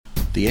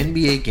The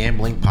NBA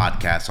Gambling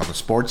Podcast on the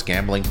Sports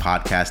Gambling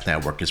Podcast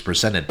Network is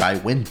presented by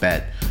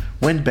WynnBET.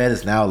 WynnBET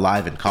is now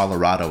live in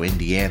Colorado,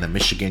 Indiana,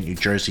 Michigan, New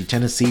Jersey,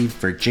 Tennessee,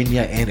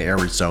 Virginia, and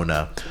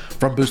Arizona.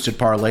 From boosted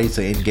parlays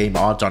to in-game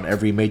odds on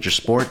every major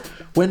sport,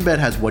 WynnBET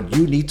has what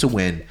you need to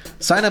win.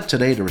 Sign up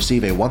today to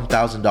receive a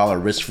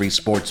 $1,000 risk-free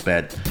sports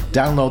bet.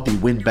 Download the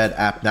WynnBET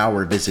app now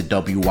or visit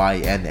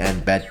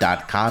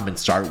wynnbet.com and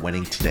start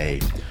winning today.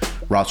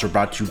 We're also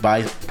brought to you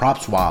by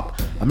PropSwap,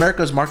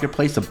 America's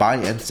marketplace to buy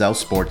and sell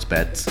sports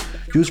bets.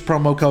 Use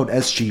promo code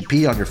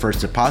SGP on your first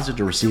deposit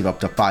to receive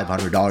up to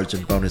 $500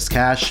 in bonus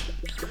cash.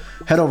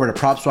 Head over to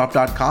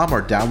PropSwap.com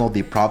or download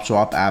the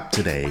PropSwap app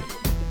today.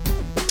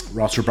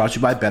 We're also brought to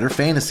you by Better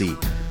Fantasy.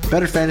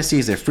 Better Fantasy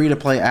is a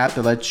free-to-play app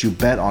that lets you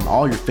bet on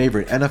all your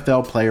favorite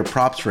NFL player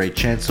props for a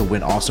chance to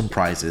win awesome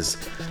prizes.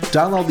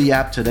 Download the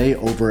app today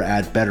over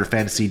at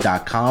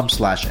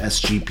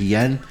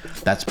betterfantasy.com/SGPN.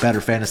 That's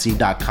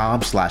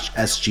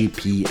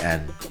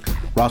betterfantasy.com/SGPN.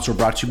 We're also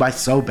brought to you by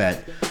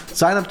SoBet.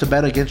 Sign up to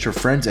bet against your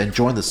friends and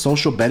join the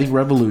social betting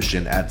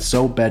revolution at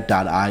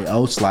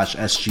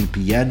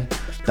SoBet.io/SGPN.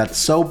 That's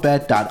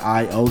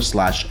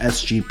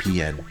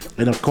SoBet.io/SGPN.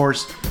 And of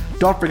course,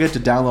 don't forget to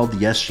download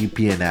the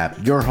SGPN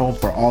app, your home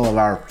for all of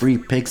our free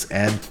picks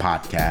and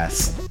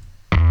podcasts.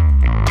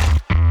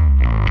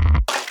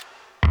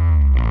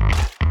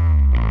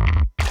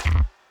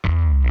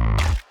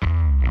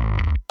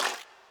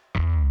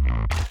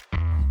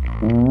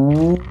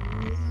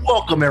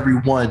 Welcome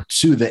everyone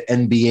to the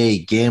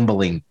NBA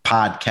Gambling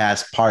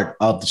Podcast, part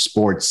of the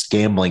Sports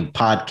Gambling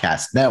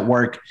Podcast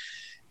Network.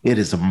 It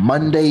is a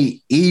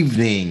Monday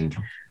evening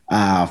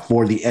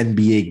for the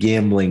NBA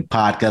Gambling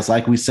Podcast.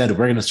 Like we said, we're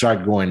going to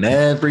start going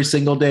every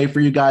single day for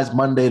you guys,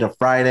 Monday to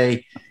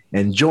Friday.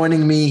 And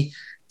joining me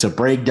to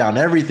break down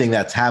everything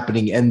that's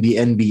happening in the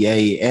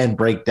NBA and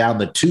break down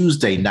the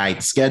Tuesday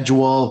night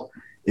schedule,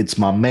 it's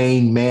my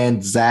main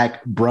man,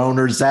 Zach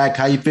Broner. Zach,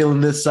 how you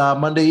feeling this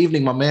Monday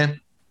evening, my man?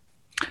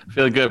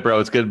 Feeling good, bro.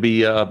 It's good to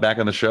be back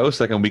on the show,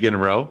 second week in a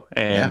row.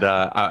 And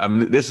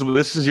this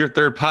is your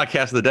third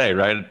podcast of the day,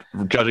 right?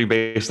 Judging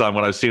based on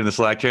what I've seen in the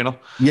Slack channel.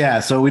 Yeah,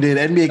 so we did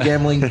NBA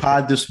Gambling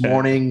Pod this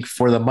morning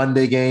for the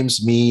Monday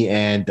games. Me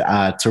and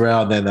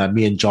Terrell, and then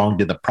me and Jong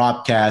did the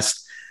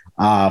Propcast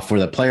for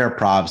the player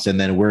props, and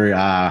then we're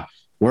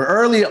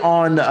early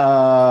on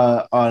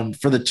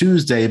for the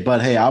Tuesday.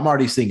 But hey, I'm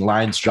already seeing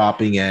lines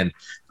dropping and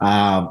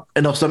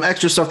some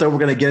extra stuff that we're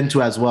going to get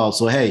into as well.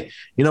 So, hey,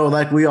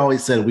 like we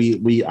always said,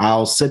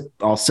 I'll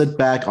sit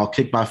back, I'll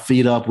kick my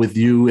feet up with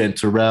you and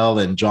Terrell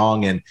and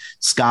Jong and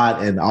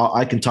Scott, and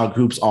I can talk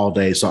hoops all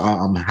day. So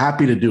I'm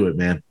happy to do it,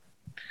 man.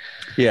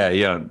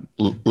 Yeah.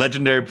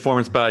 Legendary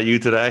performance by you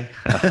today.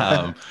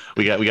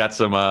 We got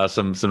some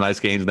nice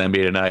games in the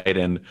NBA tonight,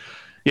 and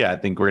yeah, I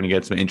think we're going to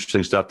get some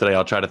interesting stuff today.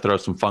 I'll try to throw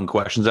some fun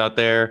questions out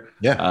there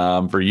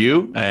for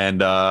you,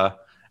 and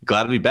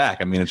glad to be back.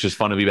 I mean, it's just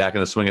fun to be back in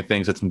the swing of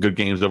things. Had some good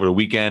games over the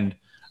weekend.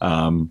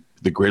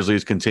 The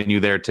Grizzlies continue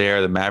their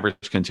tear. The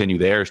Mavericks continue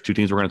theirs. Two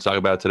teams we're going to talk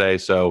about today.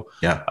 So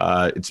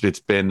it's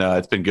been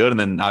good. And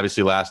then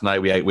obviously last night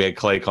we had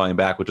Clay calling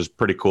back, which was a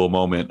pretty cool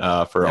moment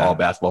for all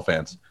basketball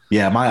fans.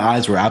 Yeah, my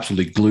eyes were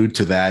absolutely glued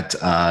to that.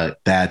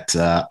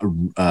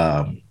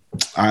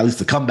 At least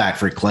the comeback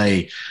for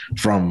Clay,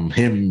 from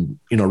him,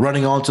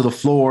 running onto the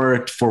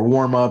floor for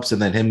warm-ups and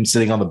then him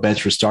sitting on the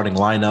bench for starting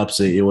lineups.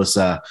 It was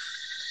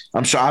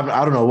I'm sure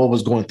I don't know what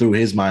was going through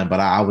his mind, but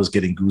I was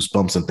getting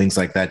goosebumps and things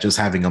like that, just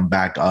having him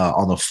back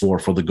on the floor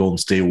for the Golden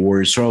State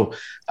Warriors. So,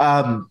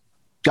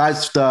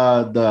 guys,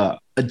 the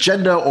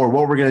agenda, or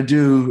what we're going to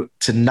do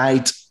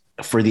tonight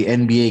for the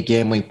NBA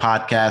Gambling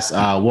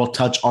Podcast, we'll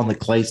touch on the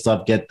Clay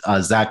stuff, get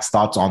Zach's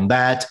thoughts on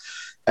that.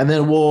 And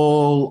then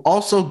we'll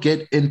also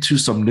get into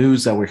some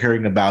news that we're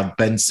hearing about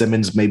Ben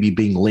Simmons maybe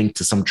being linked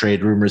to some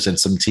trade rumors and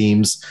some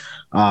teams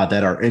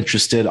that are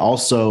interested.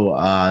 Also,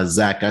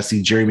 Zach, I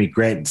see Jeremy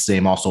Grant's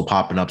name also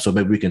popping up, so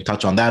maybe we can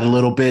touch on that a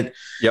little bit.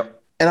 Yep.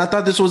 And I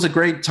thought this was a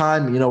great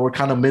time. We're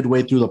kind of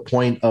midway through the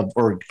point of,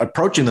 or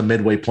approaching the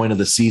midway point of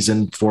the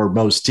season for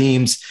most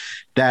teams,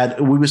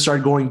 that we would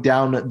start going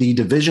down the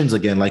divisions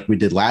again, like we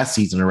did last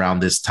season around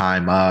this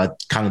time,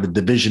 kind of the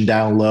division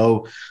down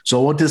low. So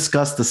we'll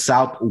discuss the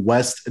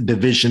Southwest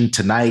Division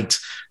tonight.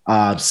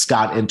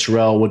 Scott and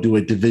Terrell will do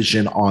a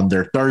division on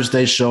their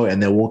Thursday show,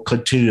 and then we'll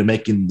continue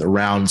making the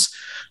rounds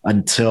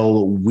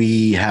until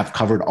we have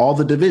covered all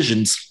the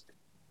divisions.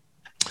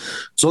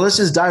 So let's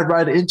just dive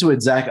right into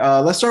it, Zach.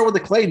 Let's start with the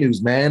Clay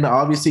news, man.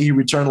 Obviously, he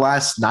returned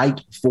last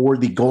night for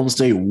the Golden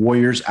State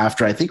Warriors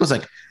after I think it was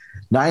like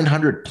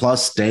 900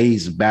 plus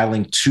days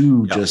battling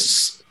two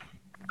just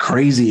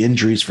crazy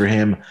injuries for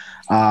him.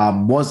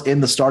 Was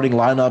in the starting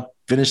lineup,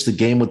 finished the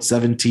game with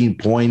 17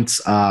 points.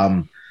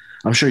 I'm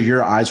sure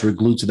your eyes were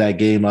glued to that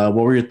game. What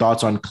were your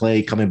thoughts on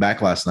Clay coming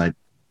back last night?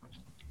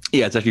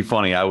 Yeah, it's actually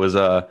funny. I was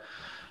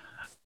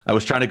I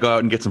was trying to go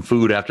out and get some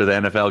food after the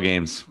NFL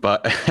games,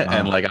 but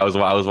and like I was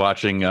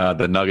watching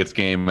the Nuggets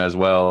game as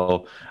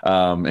well,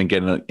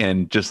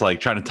 and just like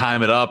trying to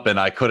time it up, and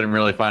I couldn't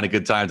really find a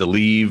good time to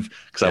leave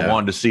because I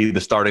wanted to see the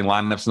starting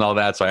lineups and all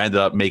that. So I ended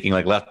up making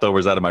like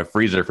leftovers out of my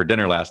freezer for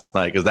dinner last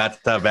night because that's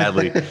how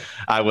badly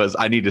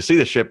I need to see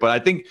the shit. But I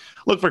think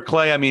look for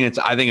Klay. I mean,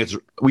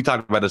 we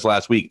talked about this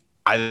last week.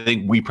 I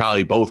think we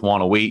probably both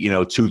want to wait,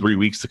 2-3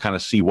 weeks to kind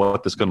of see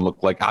what this is going to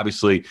look like.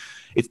 Obviously,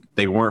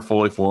 they weren't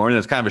fully formed.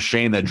 It's kind of a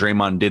shame that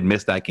Draymond did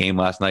miss that game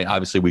last night.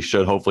 Obviously, we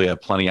should hopefully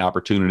have plenty of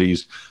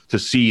opportunities to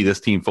see this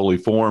team fully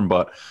formed.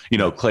 But,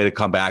 Klay to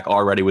come back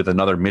already with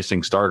another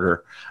missing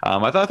starter.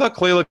 I thought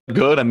Klay looked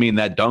good. I mean,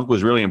 that dunk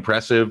was really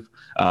impressive.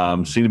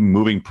 Seemed to be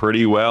moving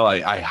pretty well.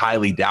 I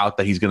highly doubt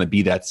that he's going to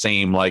be that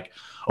same, like,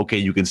 okay,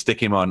 you can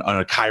stick him on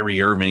a Kyrie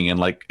Irving and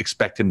like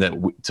expect him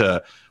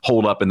to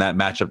hold up in that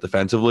matchup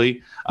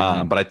defensively.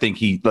 But I think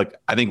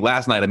I think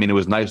last night, I mean, it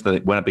was nice that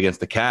it went up against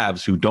the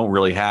Cavs, who don't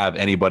really have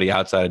anybody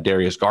outside of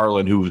Darius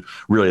Garland who's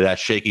really that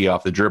shaky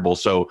off the dribble.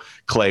 So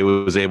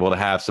Klay was able to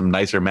have some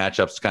nicer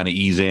matchups to kind of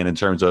ease in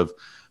terms of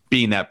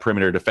being that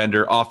perimeter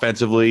defender.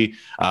 Offensively,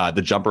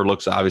 the jumper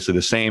looks obviously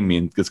the same. I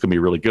mean, it's going to be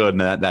really good.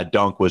 And that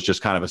dunk was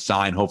just kind of a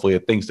sign, hopefully,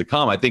 of things to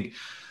come. I think,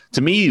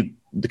 to me,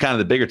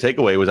 the bigger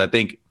takeaway was, I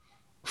think,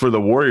 for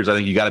the Warriors, I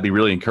think you got to be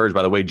really encouraged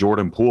by the way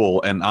Jordan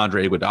Poole and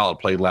Andre Iguodala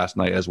played last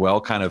night as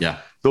well.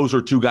 Those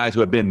are two guys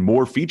who have been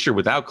more featured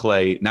without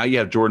Klay. Now you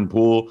have Jordan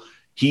Poole.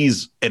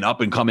 He's an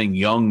up-and-coming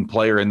young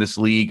player in this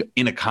league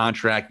in a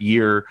contract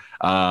year,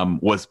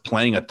 was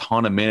playing a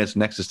ton of minutes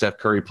next to Steph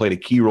Curry, played a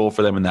key role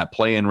for them in that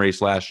play-in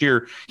race last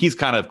year. He's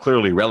kind of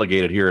clearly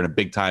relegated here in a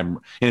big-time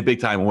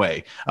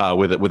way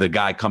with a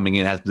guy coming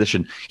in as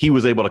position. He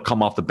was able to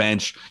come off the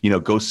bench,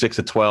 go 6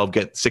 of 12,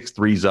 get 6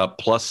 threes up,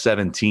 plus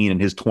 17 in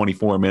his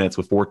 24 minutes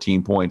with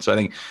 14 points. So I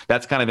think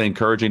that's kind of an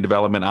encouraging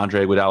development.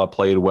 Andre Iguodala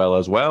played well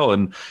as well.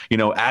 And,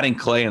 adding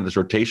Klay in this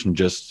rotation,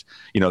 just,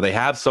 they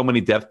have so many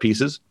depth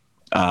pieces.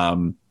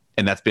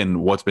 And that's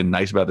been what's been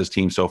nice about this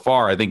team so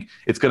far. I think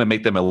it's going to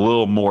make them a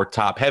little more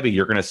top heavy.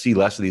 You're going to see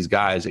less of these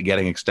guys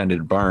getting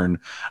extended burn.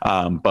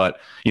 But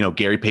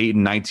Gary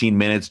Payton, 19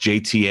 minutes,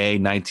 JTA,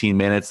 19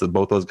 minutes.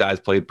 Both those guys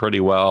played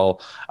pretty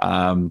well.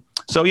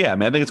 So yeah,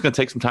 man, I think it's going to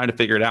take some time to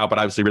figure it out, but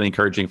obviously really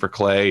encouraging for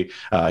Klay.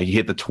 He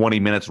hit the 20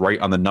 minutes right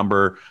on the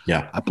number.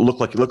 Yeah. It looked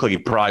like he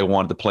probably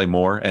wanted to play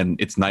more. And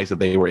it's nice that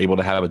they were able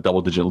to have a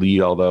double-digit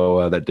lead,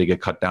 although that did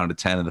get cut down to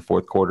 10 in the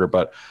fourth quarter.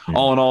 But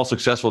all in all,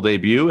 successful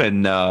debut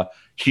and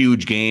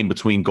huge game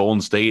between Golden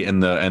State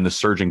and the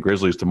surging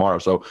Grizzlies tomorrow.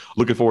 So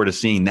looking forward to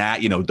seeing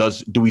that.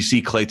 Do we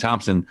see Klay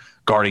Thompson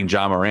guarding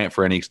Ja Morant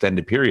for any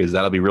extended periods?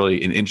 That'll be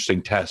really an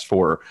interesting test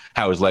for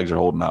how his legs are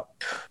holding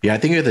up. Yeah, I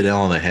think you hit the nail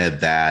on the head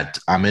that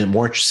I'm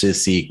more interested to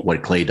see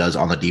what Klay does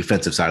on the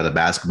defensive side of the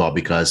basketball,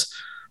 because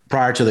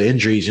prior to the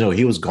injuries,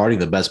 he was guarding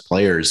the best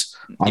players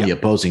on the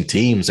opposing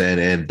teams.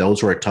 And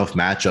those were tough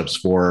matchups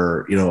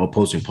for,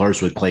 opposing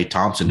players with Klay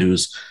Thompson,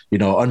 who's,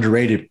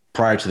 underrated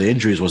prior to the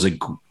injuries, was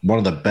one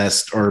of the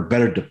best or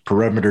better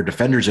perimeter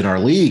defenders in our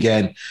league.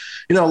 And,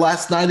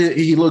 last night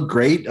he looked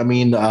great. I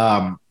mean,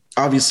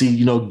 obviously,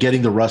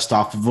 getting the rust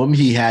off of him,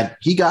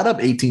 he got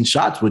up 18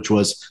 shots, which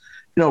was,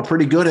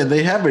 pretty good. And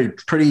they have a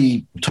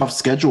pretty tough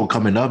schedule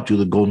coming up to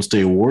the Golden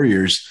State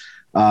Warriors.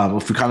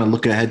 If we kind of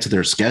look ahead to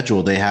their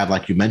schedule, they have,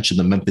 like you mentioned,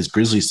 the Memphis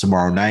Grizzlies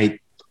tomorrow night.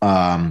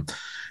 And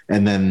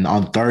then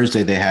on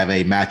Thursday, they have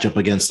a matchup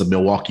against the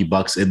Milwaukee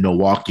Bucks in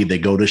Milwaukee. They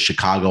go to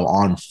Chicago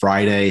on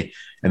Friday.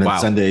 And then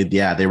Sunday,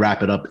 they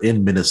wrap it up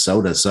in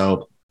Minnesota.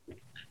 So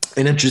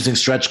an interesting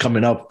stretch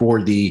coming up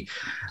for the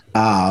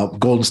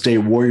Golden State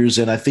Warriors.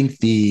 And I think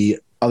the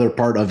other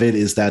part of it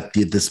is that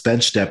this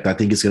bench depth, I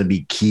think, is going to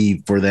be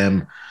key for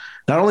them,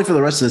 not only for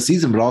the rest of the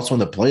season, but also in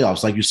the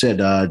playoffs. Like you said,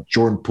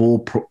 Jordan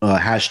Poole,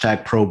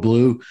 hashtag Pro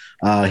Blue.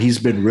 He's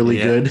been really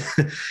good.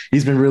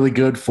 He's been really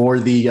good for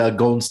the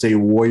Golden State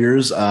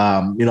Warriors.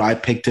 I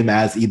picked him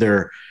as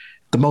either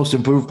the most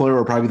improved player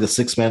or probably the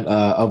sixth man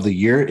of the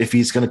year. If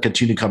he's going to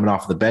continue coming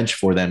off the bench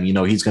for them,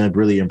 he's going to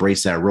really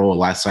embrace that role.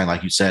 Last night,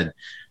 like you said,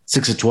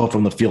 6 of 12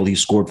 from the field. He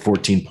scored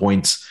 14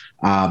 points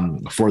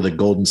for the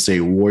Golden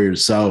State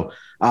Warriors. So,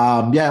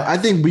 I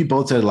think we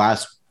both said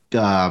last,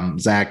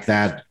 Zach,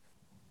 that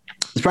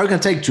it's probably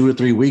going to take 2 or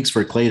 3 weeks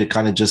for Klay to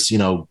kind of just,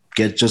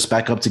 get just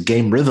back up to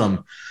game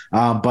rhythm.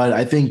 But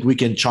I think we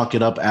can chalk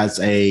it up as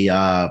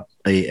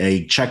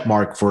a check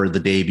mark for the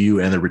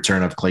debut and the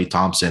return of Klay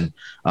Thompson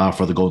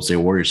for the Golden State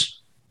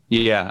Warriors.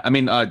 Yeah. I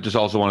mean, I just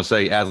also want to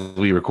say, as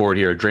we record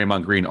here,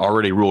 Draymond Green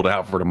already ruled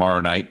out for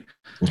tomorrow night.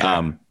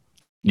 Okay.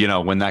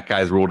 When that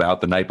guy's ruled out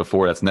the night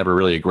before, that's never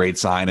really a great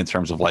sign in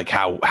terms of like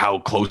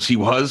how close he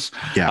was.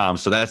 Yeah.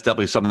 So that's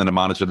definitely something to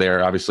monitor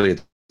there. Obviously,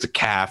 it's a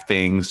calf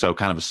thing, so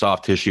kind of a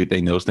soft tissue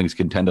thing. Those things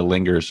can tend to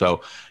linger.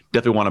 So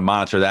definitely want to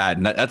monitor that.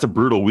 And that's a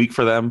brutal week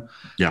for them.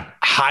 Yeah.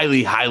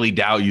 Highly, highly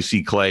doubt you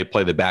see Klay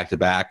play the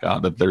back-to-back,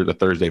 the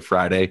Thursday,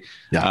 Friday.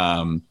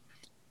 Yeah.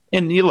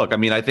 And you look, I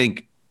mean, I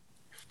think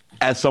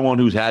as someone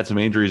who's had some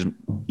injuries,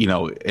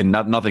 and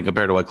nothing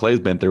compared to what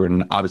Klay's been through,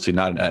 and obviously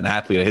not an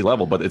athlete at his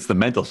level, but it's the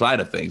mental side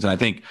of things. And I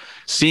think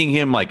seeing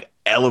him like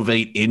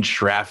elevate in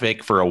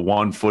traffic for a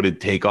one-footed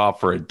takeoff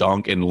for a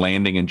dunk and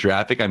landing in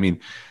traffic. I mean,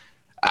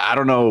 I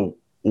don't know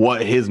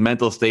what his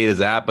mental state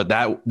is at, but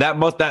that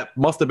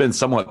must have been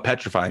somewhat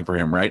petrifying for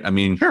him, right? I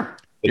mean, Sure.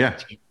 Yeah.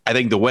 I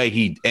think the way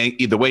he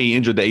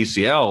injured the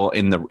ACL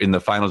in the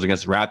finals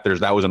against the Raptors,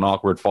 that was an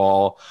awkward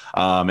fall.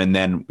 And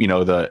then,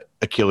 the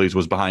Achilles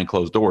was behind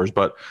closed doors,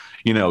 but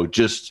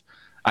just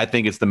I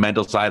think it's the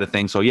mental side of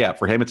things. So yeah,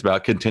 for him, it's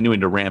about continuing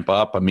to ramp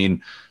up. I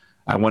mean,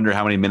 I wonder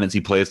how many minutes he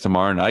plays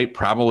tomorrow night.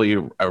 Probably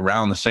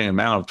around the same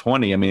amount of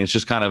 20. I mean, it's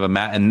just kind of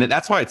and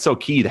that's why it's so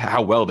key to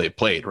how well they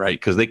played, right?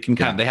 Because they can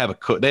they have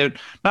they're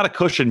not a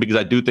cushion, because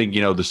I do think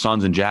the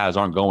Suns and Jazz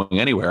aren't going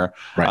anywhere.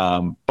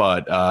 Right.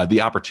 But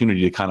the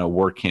opportunity to kind of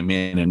work him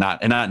in and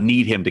not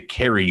need him to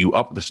carry you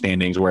up the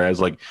standings. Whereas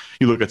like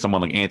you look at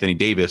someone like Anthony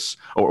Davis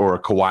or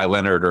Kawhi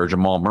Leonard or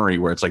Jamal Murray,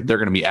 where it's like they're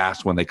going to be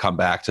asked when they come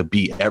back to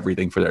be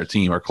everything for their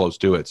team or close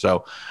to it.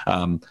 So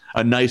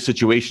a nice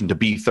situation to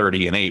be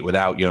 30-8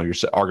 without you're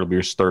arguably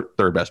your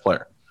third best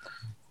player.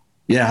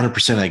 Yeah,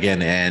 100%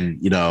 again.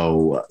 And,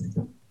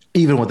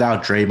 even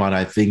without Draymond,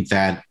 I think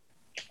that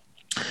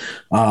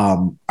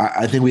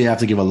I think we have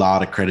to give a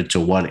lot of credit to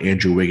what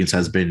Andrew Wiggins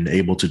has been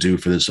able to do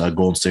for this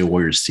Golden State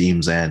Warriors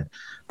teams. And,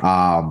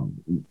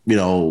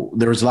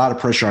 there was a lot of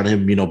pressure on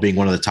him, being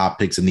one of the top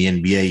picks in the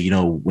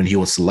NBA, when he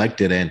was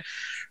selected, and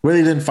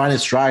really didn't find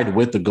his stride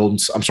with the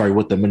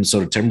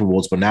Minnesota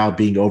Timberwolves, but now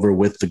being over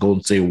with the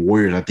Golden State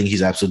Warriors, I think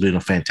he's absolutely doing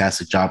a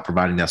fantastic job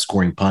providing that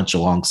scoring punch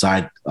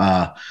alongside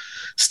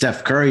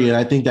Steph Curry. And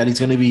I think that he's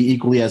going to be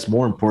equally as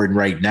more important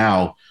right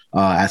now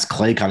as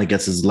Klay kind of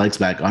gets his legs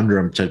back under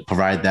him to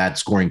provide that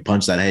scoring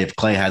punch that, hey, if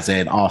Klay has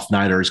an off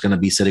night or is going to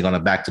be sitting on a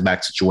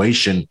back-to-back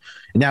situation.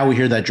 And now we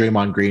hear that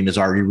Draymond Green is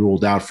already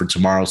ruled out for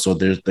tomorrow. So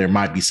there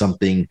might be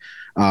something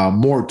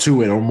more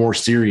to it or more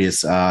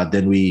serious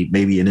than we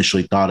maybe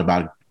initially thought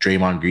about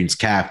Draymond Green's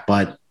calf.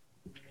 But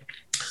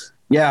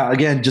yeah,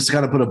 again, just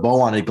kind of put a bow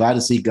on it. Glad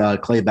to see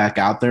Klay back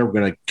out there. We're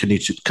going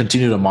to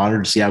continue to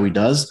monitor to see how he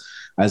does,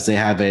 as they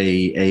have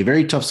a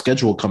very tough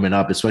schedule coming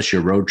up, especially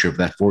a road trip,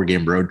 that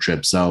 4-game road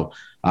trip. So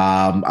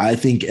I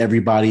think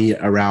everybody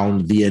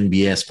around the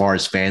NBA, as far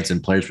as fans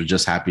and players, were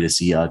just happy to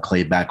see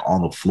Klay back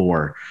on the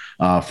floor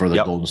for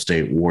the Golden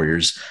State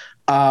Warriors.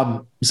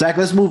 Zach,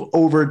 let's move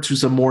over to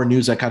some more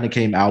news that kind of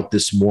came out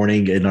this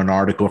morning in an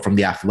article from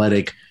The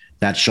Athletic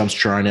that Shams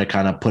Charania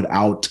kind of put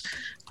out.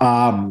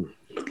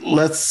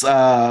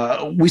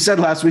 We said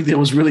last week that it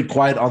was really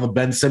quiet on the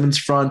Ben Simmons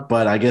front,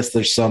 but I guess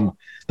there's some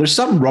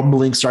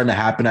rumbling starting to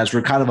happen as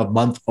we're kind of a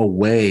month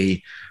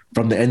away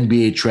from the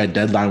NBA trade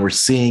deadline. We're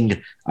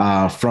seeing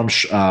from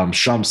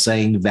Shams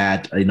saying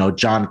that,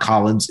 John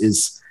Collins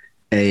is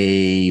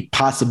a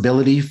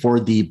possibility for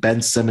the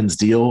Ben Simmons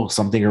deal,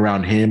 something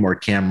around him or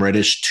Cam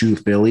Reddish to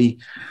Philly.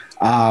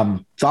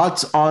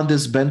 Thoughts on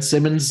this Ben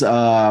Simmons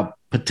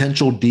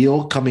potential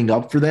deal coming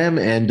up for them,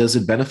 and does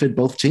it benefit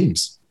both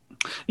teams?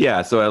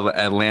 Yeah, so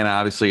Atlanta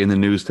obviously in the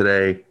news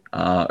today,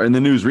 or in the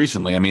news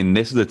recently. I mean,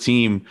 this is a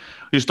team,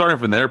 you're starting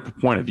from their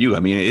point of view. I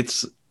mean,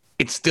 it's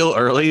still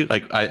early.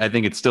 Like I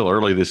think it's still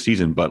early this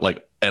season, but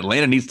like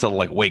Atlanta needs to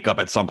like wake up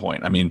at some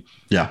point. I mean,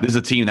 yeah, this is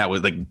a team that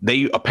was like,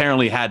 they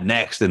apparently had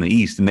next in the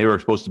East, and they were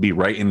supposed to be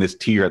right in this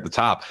tier at the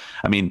top.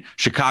 I mean,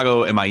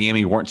 Chicago and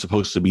Miami weren't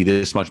supposed to be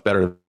this much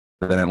better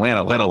than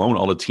Atlanta, let alone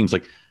all the teams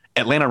like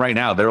Atlanta right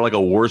now. They're like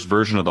a worse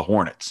version of the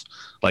Hornets.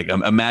 Like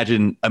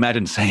imagine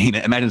saying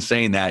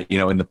that,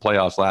 in the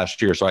playoffs last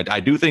year. So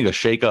I do think a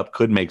shakeup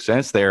could make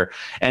sense there.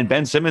 And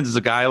Ben Simmons is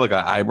a guy, like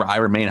I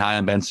remain high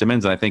on Ben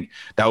Simmons, and I think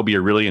that would be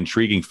a really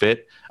intriguing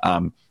fit.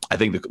 I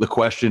think the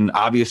question,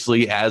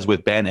 obviously, as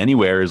with Ben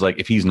anywhere, is like,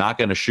 if he's not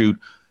going to shoot,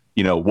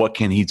 what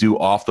can he do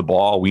off the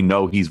ball? We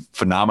know he's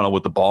phenomenal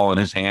with the ball in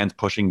his hands,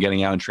 pushing,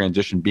 getting out in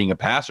transition, being a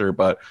passer.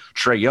 But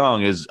Trae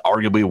Young is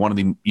arguably one of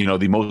the,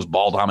 the most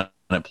ball dominant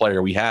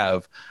player we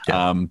have.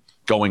 Yeah.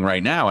 Going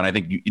right now. And I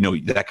think,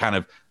 that kind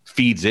of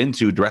feeds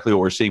into directly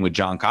what we're seeing with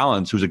John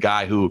Collins, who's a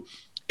guy who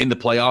in the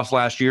playoffs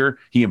last year,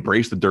 he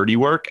embraced the dirty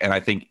work. And I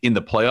think in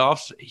the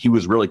playoffs, he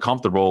was really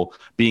comfortable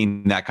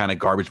being that kind of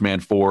garbage man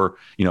for,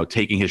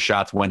 taking his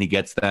shots when he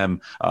gets them,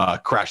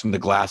 crashing the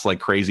glass like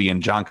crazy.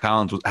 And John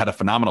Collins had a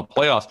phenomenal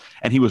playoffs,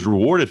 and he was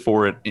rewarded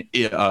for it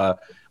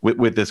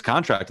with this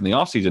contract in the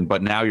offseason.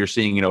 But now you're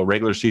seeing,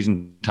 regular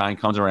season time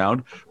comes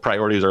around,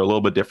 priorities are a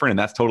little bit different, and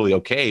that's totally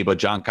okay. But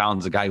John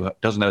Collins is a guy who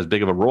doesn't have as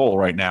big of a role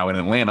right now in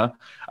Atlanta.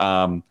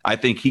 I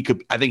think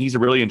he's a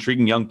really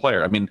intriguing young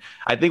player. I mean,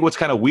 I think what's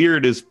kind of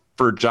weird is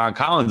for John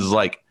Collins is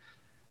like,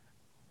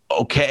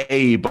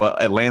 okay,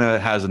 but Atlanta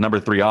has a number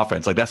 3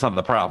 offense. Like, that's not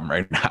the problem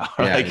right now.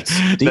 Yeah,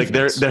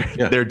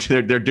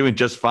 they're doing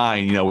just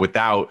fine,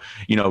 without,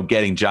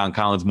 getting John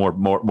Collins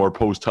more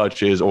post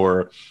touches,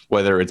 or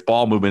whether it's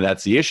ball movement.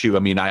 That's the issue. I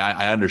mean,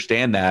 I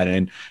understand that,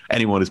 and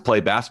anyone who's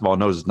played basketball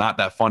knows it's not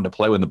that fun to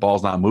play when the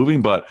ball's not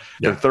moving. But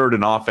they're third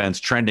in offense,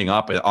 trending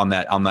up on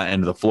that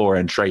end of the floor,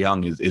 and Trae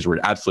Young is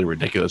absolutely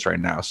ridiculous right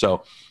now.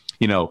 So,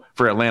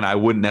 for Atlanta, I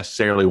wouldn't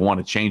necessarily want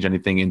to change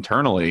anything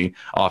internally.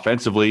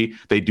 Offensively,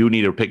 they do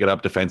need to pick it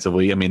up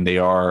defensively. I mean, they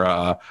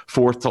are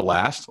fourth to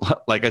last.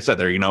 Like I said,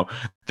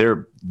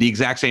 they're the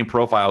exact same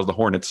profile as the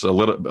Hornets, a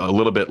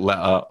little bit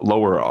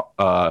lower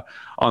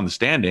on the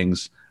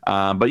standings.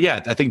 But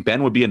yeah, I think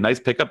Ben would be a nice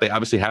pickup. They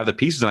obviously have the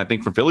pieces, and I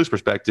think from Philly's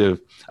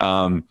perspective,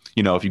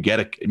 if you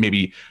get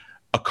maybe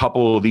a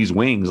couple of these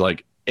wings,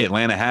 like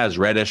Atlanta has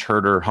Reddish,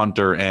 Herter,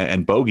 Hunter,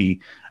 and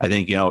Bogey, I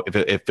think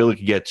if Philly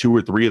could get 2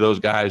 or 3 of those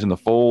guys in the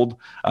fold,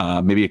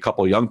 maybe a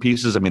couple of young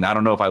pieces. I mean, I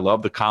don't know if I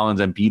love the Collins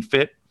and Embiid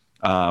fit.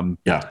 I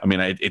mean,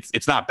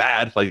 it's not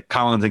bad. Like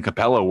Collins and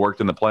Capella worked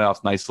in the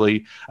playoffs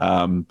nicely.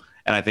 And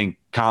I think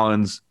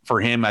Collins, for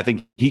him, I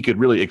think he could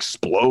really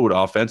explode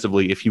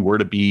offensively if he were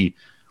to be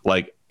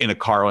like in a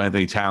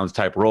Karl-Anthony Towns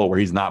type role where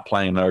he's not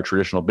playing another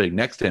traditional big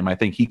next to him. I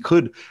think he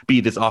could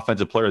be this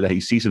offensive player that he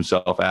sees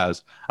himself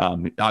as,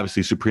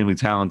 obviously supremely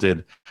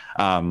talented.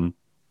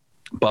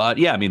 But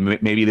yeah, I mean,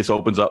 maybe this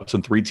opens up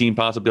some 3-team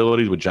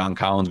possibilities with John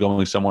Collins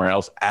going somewhere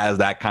else as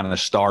that kind of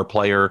star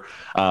player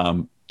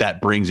that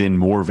brings in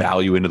more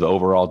value into the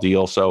overall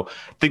deal. So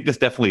I think this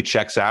definitely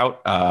checks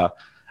out.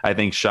 I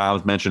think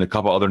Shams mentioned a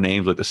couple other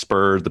names like the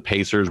Spurs, the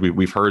Pacers.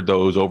 We've heard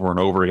those over and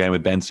over again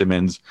with Ben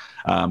Simmons.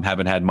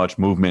 Haven't had much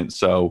movement.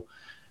 So,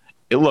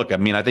 look, I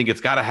mean, I think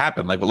it's got to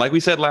happen. Like we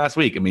said last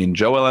week, I mean,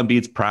 Joel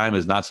Embiid's prime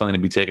is not something to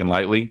be taken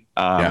lightly.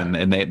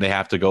 And they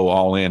have to go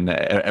all in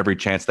every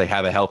chance they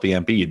have a healthy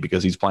Embiid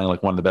because he's playing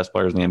like one of the best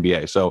players in the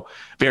NBA. So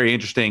very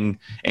interesting.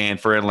 And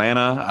for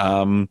Atlanta,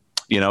 I'm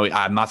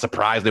not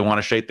surprised they want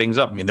to shake things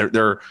up. I mean,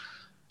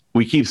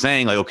 we keep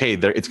saying like, okay,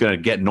 it's going to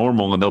get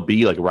normal and they'll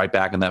be like right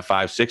back in that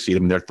 5-6 seed. I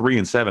mean, they're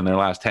 3-7 in their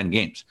last 10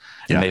 games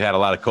and they've had a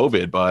lot of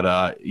COVID,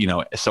 but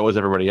so is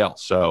everybody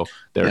else. So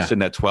they're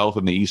sitting at 12th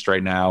in the East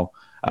right now.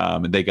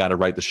 And they got to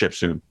right the ship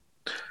soon.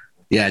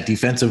 Yeah,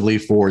 defensively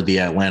for the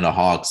Atlanta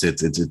Hawks,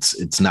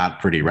 it's not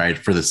pretty, right?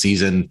 For the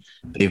season,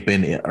 they've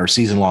been our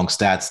season-long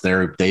stats.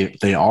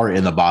 They are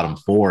in the bottom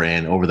 4,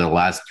 and over the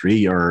last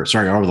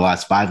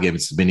 5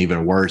 games, it's been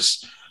even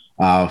worse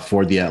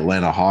for the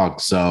Atlanta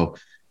Hawks. So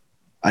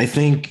I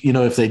think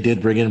if they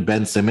did bring in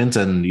Ben Simmons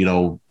and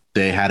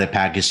they had a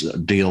package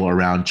deal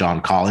around John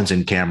Collins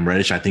and Cam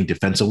Reddish, I think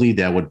defensively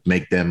that would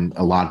make them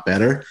a lot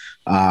better.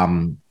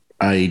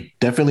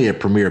 Definitely a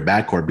premier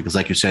backcourt because,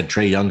 like you said,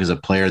 Trae Young is a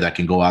player that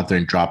can go out there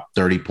and drop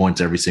 30 points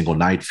every single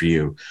night for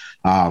you.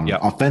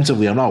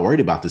 Offensively, I'm not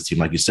worried about this team.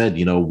 Like you said,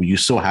 you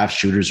still have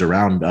shooters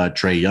around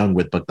Trae Young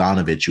with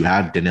Bogdanovic. You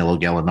have Danilo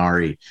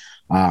Gallinari.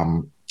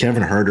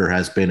 Kevin Herter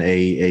has been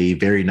a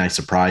very nice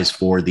surprise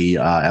for the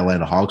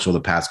Atlanta Hawks over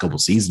the past couple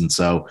seasons.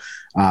 So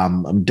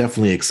I'm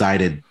definitely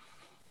excited.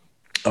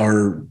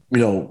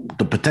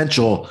 The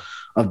potential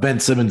of Ben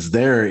Simmons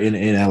there in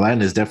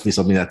Atlanta is definitely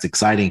something that's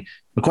exciting.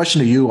 The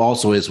question to you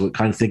also is what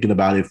kind of thinking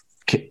about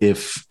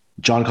if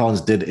John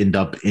Collins did end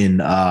up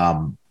in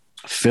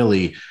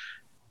Philly,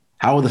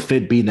 how would the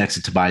fit be next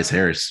to Tobias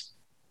Harris?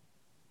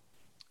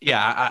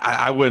 Yeah,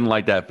 I wouldn't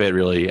like that fit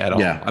really at all.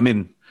 Yeah. I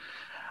mean,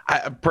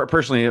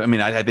 personally,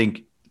 I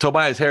think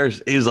Tobias Harris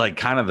is like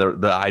kind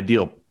of the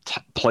ideal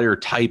player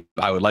type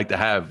I would like to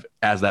have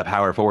as that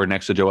power forward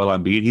next to Joel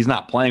Embiid. He's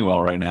not playing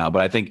well right now,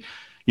 but I think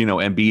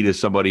Embiid is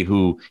somebody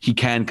who he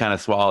can kind of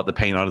swallow the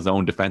pain on his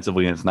own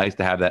defensively, and it's nice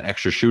to have that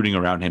extra shooting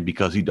around him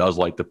because he does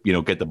like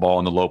to get the ball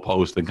in the low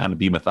post and kind of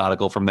be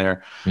methodical from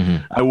there.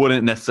 Mm-hmm. I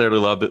wouldn't necessarily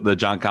love the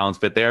John Collins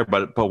fit there,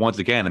 but once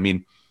again, I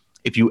mean,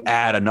 if you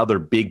add another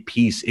big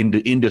piece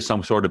into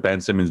some sort of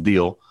Ben Simmons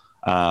deal,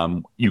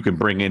 you can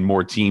bring in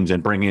more teams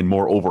and bring in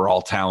more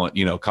overall talent,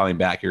 coming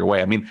back your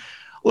way. I mean,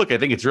 look, I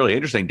think it's really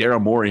interesting. Daryl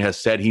Morey has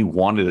said he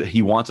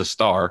wants a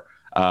star.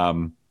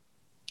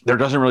 There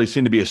doesn't really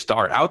seem to be a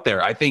star out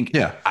there. I think,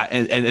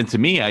 and to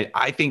me,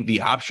 I think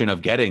the option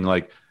of getting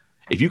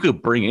if you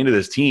could bring into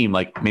this team,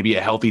 like maybe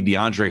a healthy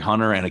DeAndre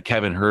Hunter and a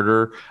Kevin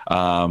Herter,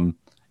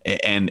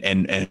 and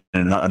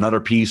another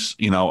piece,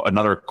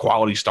 another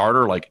quality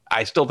starter. Like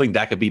I still think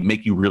that could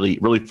make you really,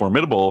 really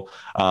formidable.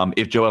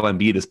 If Joel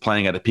Embiid is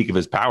playing at the peak of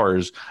his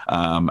powers,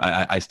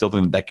 I still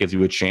think that gives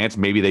you a chance.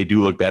 Maybe they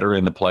do look better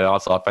in the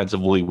playoffs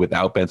offensively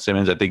without Ben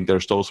Simmons. I think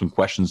there's still some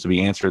questions to be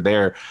answered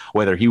there,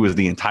 whether he was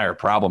the entire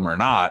problem or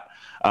not.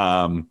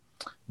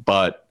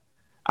 But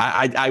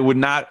I would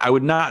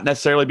not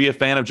necessarily be a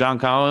fan of John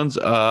Collins.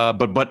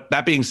 But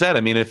that being said,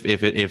 I mean,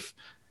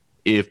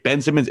 if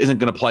Ben Simmons isn't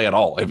going to play at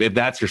all, if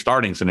that's your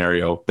starting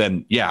scenario,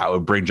 then I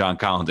would bring John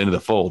Collins into the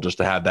fold just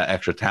to have that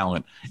extra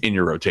talent in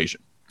your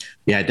rotation.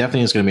 Yeah, it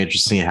definitely is going to be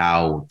interesting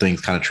how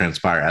things kind of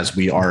transpire as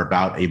we are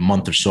about a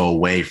month or so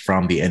away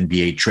from the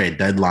NBA trade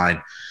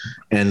deadline.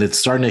 And it's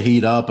starting to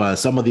heat up.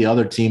 Some of the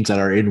other teams that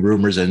are in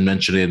rumors and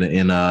mentioned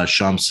in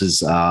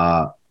Shams's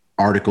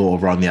article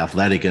over on The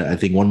Athletic, I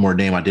think one more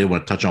name I did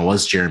want to touch on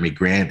was Jeremy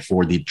Grant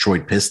for the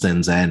Detroit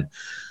Pistons, and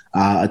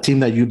a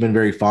team that you've been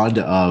very fond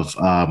of,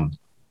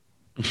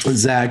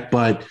 Zach.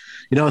 But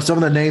some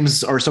of the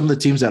names or some of the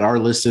teams that are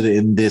listed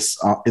in this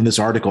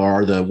article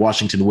are the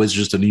Washington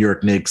Wizards, the New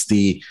York Knicks,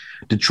 the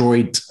the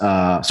Portland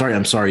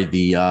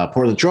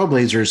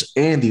Trailblazers,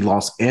 and the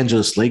Los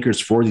Angeles Lakers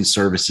for the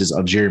services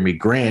of Jeremy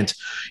Grant.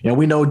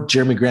 We know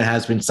Jeremy Grant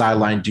has been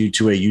sidelined due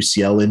to a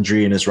UCL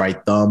injury in his right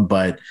thumb,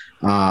 but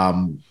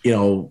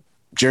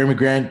Jeremy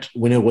Grant,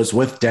 when it was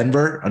with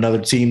Denver,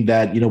 another team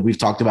that we've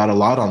talked about a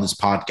lot on this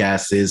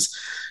podcast, is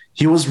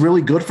he was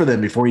really good for them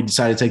before he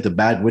decided to take the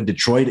bag with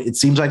Detroit. It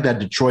seems like that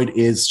Detroit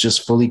is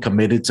just fully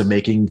committed to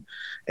making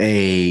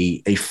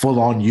a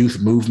full-on youth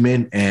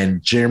movement,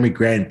 and Jeremy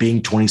Grant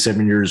being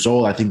 27 years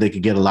old, I think they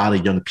could get a lot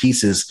of young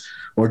pieces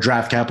or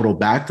draft capital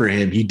back for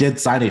him. He did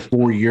sign a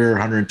 4-year,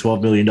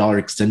 $112 million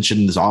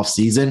extension this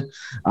offseason.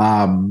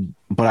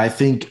 But I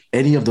think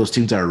any of those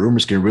teams that are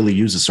rumors can really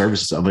use the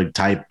services of a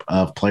type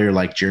of player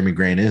like Jeremy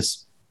Grant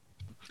is.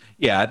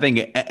 Yeah, I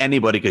think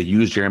anybody could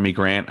use Jeremy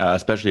Grant,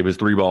 especially if his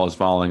three ball is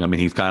falling. I mean,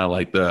 he's kind of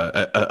like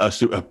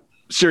a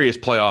serious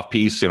playoff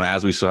piece,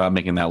 as we saw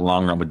making that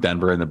long run with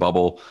Denver in the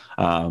bubble.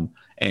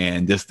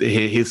 And just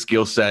his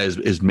skill set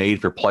is made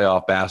for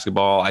playoff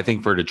basketball. I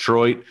think for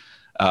Detroit,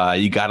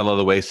 you got to love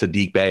the way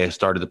Saddiq Bey has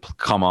started to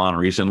come on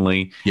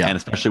recently, and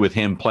especially with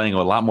him playing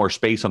a lot more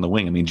space on the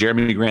wing. I mean,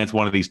 Jeremy Grant's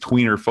one of these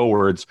tweener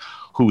forwards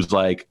who's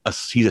like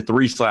he's a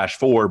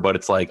 3/4, but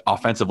it's like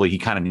offensively he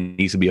kind of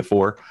needs to be a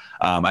 4.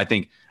 I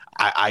think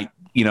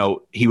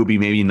he would be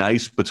maybe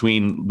nice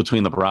between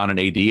LeBron and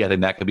AD. I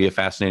think that could be a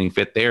fascinating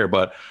fit there.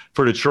 But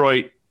for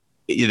Detroit,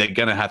 they're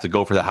going to have to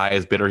go for the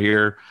highest bidder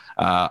here.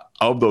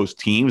 Of those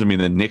teams, I mean,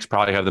 the Knicks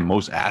probably have the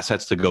most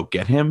assets to go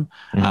get him.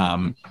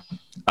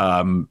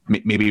 Mm-hmm.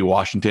 Maybe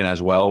Washington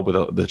as well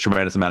with the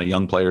tremendous amount of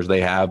young players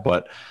they have.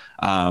 But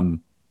I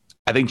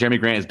think Jeremy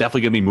Grant is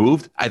definitely going to be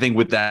moved. I think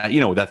with that,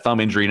 with that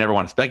thumb injury, you never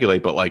want to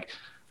speculate, but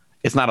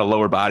it's not a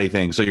lower body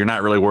thing, so you're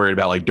not really worried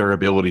about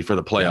durability for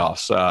the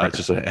playoffs. It's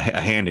just a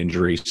hand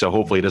injury, so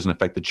hopefully it doesn't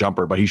affect the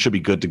jumper. But he should be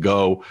good to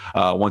go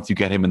once you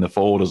get him in the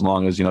fold, as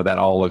long as that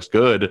all looks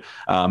good.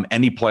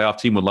 Any playoff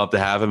team would love to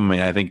have him. I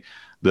mean, I think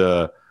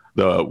the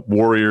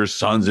Warriors,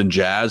 Suns, and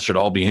Jazz should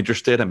all be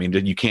interested. I mean,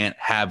 you can't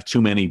have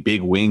too many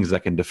big wings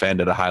that can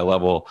defend at a high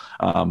level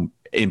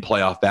in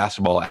playoff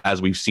basketball,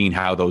 as we've seen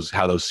how those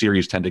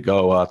series tend to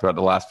go throughout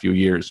the last few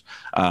years.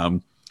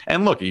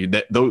 And look,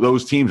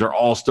 those teams are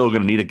all still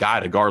going to need a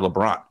guy to guard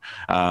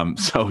LeBron.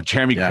 So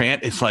Jeremy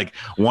Grant is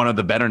one of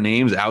the better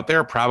names out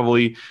there,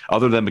 probably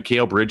other than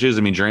Mikal Bridges.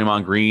 I mean,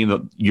 Draymond Green,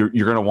 you're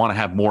going to want to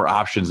have more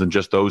options than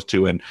just those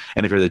two. And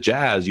if you're the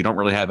Jazz, you don't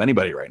really have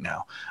anybody right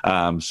now.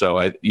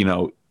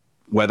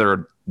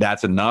 Whether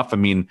that's enough, I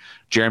mean,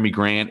 Jeremy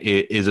Grant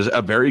is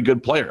a very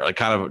good player,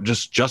 kind of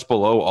just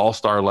below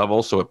all-star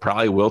level. So it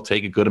probably will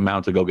take a good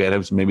amount to go get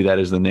him. So maybe that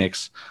is the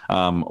Knicks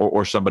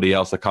or somebody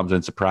else that comes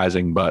in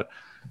surprising. But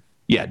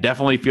yeah,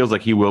 definitely feels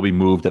like he will be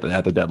moved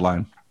at the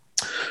deadline.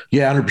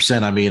 Yeah,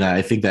 100%. I mean,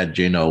 I think that,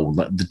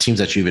 the teams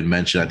that you even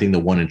mentioned, I think the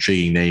one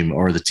intriguing name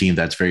or the team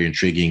that's very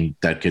intriguing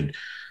that could,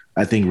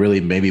 I think, really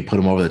maybe put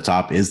them over the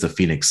top is the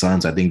Phoenix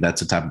Suns. I think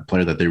that's the type of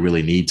player that they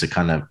really need to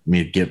kind of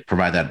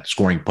provide that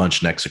scoring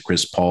punch next to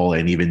Chris Paul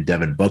and even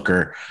Devin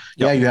Booker.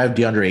 Yep. Yeah, you have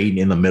DeAndre Ayton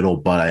in the middle,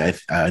 but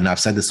and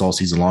I've said this all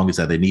season long, is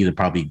that they need to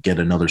probably get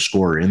another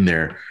scorer in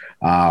there.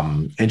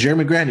 And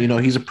Jeremy Grant,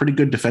 he's a pretty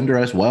good defender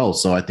as well.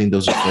 So I think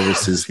those are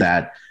services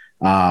that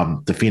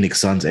the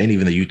Phoenix Suns and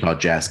even the Utah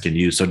Jazz can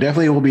use. So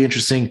definitely it will be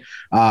interesting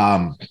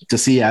to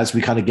see as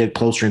we kind of get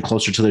closer and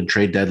closer to the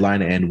trade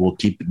deadline, and we'll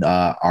keep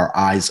our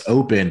eyes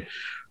open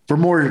for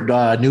more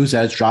news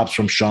as drops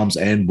from Shams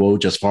and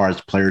Woj as far as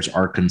players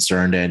are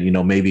concerned. And,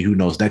 maybe who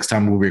knows, next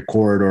time we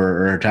record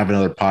or have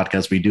another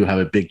podcast, we do have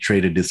a big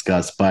trade to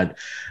discuss. But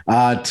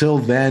till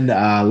then,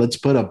 let's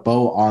put a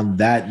bow on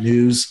that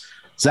news.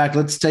 Zach,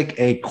 let's take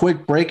a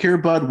quick break here,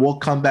 bud. We'll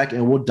come back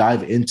and we'll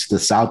dive into the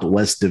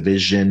Southwest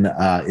Division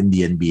in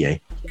the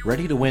NBA.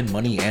 Ready to win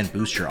money and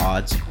boost your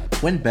odds?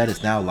 WynnBET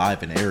is now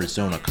live in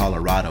Arizona,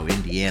 Colorado,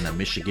 Indiana,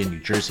 Michigan,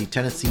 New Jersey,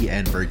 Tennessee,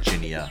 and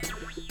Virginia.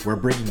 We're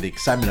bringing the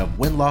excitement of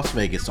Wynn Las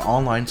Vegas to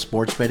online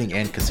sports betting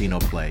and casino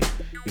play.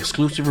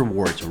 Exclusive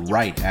rewards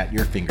right at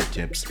your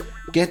fingertips.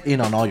 Get in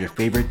on all your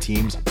favorite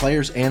teams,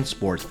 players, and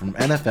sports from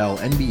NFL,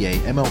 NBA,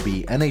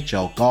 MLB,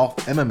 NHL, golf,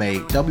 MMA,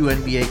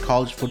 WNBA,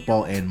 college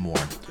football, and more.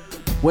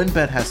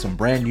 WynnBET has some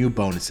brand new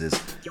bonuses.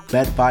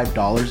 Bet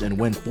 $5 and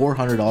win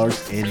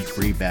 $400 in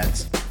free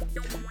bets.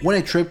 Win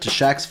a trip to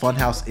Shaq's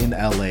Funhouse in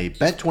LA.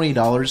 Bet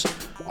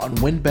 $20 on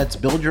WynnBET's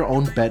Build Your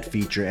Own Bet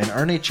feature and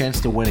earn a chance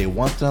to win a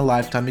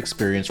once-in-a-lifetime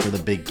experience for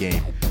the big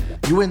game.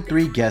 You and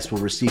 3 guests will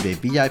receive a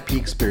VIP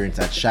experience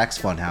at Shaq's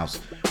Funhouse,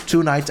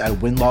 2 nights at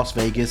Wynn Las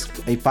Vegas,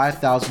 a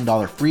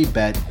 $5,000 free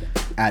bet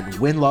at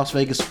Wynn Las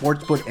Vegas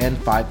Sportsbook, and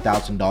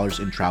 $5,000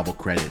 in travel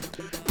credit.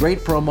 Great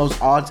promos,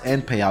 odds,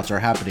 and payouts are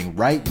happening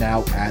right now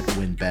at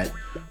WynnBET.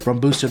 From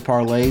boosted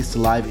parlays to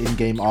live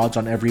in-game odds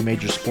on every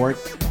major sport,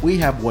 we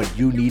have what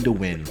you need to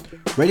win.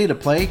 Ready to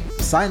play?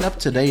 Sign up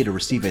today to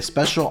receive a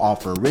special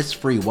offer,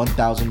 risk-free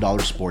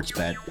 $1,000 sports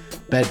bet.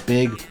 Bet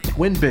big,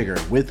 win bigger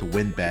with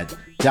WynnBET.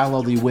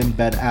 Download the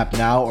WynnBET app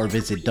now or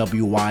visit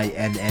wynnbet.com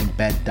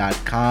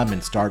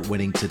and start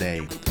winning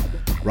today.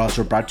 We're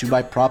also brought to you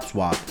by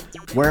PropSwap,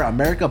 where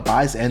America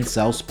buys and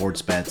sells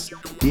sports bets.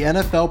 The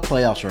NFL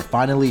playoffs are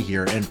finally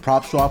here, and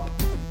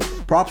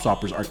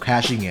PropSwappers are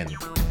cashing in.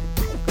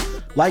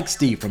 Like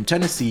Steve from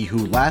Tennessee,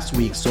 who last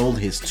week sold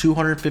his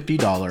 $250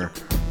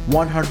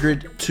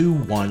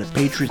 100-1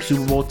 Patriots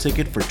Super Bowl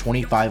ticket for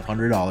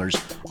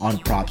 $2,500 on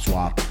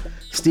PropSwap.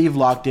 Steve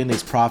locked in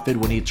his profit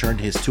when he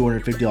turned his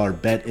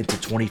 $250 bet into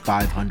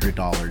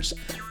 $2,500.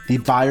 The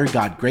buyer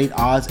got great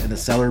odds and the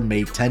seller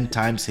made 10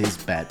 times his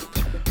bet.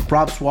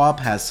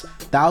 PropSwap has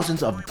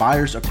thousands of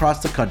buyers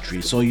across the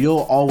country, so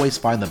you'll always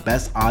find the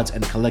best odds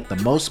and collect the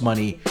most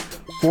money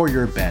for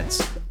your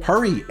bets.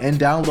 Hurry and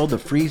download the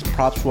free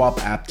PropSwap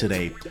app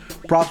today.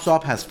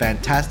 PropSwap has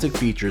fantastic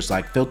features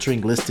like filtering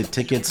listed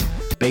tickets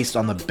based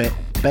on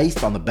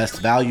the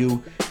best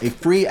value, a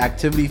free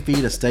activity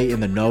fee to stay in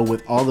the know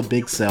with all the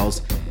big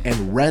sales,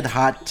 and red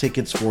hot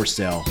tickets for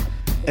sale.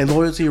 A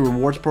loyalty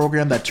rewards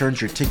program that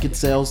turns your ticket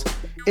sales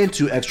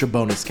into extra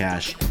bonus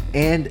cash,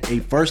 and a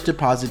first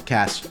deposit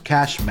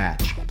cash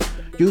match.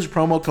 Use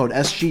promo code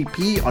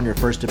SGP on your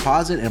first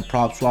deposit and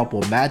PropSwap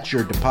will match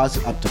your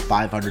deposit up to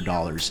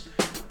 $500.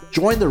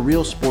 Join the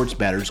real sports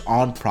bettors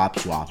on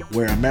PropSwap,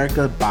 where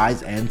America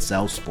buys and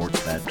sells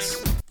sports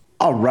bets.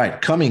 All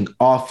right, coming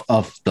off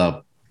of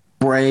the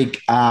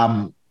break,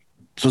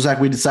 so Zach,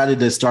 we decided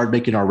to start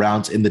making our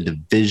rounds in the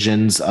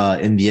divisions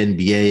in the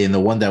NBA, and the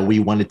one that we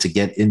wanted to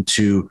get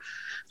into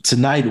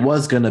tonight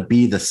was going to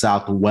be the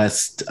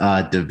Southwest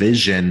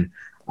Division.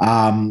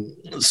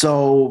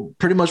 So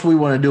pretty much what we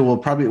want to do,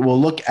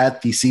 we'll look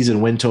at the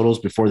season win totals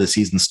before the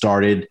season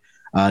started.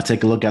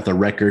 Take a look at the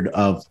record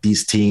of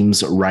these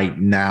teams right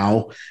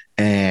now,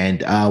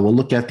 and we'll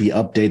look at the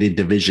updated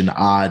division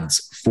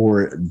odds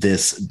for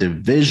this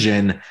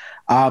division.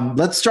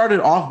 Let's start it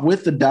off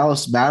with the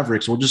Dallas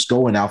Mavericks. We'll just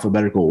go in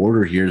alphabetical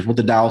order here with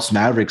the Dallas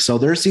Mavericks. So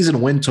their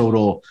season win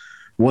total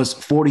was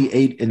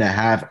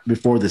 48.5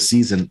 before the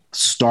season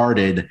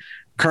started.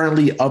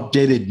 Currently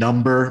updated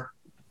number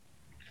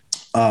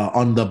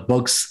on the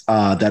books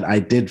that I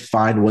did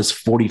find was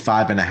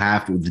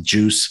 45.5 with the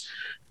juice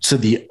to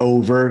the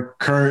over.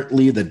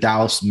 Currently, the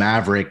Dallas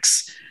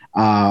Mavericks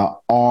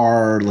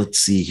are, let's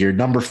see here,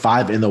 number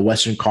 5 in the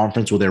Western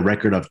Conference with a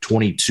record of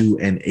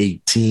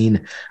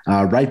 22-18,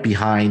 right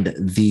behind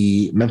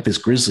the Memphis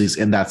Grizzlies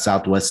in that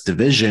Southwest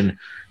Division,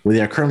 where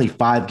they are currently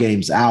 5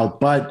 games out.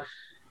 But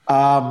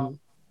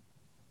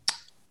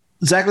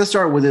Zach, let's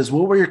start with this.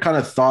 What were your kind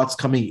of thoughts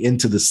coming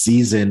into the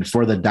season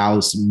for the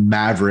Dallas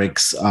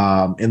Mavericks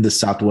in the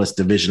Southwest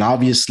Division?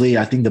 Obviously,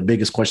 I think the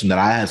biggest question that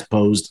I has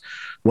posed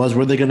was,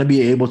 were they going to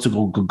be able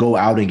to go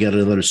out and get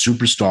another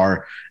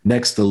superstar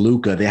next to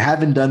Luka? They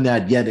haven't done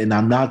that yet, and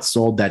I'm not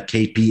sold that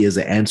KP is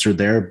the answer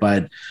there.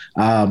 But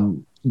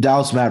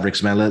Dallas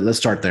Mavericks, man, let's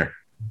start there.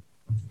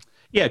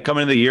 Yeah,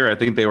 coming into the year, I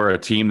think they were a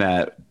team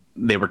that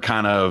they were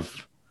kind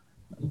of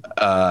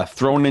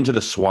thrown into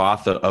the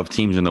swath of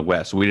teams in the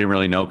West. We didn't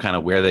really know kind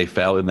of where they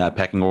fell in that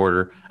pecking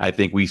order. I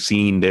think we've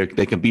seen they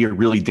can be a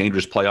really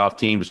dangerous playoff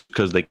team just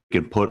because they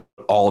can put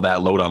all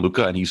that load on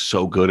Luka, and he's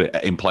so good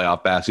in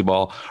playoff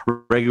basketball.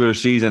 Regular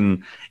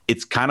season,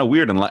 it's kind of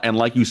weird. And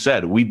like you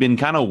said, we've been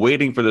kind of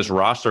waiting for this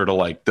roster to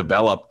like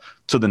develop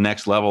to the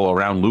next level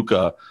around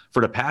Luka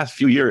for the past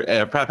few years,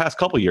 past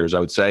couple years, I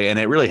would say. And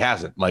it really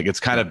hasn't. Like, it's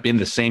kind of been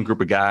the same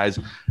group of guys,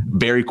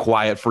 very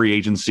quiet free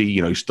agency.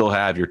 You know, you still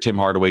have your Tim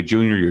Hardaway Jr.,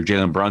 your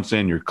Jalen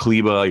Brunson, your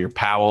Kleba, your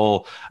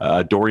Powell,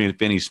 Dorian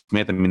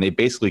Finney-Smith. I mean, they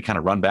basically kind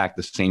of run back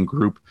the same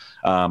group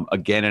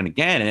again and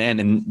again.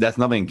 And that's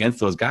nothing against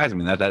those guys. I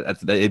mean,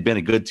 they've been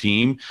a good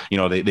team. You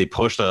know, they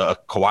pushed a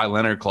Kawhi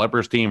Leonard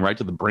Clippers team right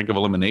to the brink of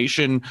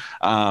elimination,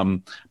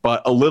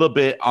 but a little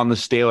bit on the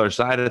staler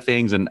side of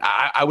things. And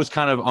I was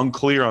kind of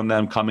unclear on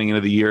them coming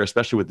into the year,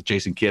 especially with the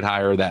Jason Kidd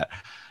hire that,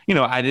 you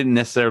know, I didn't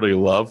necessarily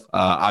love.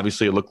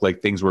 Obviously, it looked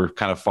like things were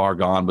kind of far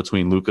gone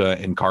between Luka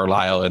and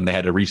Carlisle, and they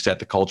had to reset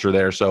the culture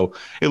there. So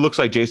it looks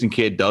like Jason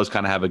Kidd does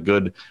kind of have a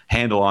good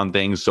handle on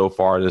things so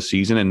far this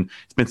season, and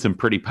it's been some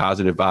pretty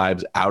positive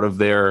vibes out of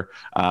their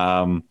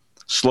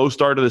slow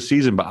start of the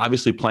season, but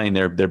obviously playing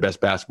their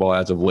best basketball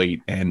as of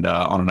late and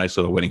on a nice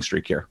little winning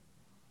streak here.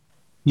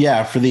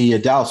 Yeah, for the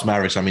Dallas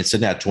Mavericks, I mean,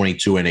 sitting at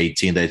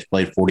 22-18, they've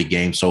played 40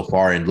 games so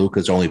far, and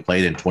Luka's only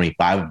played in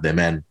 25 of them.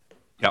 And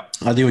yep,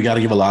 I think we got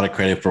to give a lot of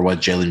credit for what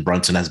Jalen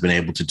Brunson has been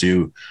able to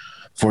do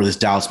for this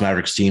Dallas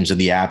Mavericks teams in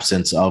the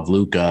absence of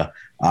Luka.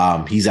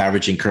 He's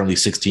averaging currently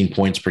 16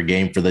 points per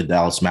game for the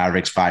Dallas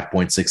Mavericks,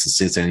 5.6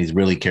 assists, and he's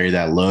really carried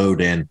that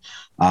load. And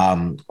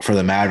for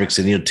the Mavericks,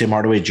 and, you know, Tim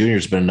Hardaway Jr.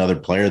 has been another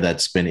player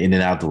that's been in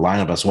and out of the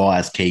lineup, as well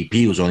as KP,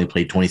 who's only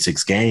played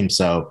 26 games.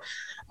 So,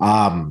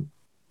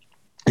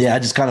 yeah, I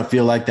just kind of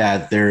feel like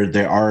that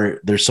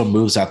there's some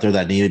moves out there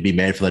that need to be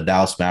made for the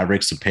Dallas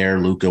Mavericks to pair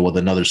Luka with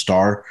another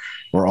star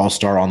or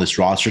all-star on this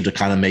roster to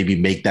kind of maybe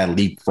make that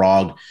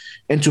leapfrog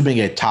into being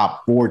a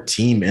top 4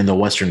 team in the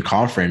Western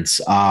Conference.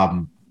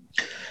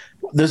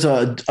 There's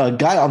a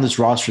guy on this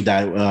roster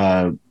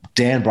that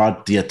Dan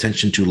brought the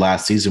attention to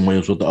last season when he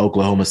was with the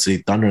Oklahoma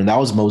City Thunder, and that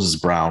was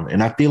Moses Brown.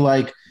 And I feel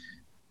like,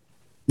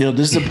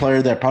 this is a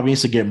player that probably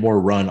needs to get more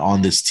run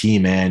on this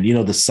team. And,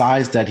 the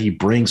size that he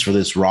brings for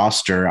this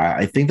roster,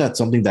 I think that's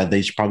something that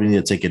they should probably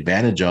need to take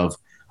advantage of.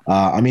 They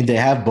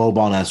have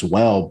Boban as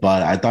well,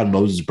 but I thought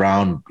Moses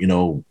Brown,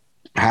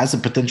 has the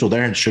potential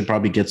there and should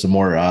probably get some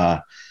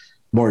more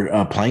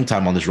playing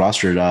time on this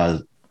roster.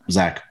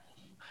 Zach.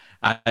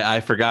 I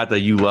forgot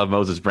that you love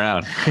Moses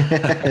Brown.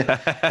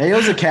 Hey, it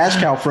was a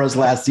cash cow for us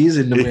last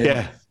season.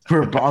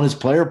 For on his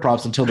player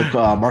props until the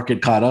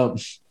market caught up.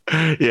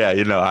 Yeah,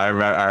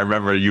 I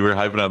remember you were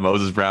hyping up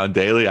Moses Brown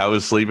daily. I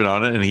was sleeping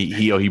on it, and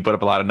he put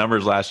up a lot of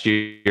numbers last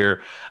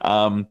year.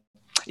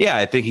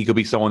 I think he could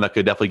be someone that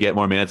could definitely get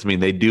more minutes.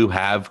 They do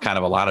have kind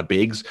of a lot of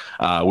bigs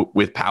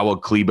with Powell,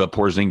 Kleba,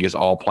 Porzingis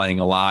all playing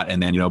a lot,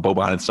 and then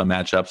Boban in some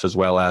matchups, as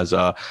well as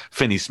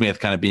Finney-Smith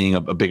kind of being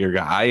a bigger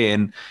guy,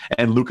 and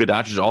Luka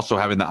Doncic also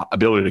having the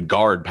ability to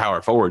guard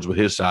power forwards with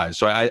his size.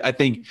 So I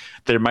think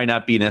there might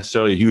not be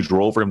necessarily a huge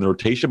role for him in the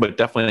rotation, but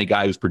definitely a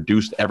guy who's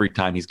produced every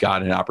time he's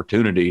gotten an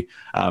opportunity,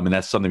 and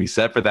that's something to be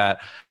said for that.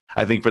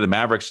 I think for the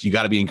Mavericks, you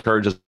got to be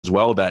encouraged as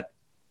well that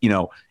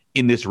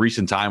in this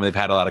recent time, they've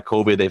had a lot of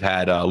COVID. They've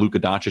had Luka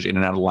Doncic in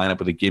and out of the lineup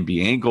with a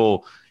gimpy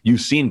ankle.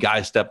 You've seen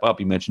guys step up.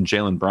 You mentioned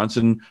Jalen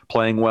Brunson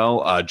playing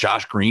well.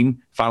 Josh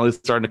Green finally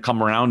starting to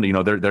come around.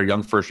 Their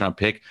young first-round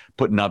pick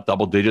putting up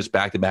double digits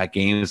back-to-back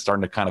games,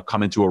 starting to kind of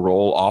come into a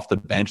role off the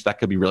bench. That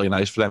could be really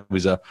nice for them.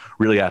 He's a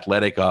really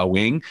athletic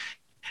wing.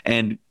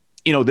 And,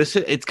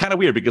 it's kind of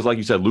weird because, like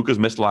you said, Luka's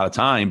missed a lot of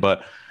time,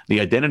 but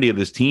the identity of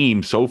this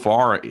team so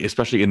far,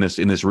 especially in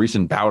this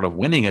recent bout of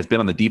winning, has been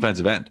on the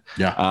defensive end.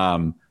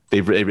 Yeah.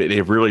 They've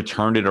really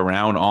turned it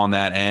around on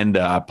that end.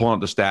 Pulling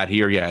up the stat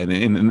here,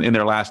 in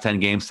their last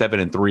 10 games,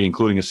 7-3,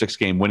 including a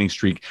 6-game winning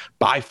streak,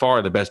 by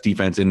far the best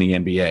defense in the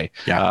NBA.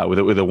 Yeah. With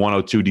a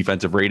 102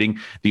 defensive rating.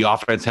 The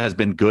offense has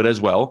been good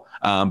as well,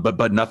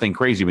 but nothing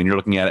crazy. You're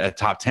looking at a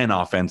top 10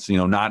 offense,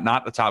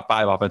 not the top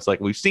 5 offense like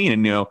we've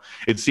seen. And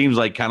it seems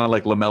like kind of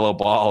like LaMelo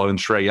Ball and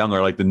Trae Young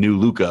are like the new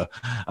Luka,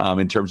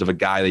 in terms of a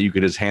guy that you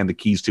could just hand the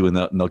keys to and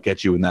they'll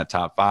get you in that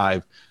top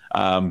 5.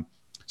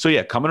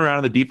 Coming around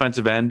on the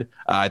defensive end,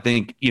 I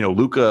think,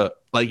 Luka,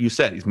 like you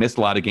said, he's missed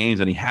a lot of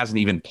games and he hasn't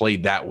even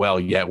played that well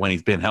yet when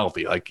he's been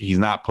healthy. Like, he's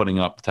not putting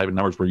up the type of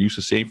numbers we're used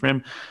to seeing from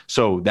him.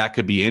 So that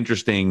could be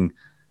interesting,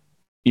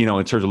 in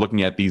terms of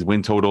looking at these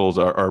win totals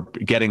or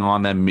getting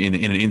on them in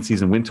an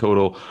in-season win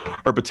total,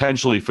 or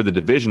potentially for the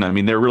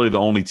division. They're really the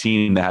only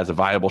team that has a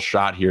viable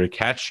shot here to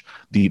catch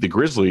the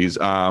Grizzlies.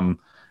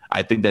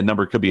 I think that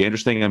number could be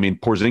interesting.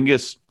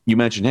 Porzingis, you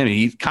mentioned him.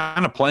 He's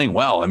kind of playing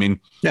well.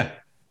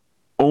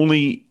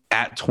 Only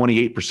at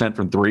 28%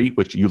 from 3,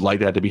 which you'd like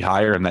that to be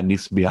higher, and that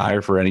needs to be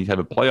higher for any type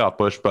of playoff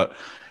push. But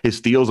his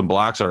steals and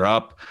blocks are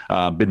up,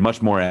 been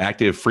much more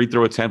active. Free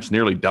throw attempts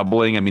nearly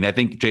doubling. I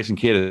think Jason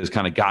Kidd has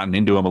kind of gotten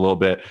into him a little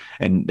bit,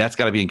 and that's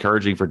got to be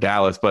encouraging for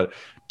Dallas. But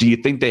do you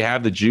think they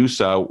have the juice?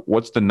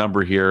 What's the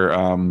number here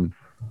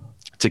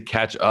to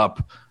catch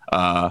up?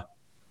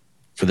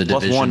 For the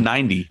plus division.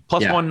 190.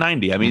 Plus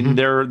 190.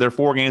 They're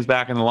 4 games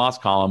back in the loss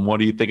column.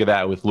 What do you think of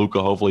that with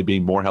Luka hopefully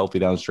being more healthy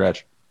down the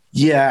stretch?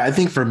 Yeah, I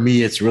think for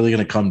me, it's really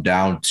going to come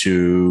down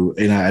to,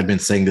 and I've been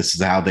saying this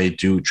is how they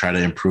do try to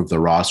improve the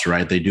roster,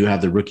 right? They do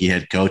have the rookie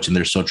head coach, and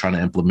they're still trying to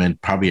implement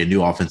probably a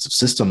new offensive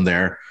system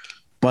there.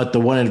 But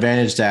the one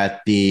advantage that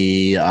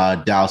the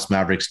Dallas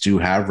Mavericks do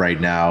have right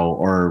now,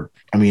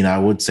 I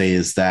would say,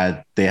 is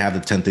that they have the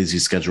 10th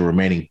easiest schedule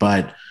remaining.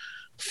 But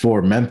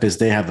for Memphis,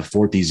 they have the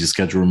 4th easiest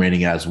schedule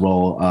remaining as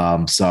well.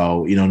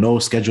 So, no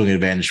scheduling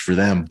advantage for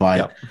them. But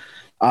yep.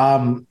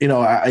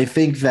 I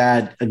think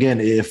that, again,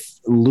 if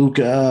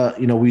Luka,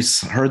 we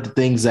heard the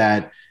things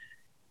that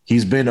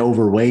he's been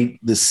overweight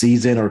this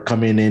season, or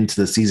coming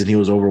into the season, he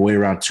was overweight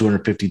around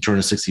 250,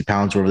 260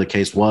 pounds, whatever the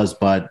case was.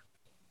 But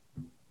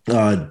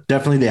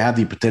definitely they have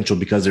the potential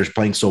because they're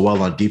playing so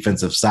well on the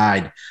defensive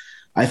side.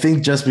 I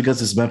think just because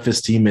this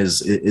Memphis team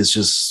is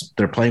just,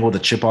 they're playing with a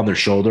chip on their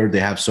shoulder.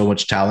 They have so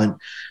much talent.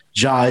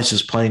 Ja is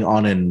just playing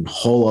on a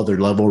whole other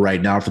level right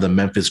now for the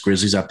Memphis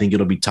Grizzlies. I think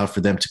it'll be tough for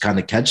them to kind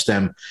of catch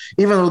them,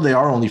 even though they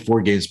are only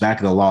 4 games back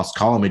in the loss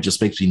column. It just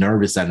makes me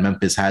nervous that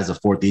Memphis has a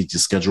 4th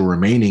easiest schedule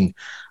remaining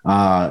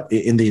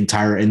in the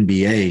entire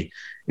NBA.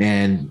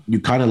 And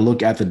you kind of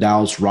look at the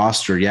Dallas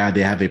roster. Yeah,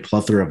 they have a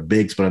plethora of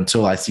bigs, but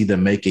until I see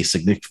them make a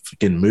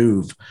significant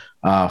move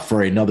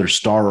for another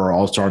star or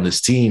all-star on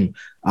this team,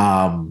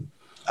 I'm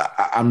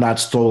not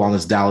sold on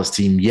this Dallas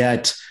team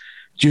yet.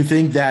 Do you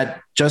think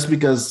that just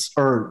because,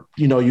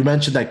 you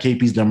mentioned that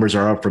KP's numbers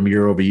are up from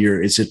year over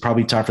year, is it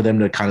probably time for them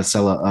to kind of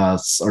sell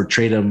or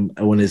trade him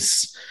when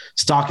his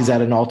stock is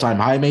at an all-time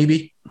high,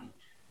 maybe?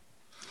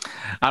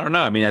 I don't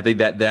know. I think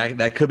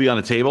that could be on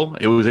the table.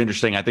 It was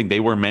interesting. I think they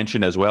were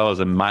mentioned as well as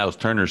a Miles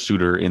Turner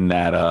suitor in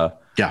that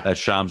that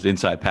Shams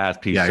inside pass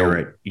piece. Yeah, so,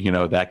 you're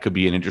right. That could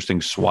be an interesting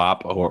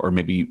swap, or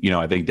maybe,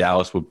 I think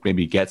Dallas would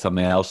maybe get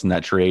something else in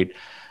that trade.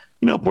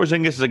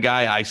 Porzingis is a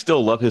guy, I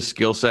still love his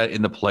skill set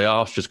in the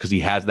playoffs just because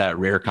he has that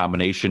rare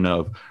combination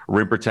of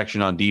rim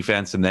protection on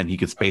defense, and then he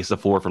can space the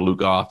floor for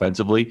Luka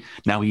offensively.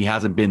 Now, he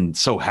hasn't been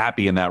so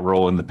happy in that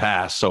role in the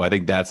past, so I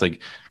think that's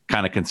like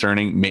kind of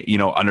concerning.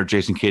 Under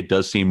Jason Kidd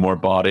does seem more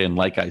bought in,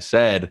 like I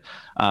said.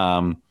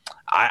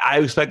 I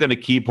expect them to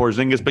keep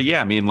Porzingis, but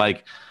yeah,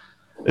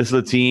 this is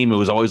the team. It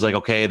was always like,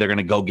 okay, they're going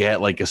to go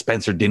get like a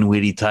Spencer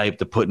Dinwiddie type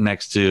to put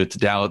next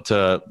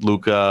to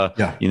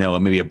Luka,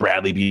 maybe a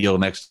Bradley Beal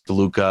next to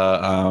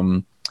Luka.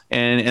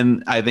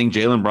 And I think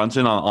Jalen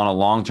Brunson on a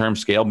long-term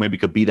scale maybe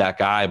could be that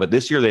guy, but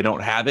this year they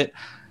don't have it.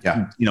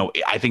 Yeah.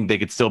 I think they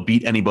could still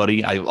beat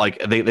anybody.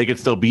 They could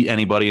still beat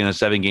anybody in a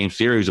 7-game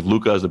series if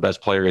Luka is the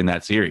best player in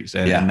that series.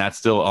 And that's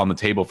still on the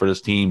table for this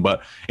team.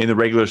 But in the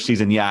regular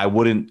season, I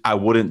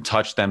wouldn't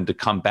touch them to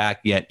come back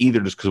yet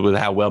either, just because of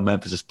how well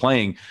Memphis is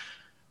playing.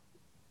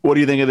 What do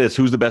you think of this?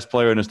 Who's the best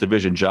player in this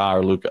division, Ja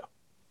or Luka?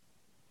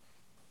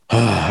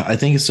 I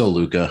think it's still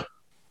Luka.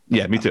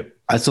 Yeah, me too.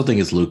 I still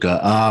think it's Luka.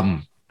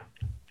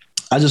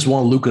 I just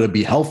want Luka to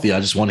be healthy.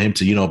 I just want him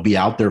to, be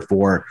out there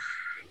for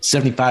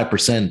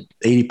 75%,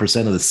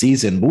 80% of the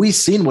season. But we've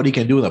seen what he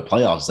can do in the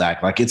playoffs,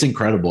 Zach. Like, it's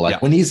incredible.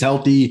 When he's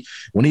healthy,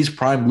 when he's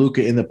prime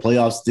Luka in the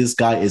playoffs, this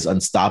guy is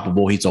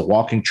unstoppable. He's a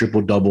walking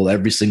triple-double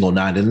every single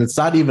night. And it's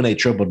not even a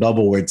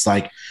triple-double where it's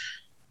like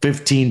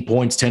 15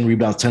 points, 10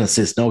 rebounds, 10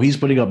 assists. No, he's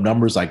putting up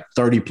numbers like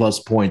 30-plus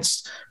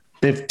points,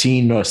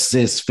 15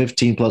 assists,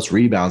 15-plus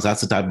rebounds.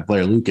 That's the type of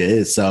player Luka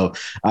is. So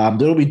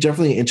it'll be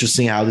definitely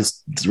interesting how the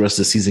rest of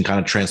the season kind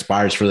of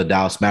transpires for the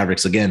Dallas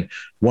Mavericks. Again,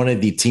 one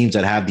of the teams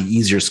that have the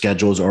easier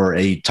schedules or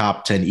a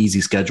top 10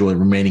 easy schedule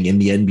remaining in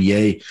the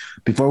NBA.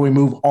 Before we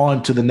move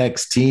on to the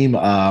next team,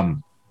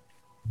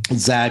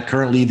 Zach,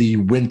 currently the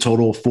win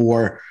total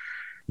for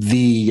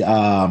the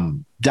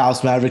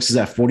Dallas Mavericks is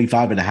at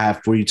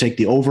 45.5. Will you take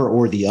the over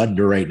or the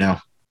under right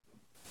now?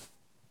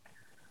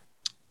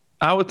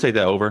 I would take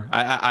that over.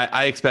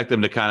 I expect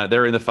them to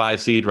they're in the 5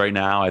 seed right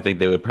now. I think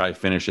they would probably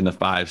finish in the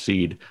 5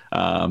 seed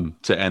to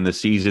end the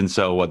season.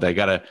 So they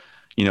got to,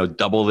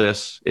 double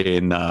this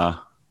in, they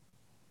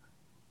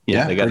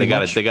got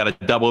to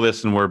double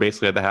this, and we're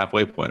basically at the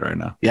halfway point right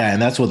now. Yeah. And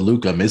that's with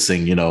Luka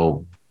missing,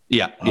 about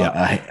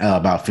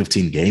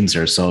 15 games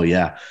or so.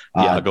 Yeah.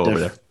 I'll go over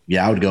there.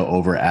 Yeah, I would go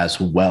over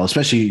as well,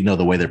 especially,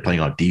 the way they're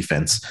playing on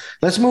defense.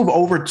 Let's move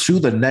over to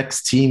the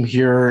next team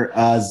here.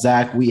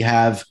 Zach, we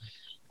have,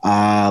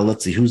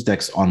 let's see, who's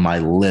next on my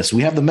list.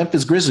 We have the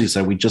Memphis Grizzlies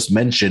that we just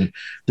mentioned.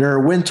 Their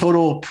win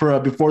total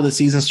before the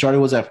season started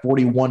was at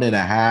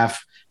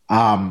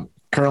 41.5.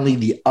 Currently,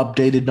 the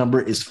updated number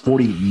is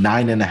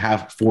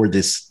 49.5 for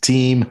this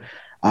team.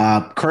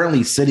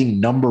 Currently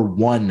sitting number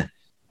 1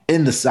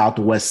 in the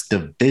Southwest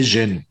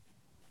Division.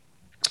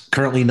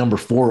 Currently number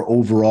 4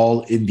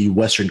 overall in the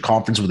Western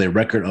Conference with a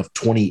record of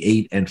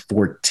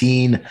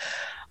 28-14.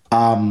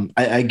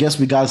 I guess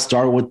we got to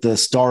start with the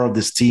star of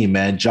this team,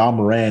 man, Ja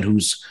Morant,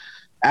 who's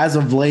as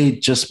of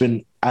late just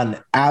been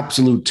an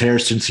absolute tear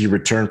since he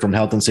returned from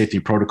health and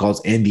safety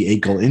protocols and the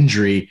ankle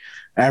injury,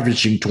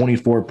 averaging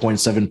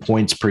 24.7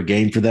 points per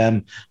game for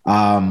them.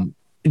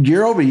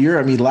 Year over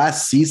year,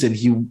 last season,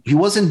 he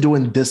wasn't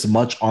doing this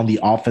much on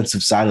the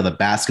offensive side of the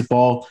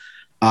basketball.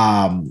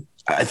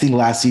 I think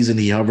last season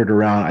he hovered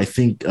around,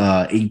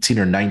 18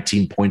 or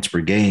 19 points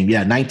per game.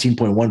 Yeah,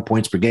 19.1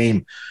 points per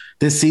game.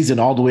 This season,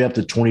 all the way up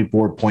to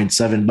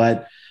 24.7.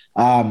 But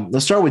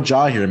let's start with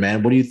Ja here,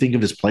 man. What do you think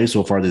of his play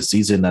so far this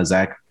season,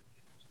 Zach?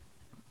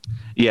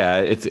 Yeah,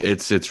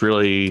 it's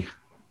really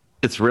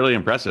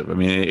impressive.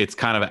 It's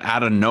kind of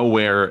out of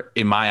nowhere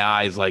in my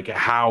eyes, like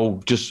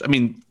how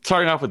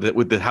starting off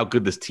with how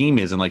good this team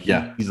is, and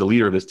he's the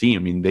leader of this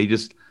team.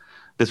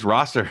 This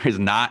roster is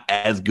not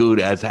as good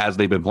as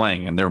they've been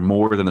playing, and they're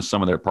more than the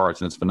sum of their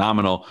parts, and it's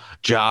phenomenal.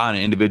 Ja on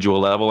an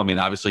individual level,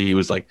 obviously he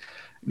was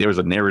there was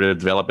a narrative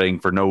developing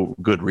for no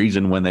good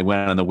reason when they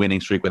went on the winning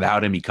streak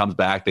without him. He comes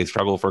back, they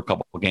struggle for a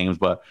couple of games,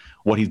 but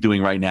what he's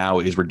doing right now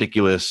is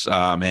ridiculous,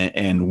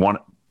 and one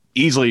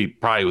easily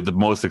probably the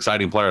most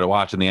exciting player to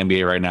watch in the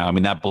NBA right now.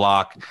 That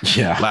block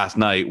last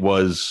night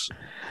was,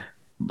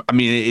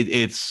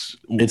 it's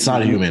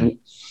not human.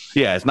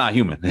 Yeah, it's not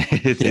human.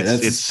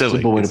 It's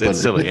silly. It's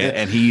silly.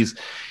 And he's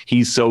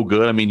so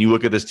good. You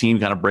look at this team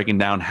kind of breaking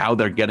down how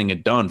they're getting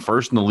it done.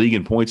 First in the league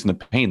in points in the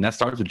paint. That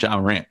starts with Ja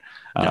Morant.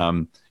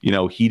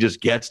 He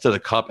just gets to the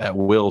cup at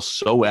will,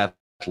 so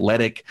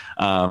athletic,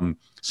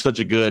 such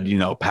a good,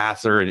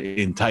 passer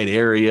in tight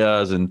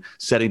areas and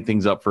setting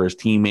things up for his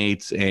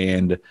teammates.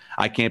 And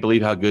I can't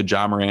believe how good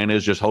Ja Morant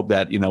is. Just hope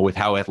that, with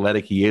how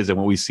athletic he is and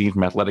what we've seen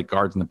from athletic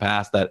guards in the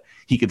past, that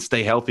he could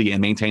stay healthy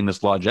and maintain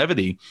this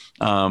longevity.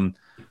 I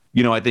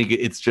think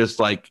it's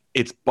just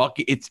it's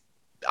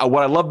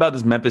what I love about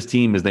this Memphis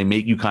team is they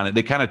kind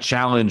of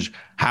challenge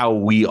how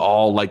we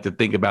all like to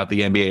think about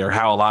the NBA, or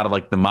how a lot of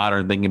like the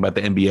modern thinking about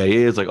the NBA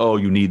is like, oh,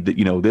 you need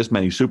this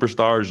many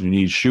superstars, you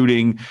need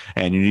shooting,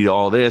 and you need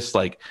all this.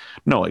 Like,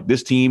 no, like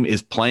this team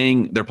is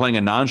they're playing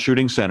a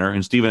non-shooting center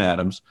in Steven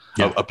Adams,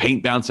 a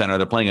paint down center.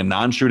 They're playing a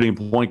non-shooting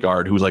point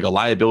guard who's like a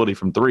liability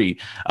from three.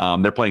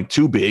 They're playing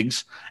two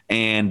bigs,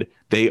 and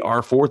they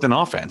are fourth in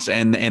offense,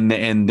 and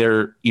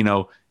they're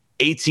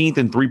 18th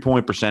in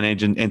 3-point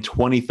percentage and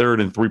 23rd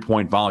in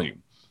 3-point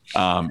volume.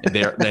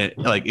 They're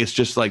like, it's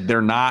just like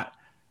they're not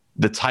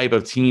the type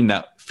of team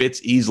that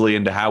fits easily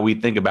into how we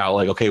think about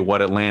like, okay,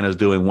 what Atlanta's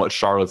doing, what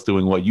Charlotte's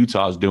doing, what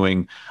Utah's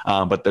doing,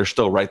 but they're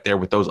still right there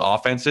with those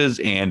offenses.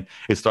 And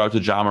it starts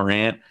with Ja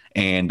Morant,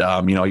 and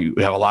you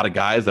have a lot of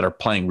guys that are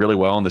playing really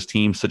well on this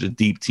team, such a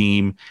deep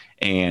team,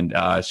 and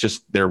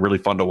they're really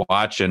fun to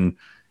watch. And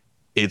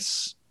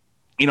it's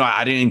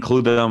I didn't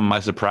include them on my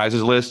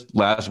surprises list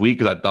last week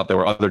because I thought there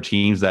were other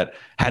teams that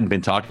hadn't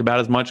been talked about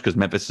as much because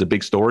Memphis is a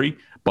big story,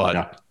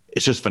 but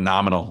it's just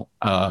phenomenal.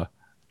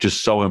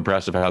 Just so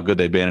impressive how good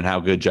they've been and how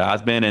good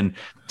Ja's been. And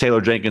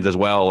Taylor Jenkins as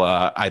well.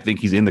 I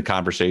think he's in the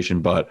conversation,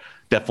 but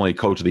definitely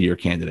Coach of the Year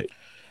candidate.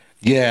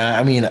 Yeah,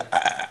 I mean,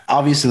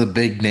 obviously the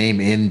big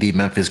name in the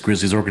Memphis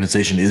Grizzlies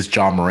organization is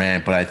Ja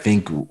Morant, but I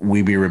think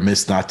we'd be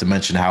remiss not to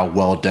mention how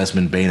well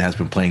Desmond Bane has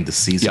been playing this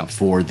season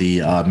for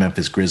the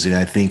Memphis Grizzlies.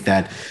 And I think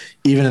that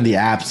even in the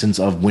absence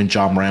of when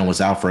Ja Morant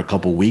was out for a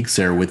couple weeks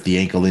there with the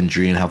ankle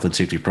injury and health and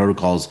safety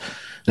protocols,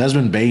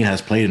 Desmond Bane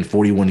has played in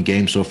 41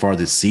 games so far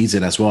this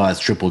season, as well as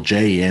Triple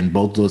J, and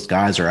both those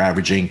guys are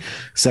averaging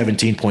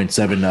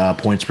 17.7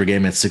 points per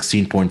game and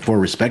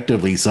 16.4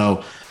 respectively.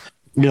 So,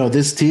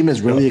 this team is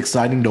really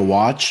exciting to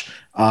watch.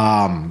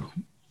 I'm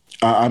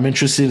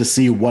interested to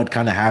see what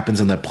kind of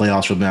happens in the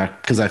playoffs from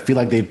that, because I feel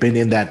like they've been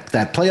in that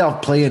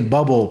playoff play-in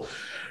bubble,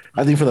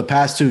 I think, for the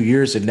past 2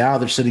 years, and now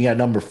they're sitting at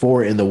number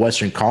 4 in the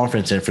Western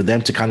Conference. And for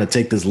them to kind of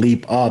take this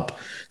leap up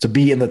to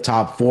be in the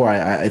top 4,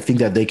 I think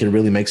that they can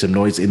really make some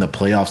noise in the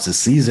playoffs this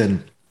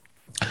season.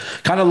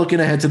 Kind of looking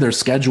ahead to their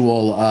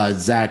schedule,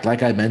 Zach,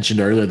 like I mentioned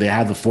earlier, they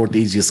have the 4th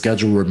easiest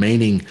schedule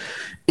remaining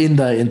in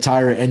the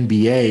entire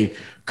NBA.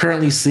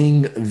 Currently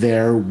seeing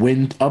their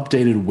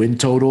updated win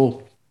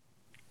total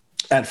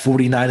at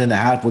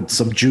 49.5 with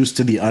some juice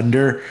to the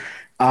under.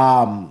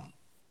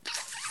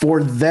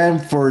 For them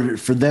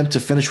to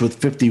finish with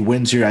 50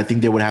 wins here, I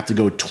think they would have to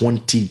go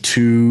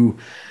 22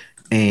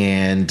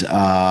 and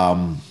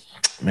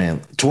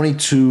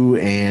 22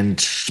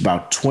 and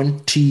about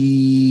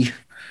 22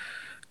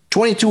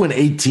 and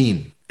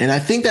 18. And I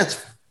think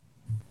that's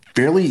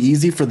fairly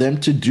easy for them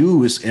to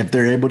do if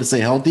they're able to stay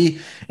healthy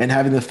and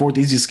having the 4th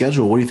easiest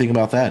schedule. What do you think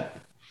about that?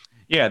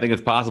 Yeah, I think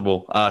it's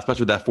possible,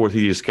 especially with that 4th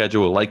easiest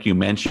schedule, like you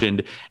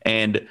mentioned.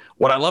 And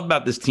what I love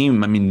about this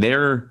team, I mean,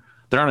 they're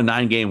on a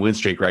 9-game win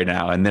streak right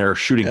now, and they're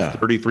shooting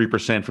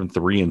 33% from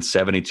 3 and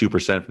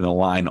 72% from the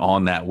line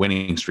on that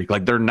winning streak.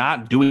 Like, they're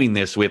not doing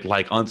this with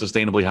like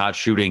unsustainably hot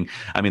shooting.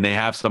 I mean, they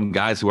have some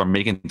guys who are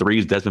making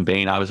threes. Desmond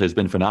Bane obviously has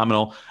been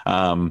phenomenal.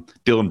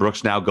 Dylan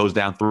Brooks now goes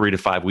down 3 to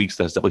 5 weeks.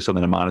 That's definitely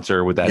something to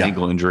monitor with that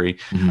ankle injury.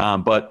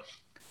 Mm-hmm. But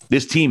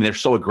this team, they're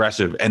so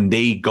aggressive, and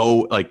they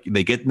go like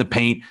they get in the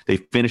paint, they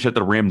finish at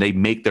the rim, they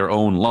make their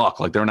own luck.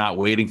 Like, they're not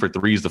waiting for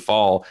threes to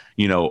fall,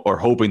 or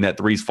hoping that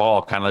threes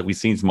fall, kind of like we've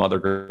seen some other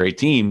great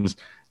teams.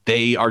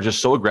 They are just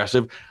so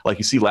aggressive. Like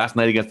you see last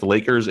night against the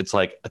Lakers, it's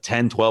like a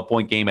 10,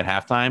 12-point game at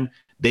halftime.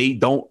 They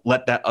don't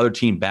let that other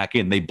team back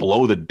in. They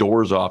blow the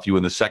doors off you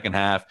in the second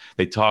half.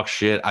 They talk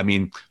shit. I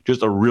mean,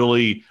 just a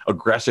really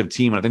aggressive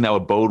team. And I think that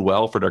would bode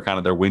well for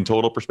their win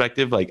total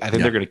perspective. Like, I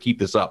think they're going to keep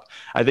this up.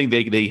 I think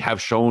they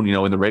have shown,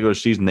 in the regular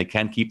season, they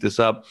can keep this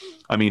up.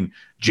 I mean,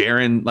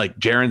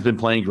 Jaren's been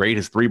playing great.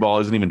 His 3-ball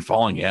isn't even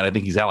falling yet. I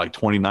think he's at like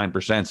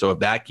 29%. So if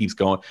that keeps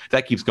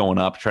going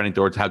up, trending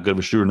towards how good of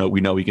a shooter we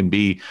know he can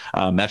be,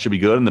 that should be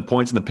good. And the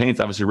points in the paint's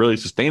obviously really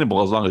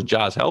sustainable as long as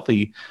Ja's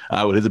healthy,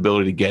 with his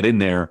ability to get in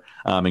there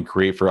and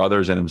create for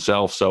others and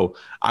himself. So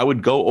I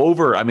would go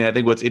over. I mean, I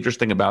think what's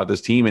interesting about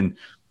this team, and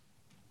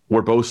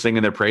we're both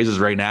singing their praises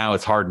right now,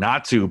 it's hard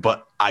not to,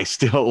 but I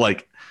still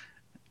like.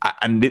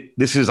 And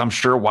this is, I'm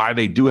sure, why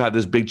they do have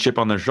this big chip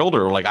on their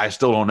shoulder. Like, I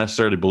still don't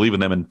necessarily believe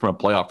in them from a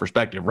playoff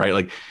perspective, right?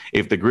 Like,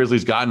 if the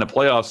Grizzlies got in a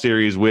playoff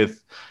series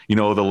with,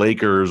 the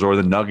Lakers or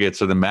the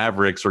Nuggets or the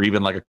Mavericks or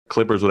even like a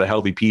Clippers with a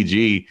healthy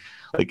PG,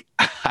 like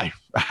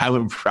I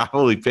would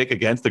probably pick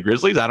against the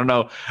Grizzlies. I don't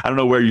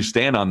know where you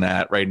stand on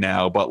that right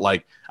now, but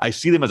like, I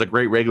see them as a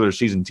great regular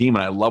season team,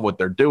 and I love what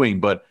they're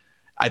doing. But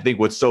I think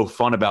what's so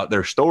fun about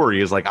their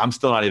story is like, I'm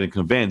still not even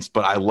convinced,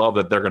 but I love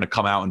that they're going to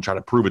come out and try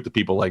to prove it to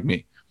people like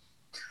me.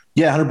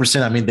 Yeah,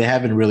 100%. I mean, they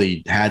haven't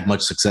really had much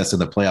success in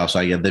the playoffs.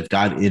 They've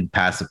gotten in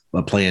past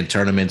the play-in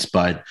tournaments,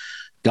 but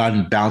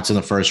gotten bounced in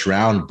the first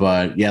round.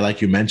 But yeah,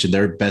 like you mentioned,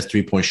 their best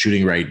 3-point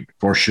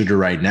shooter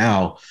right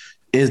now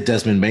is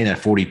Desmond Bane at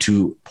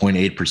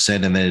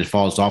 42.8%. And then it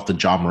falls off to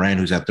Ja Morant,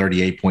 who's at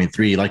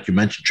 38.3. Like you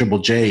mentioned, Triple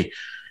J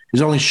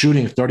is only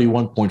shooting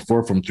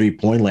 31.4 from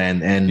 3-point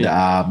land. And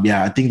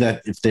I think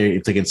that if they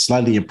can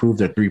slightly improve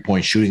their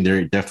 3-point shooting,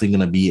 they're definitely going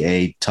to be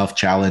a tough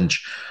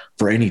challenge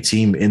for any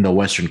team in the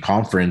Western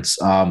Conference.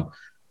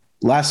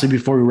 Lastly,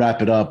 before we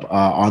wrap it up,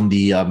 on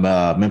the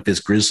Memphis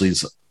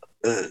Grizzlies,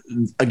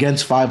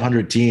 against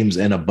 500 teams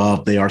and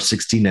above, they are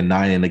 16-9,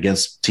 and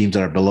against teams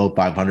that are below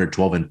 500,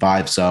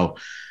 12-5. So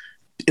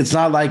it's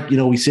not like,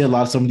 we see a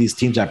lot of some of these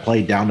teams that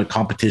play down to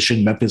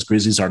competition. Memphis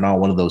Grizzlies are not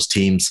one of those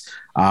teams.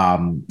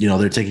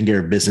 They're taking care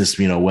of business,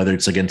 whether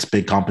it's against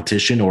big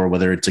competition or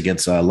whether it's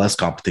against less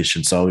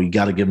competition. So you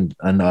got to give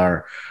them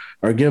a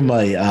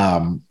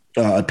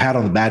pat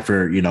on the back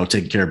for,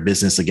 taking care of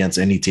business against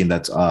any team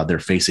that's they're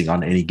facing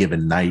on any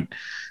given night.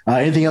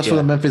 Anything else for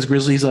the Memphis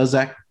Grizzlies,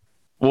 Zach?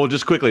 Well,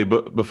 just quickly,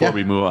 but before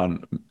we move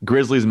on,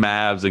 Grizzlies,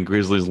 Mavs, and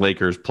Grizzlies,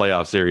 Lakers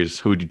playoff series,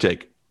 who would you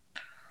take?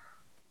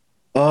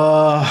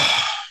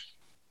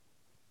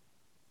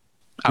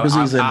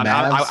 Grizzlies and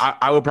Mavs.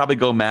 I would probably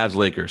go Mavs,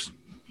 Lakers.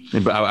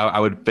 But I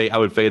would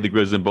fade the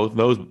Grizzlies in both of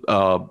those.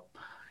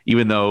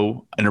 Even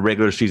though in a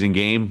regular season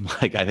game,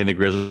 I think the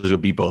Grizzlies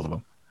would beat both of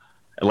them,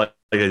 like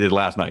they did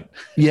last night.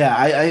 Yeah,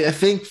 I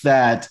think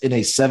that in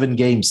a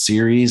 7-game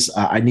series,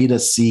 I need to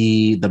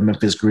see the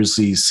Memphis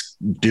Grizzlies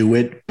do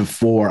it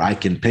before I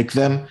can pick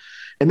them.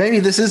 And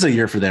maybe this is a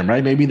year for them,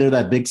 right? Maybe they're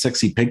that big,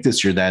 sexy pick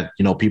this year that,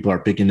 people are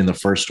picking in the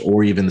first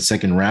or even the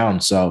second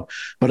round. So,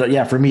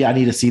 but for me, I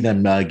need to see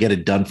them get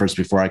it done first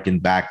before I can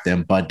back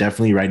them. But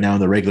definitely right now in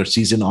the regular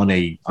season on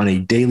a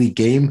daily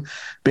game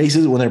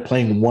basis, when they're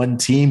playing one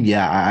team,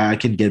 I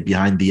can get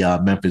behind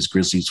the Memphis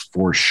Grizzlies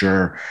for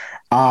sure.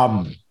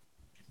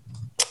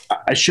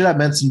 I should have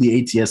mentioned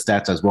the ATS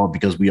stats as well,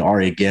 because we are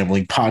a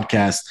gambling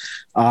podcast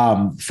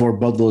for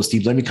both those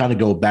teams. Let me kind of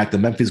go back. The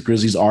Memphis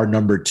Grizzlies are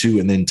number 2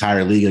 in the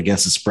entire league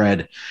against the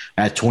spread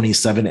at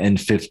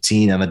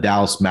 27-15, and the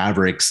Dallas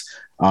Mavericks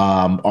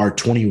are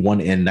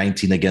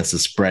 21-19 against the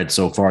spread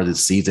so far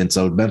this season.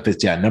 So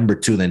Memphis, number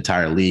 2 in the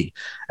entire league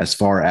as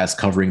far as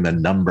covering the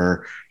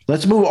number.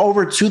 Let's move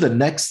over to the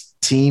next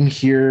team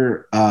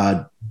here.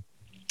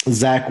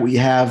 Zach, we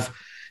have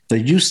the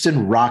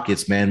Houston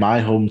Rockets, man,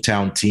 my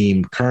hometown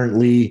team,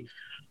 currently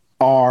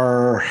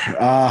are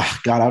I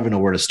don't even know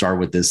where to start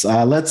with this.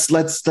 Let's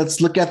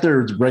look at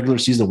their regular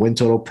season win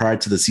total prior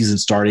to the season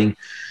starting.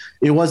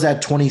 It was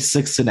at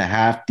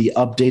 26.5. The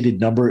updated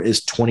number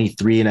is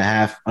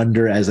 23.5,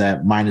 under as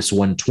at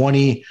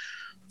 -120.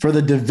 For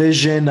the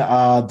division,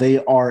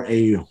 they are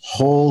a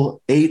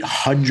whole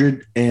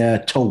 800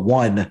 to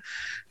 1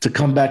 to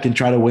come back and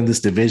try to win this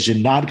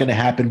division. Not going to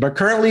happen, but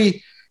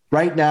currently,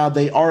 right now,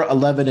 they are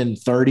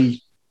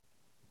 11-30,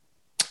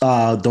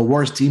 the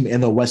worst team in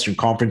the Western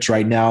Conference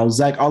right now.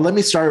 Zach, let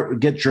me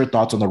get your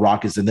thoughts on the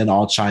Rockets, and then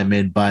I'll chime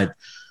in. But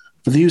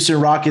for the Houston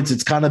Rockets,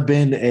 it's kind of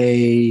been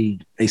a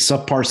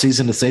subpar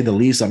season, to say the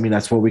least. I mean,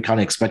 that's what we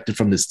kind of expected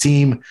from this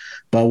team.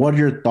 But what are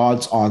your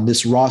thoughts on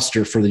this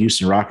roster for the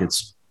Houston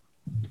Rockets?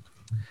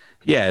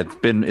 Yeah,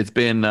 it's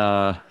been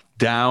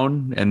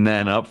down and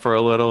then up for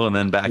a little and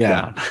then back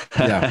down.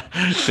 Yeah,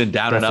 it's been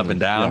down and up and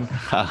down.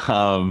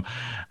 Yeah.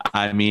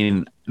 I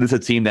mean, this is a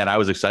team that I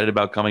was excited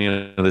about coming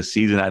into the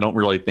season. I don't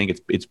really think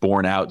it's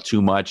borne out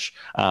too much.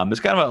 There's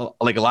kind of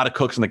a lot of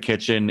cooks in the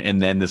kitchen, and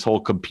then this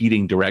whole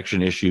competing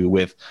direction issue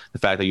with the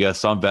fact that you have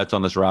some vets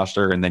on this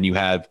roster, and then you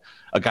have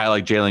a guy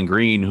like Jalen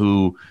Green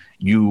who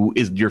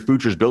your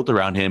future's built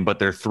around him, but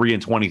they're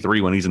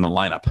 3-23 when he's in the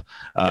lineup.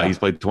 He's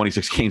played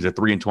 26 games at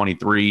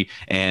 3-23,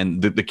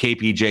 and the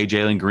KPJ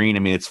Jalen Green, I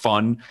mean, it's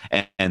fun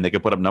and they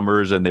can put up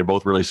numbers and they're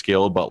both really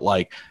skilled, but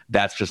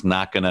that's just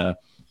not gonna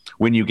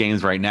win you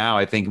games right now.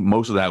 I think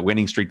most of that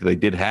winning streak that they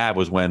did have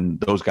was when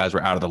those guys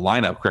were out of the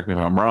lineup. Correct me if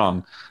I'm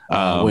wrong.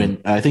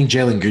 When I think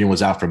Jalen Green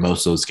was out for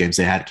most of those games,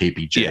 they had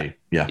KPJ.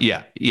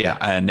 Yeah.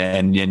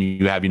 And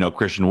you have,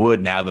 Christian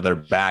Wood, now that they're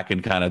back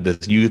in kind of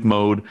this youth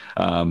mode.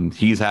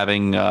 He's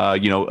having,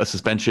 a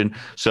suspension.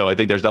 So I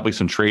think there's definitely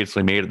some trades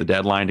they made at the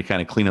deadline to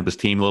kind of clean up this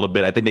team a little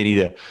bit. I think they need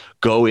to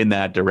go in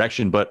that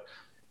direction, but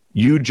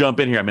you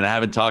jump in here. I mean, I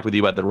haven't talked with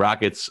you about the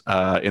Rockets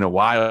in a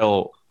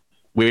while.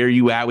 Where are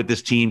you at with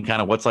this team?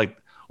 Kind of what's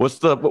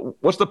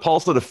the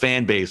pulse of the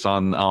fan base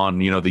on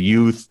the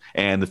youth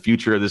and the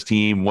future of this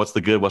team? What's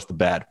the good? What's the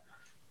bad?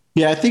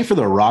 Yeah, I think for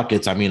the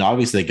Rockets, I mean,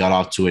 obviously they got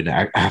off to an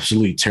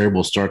absolutely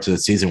terrible start to the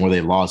season where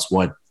they lost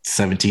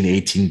 17,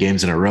 18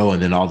 games in a row,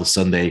 and then all of a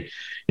sudden they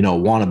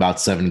won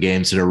about 7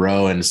 games in a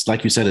row. And it's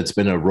like you said, it's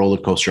been a roller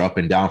coaster up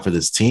and down for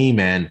this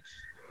team. And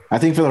I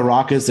think for the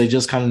Rockets, they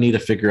just kind of need to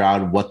figure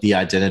out what the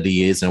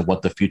identity is and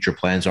what the future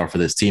plans are for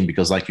this team.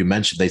 Because like you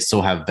mentioned, they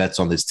still have vets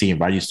on this team,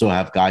 right? You still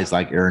have guys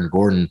like Aaron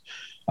Gordon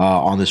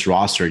on this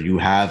roster. You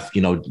have,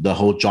 the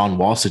whole John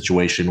Wall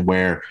situation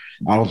where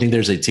I don't think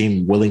there's a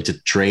team willing to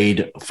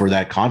trade for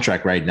that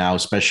contract right now,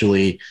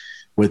 especially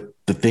with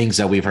the things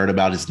that we've heard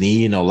about his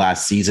knee.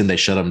 Last season they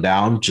shut him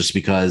down just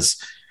because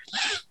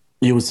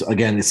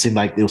it seemed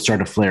like it was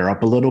starting to flare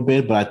up a little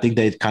bit. But I think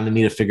they kind of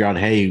need to figure out,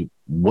 hey,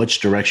 which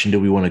direction do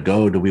we want to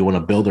go? Do we want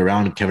to build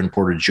around Kevin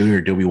Porter Jr.?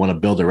 Do we want to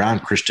build around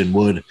Christian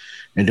Wood?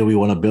 And do we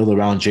want to build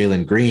around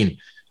Jalen Green?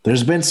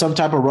 There's been some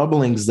type of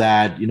rumblings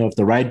that, if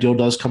the right deal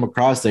does come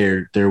across,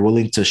 they're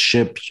willing to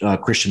ship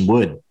Christian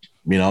Wood,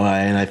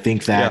 and I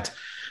think that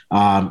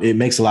it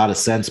makes a lot of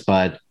sense.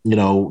 But,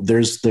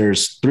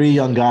 there's three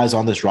young guys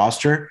on this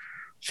roster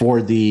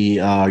for the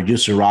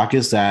Houston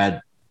Rockets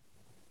that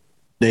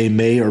they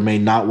may or may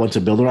not want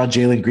to build around.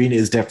 Jalen Green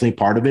is definitely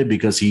part of it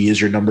because he is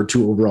your number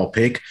 2 overall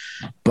pick.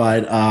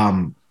 But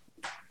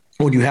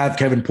when you have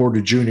Kevin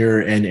Porter Jr.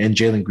 and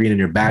Jalen Green in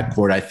your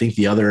backcourt, I think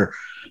the other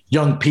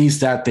young piece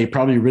that they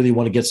probably really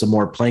want to get some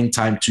more playing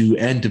time to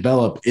and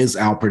develop is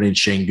Alperen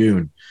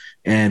Sengun.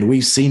 And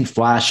we've seen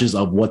flashes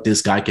of what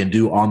this guy can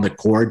do on the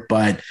court,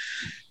 but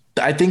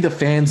I think the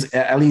fans,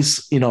 at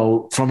least,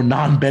 from a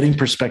non-betting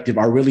perspective,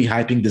 are really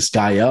hyping this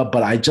guy up,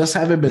 but I just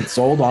haven't been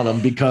sold on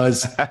him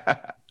because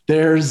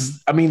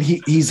there's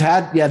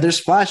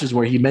flashes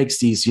where he makes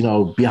these,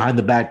 behind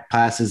the back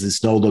passes,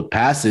 his no look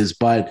passes,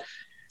 but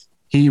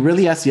he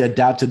really has to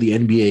adapt to the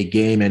NBA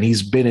game. And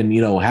he's been in,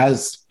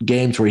 has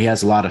games where he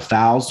has a lot of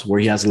fouls, where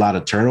he has a lot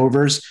of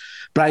turnovers.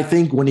 But I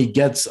think when he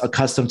gets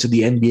accustomed to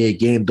the NBA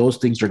game, those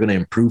things are going to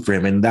improve for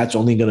him. And that's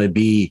only going to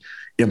be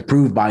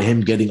improved by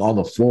him getting on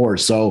the floor.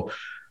 So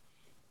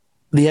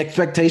the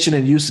expectation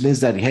in Houston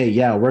is that, hey,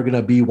 yeah, we're going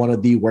to be one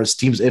of the worst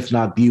teams, if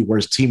not the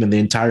worst team in the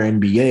entire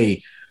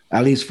NBA,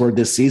 at least for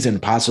this season,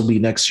 possibly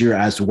next year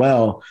as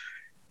well.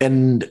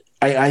 And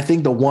I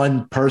think the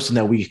one person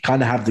that we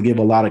kind of have to give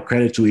a lot of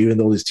credit to, even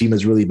though this team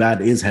is really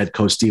bad, is head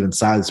coach Stephen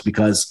Silas,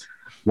 because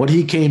what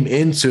he came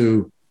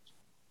into,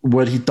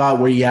 what he thought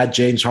where he had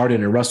James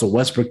Harden and Russell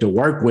Westbrook to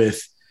work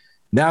with,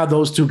 now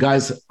those two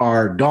guys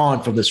are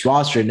gone from this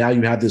roster. And now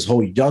you have this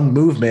whole young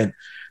movement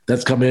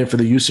that's coming in for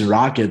the Houston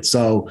Rockets.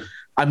 So,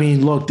 I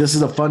mean, look, this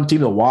is a fun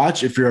team to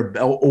watch. If you're an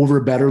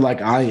over-better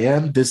like I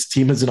am, this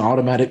team is an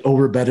automatic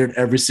over-better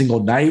every single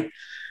night.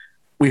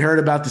 We heard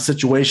about the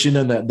situation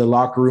and the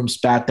locker room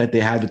spat that they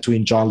had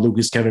between John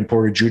Lucas, Kevin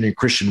Porter Jr., and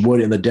Christian Wood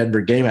in the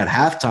Denver game at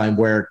halftime,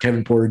 where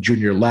Kevin Porter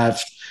Jr.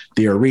 left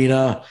the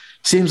arena.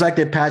 Seems like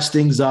they patched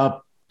things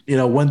up.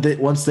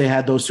 Once they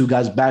had those two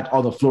guys back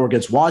on the floor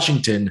against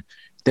Washington,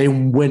 they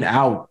went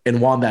out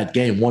and won that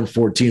game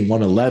 114,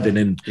 111.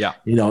 And,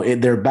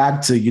 they're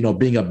back to,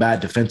 being a bad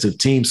defensive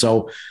team.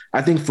 So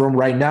I think from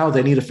right now,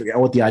 they need to figure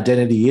out what the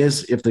identity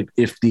is. If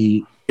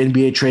the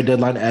NBA trade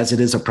deadline as it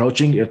is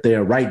approaching, if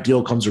the right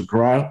deal comes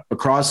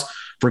across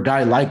for a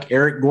guy like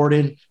Eric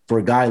Gordon, for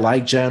a guy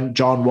like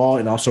John Wall,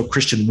 and also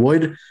Christian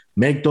Wood,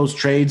 make those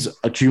trades,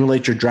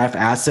 accumulate your draft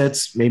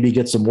assets, maybe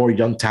get some more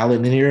young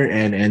talent in here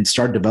and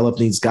start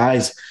developing these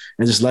guys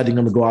and just letting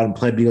them go out and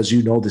play, because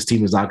this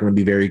team is not going to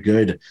be very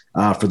good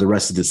for the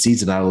rest of the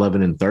season at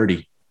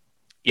 11-30.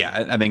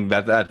 Yeah, I think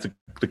that's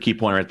the key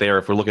point right there.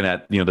 If we're looking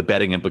at the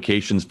betting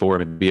implications for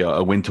it, be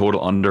a win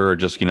total under, or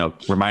just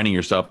reminding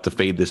yourself to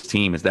fade this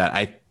team, is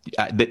that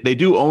they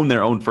do own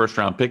their own first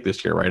round pick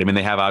this year, right? I mean,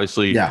 they have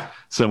obviously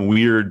some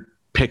weird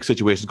pick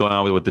situations going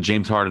on with the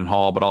James Harden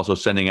haul, but also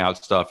sending out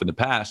stuff in the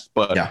past.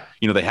 But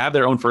they have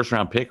their own first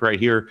round pick right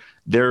here.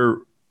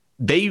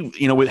 They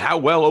with how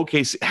well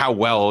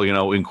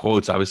in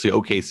quotes, obviously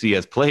OKC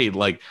has played,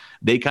 like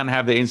they kind of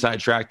have the inside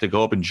track to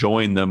go up and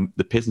join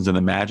the Pistons and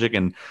the Magic.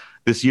 And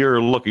this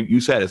year, look, you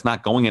said it's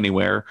not going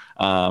anywhere.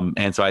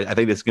 And so I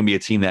think this is going to be a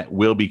team that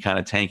will be kind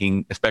of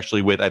tanking,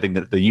 especially with, I think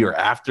that the year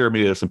after,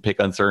 maybe there's some pick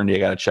uncertainty. I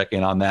got to check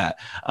in on that.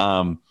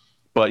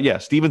 But yeah,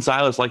 Stephen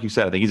Silas, like you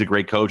said, I think he's a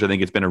great coach. I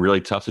think it's been a really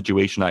tough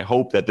situation. I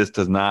hope that this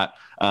does not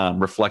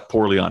reflect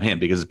poorly on him,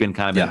 because it's been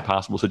kind of an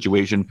impossible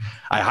situation.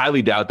 I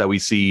highly doubt that we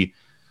see,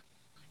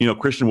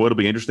 Christian Wood will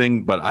be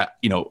interesting, but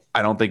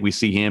I don't think we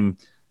see him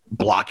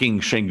blocking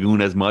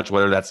Sengun as much,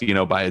 whether that's,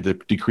 by a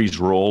decreased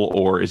role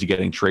or is he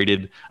getting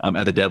traded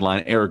at the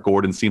deadline. Eric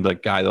Gordon seems like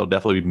a guy that'll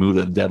definitely be moved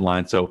at the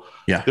deadline. So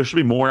there should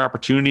be more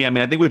opportunity. I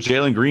mean, I think with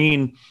Jalen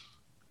Green,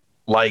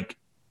 like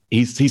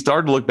he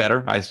started to look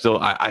better. I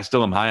still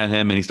am high on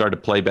him, and he started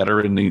to play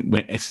better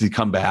as he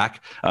come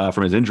back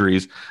from his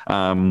injuries.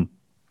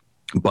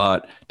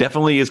 But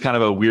definitely is kind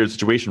of a weird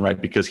situation,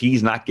 right? Because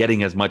he's not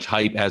getting as much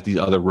hype as these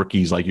other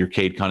rookies, like your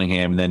Cade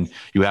Cunningham, and then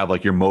you have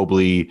like your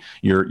Mobley,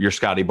 your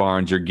Scotty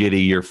Barnes, your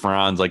Giddey, your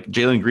Franz. Like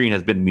Jalen Green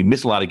has been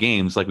missed a lot of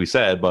games, like we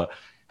said, but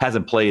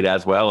hasn't played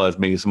as well as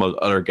maybe some of the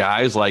other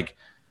guys. Like,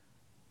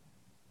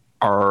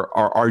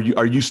 are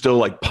you still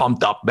like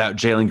pumped up about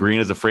Jalen Green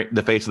as the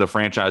face of the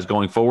franchise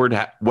going forward?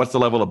 What's the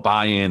level of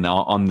buy-in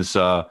on this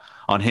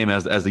on him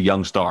as the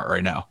young star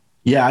right now?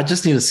 Yeah, I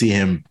just need to see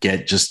him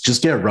get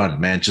a run,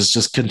 man.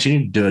 Just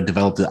continue to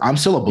develop it. I'm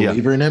still a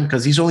believer in him,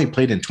 because he's only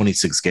played in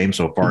 26 games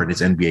so far in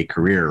his NBA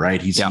career,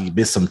 right? He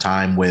missed some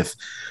time with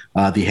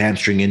the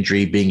hamstring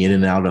injury, being in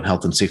and out of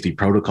health and safety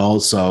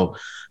protocols. So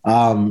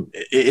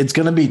it's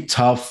going to be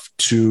tough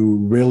to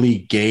really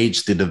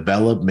gauge the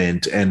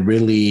development and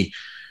really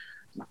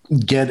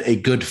get a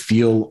good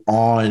feel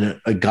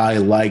on a guy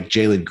like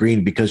Jalen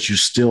Green, because you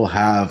still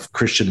have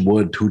Christian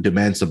Wood, who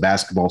demands the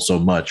basketball so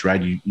much,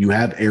 right? You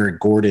have Eric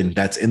Gordon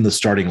that's in the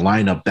starting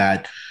lineup,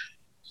 that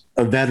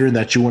a veteran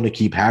that you want to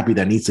keep happy,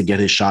 that needs to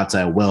get his shots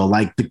at will.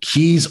 Like, the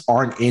keys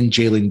aren't in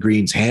Jalen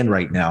Green's hand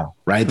right now,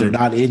 right? They're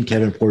not in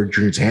Kevin Porter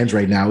Jr.'s hands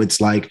right now.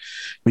 It's like,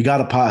 we got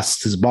to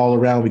pass his ball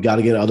around. We got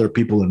to get other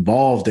people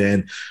involved.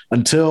 And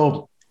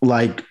until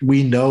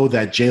we know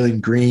that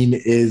Jalen Green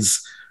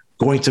is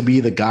going to be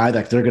the guy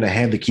that they're going to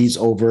hand the keys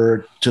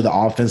over to the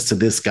offense to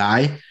this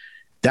guy,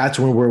 that's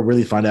when we'll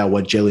really find out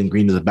what Jalen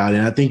Green is about.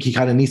 And I think he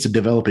kind of needs to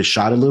develop his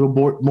shot a little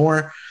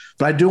more.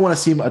 But I do want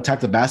to see him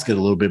attack the basket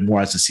a little bit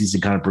more as the season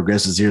kind of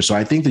progresses here. So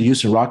I think the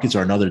Houston Rockets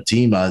are another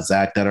team,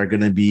 Zach, that are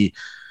going to be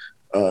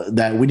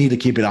that we need to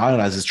keep an eye on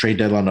as this trade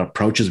deadline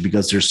approaches,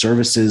 because there's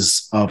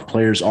services of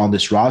players on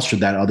this roster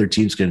that other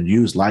teams can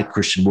use, like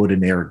Christian Wood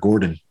and Eric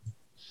Gordon.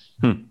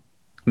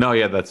 No,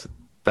 yeah,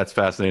 that's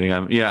fascinating.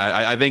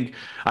 I think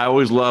I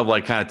always love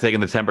like kind of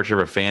taking the temperature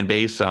of a fan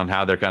base on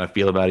how they're kind of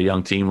feel about a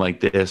young team like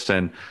this.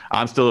 And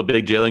I'm still a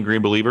big Jalen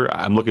Green believer.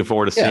 I'm looking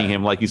forward to seeing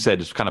him, like you said,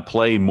 just kind of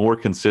play more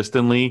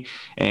consistently.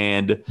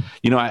 And,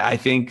 I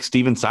think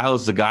Steven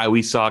Silas is a guy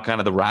we saw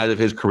kind of the rise of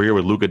his career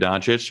with Luka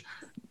Doncic.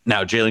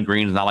 Now, Jalen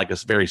Green is not like a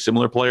very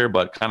similar player,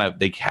 but kind of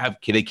they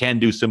can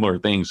do similar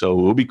things. So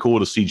it would be cool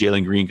to see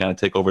Jalen Green kind of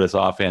take over this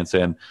offense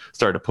and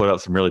start to put up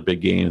some really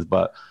big games.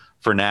 But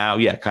for now,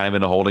 kind of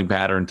in a holding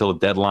pattern until the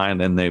deadline.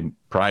 Then they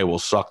probably will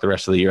suck the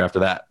rest of the year after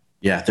that.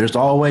 Yeah, there's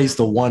always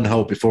the one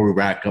hope before we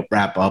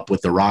wrap up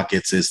with the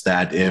Rockets is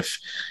that if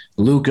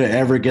Luka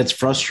ever gets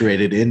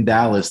frustrated in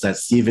Dallas, that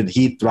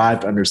he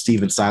thrived under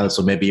Steven Silas,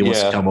 so maybe he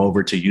wants to come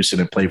over to Houston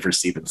and play for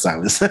Steven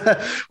Silas.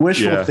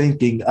 Wishful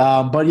thinking.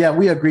 But yeah,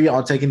 we agree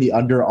on taking the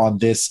under on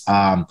this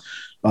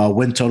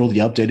win total, the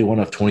updated one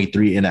of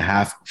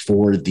 23.5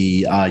 for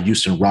the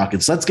Houston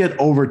Rockets. Let's get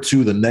over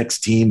to the next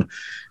team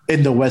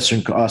in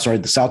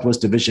the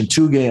Southwest Division.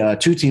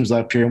 Two teams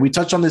left here, and we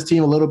touched on this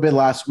team a little bit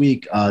last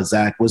week.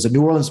 Zach, was the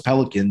New Orleans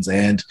Pelicans,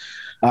 and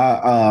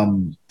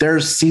their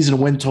season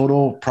win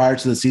total prior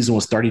to the season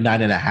was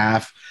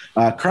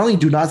 39.5. Currently,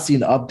 do not see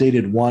an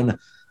updated one.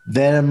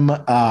 Them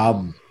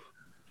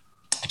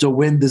to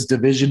win this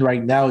division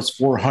right now is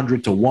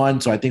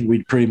 400-1. So I think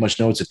we pretty much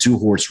know it's a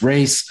 2-horse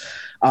race.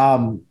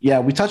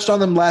 We touched on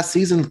them last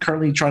season,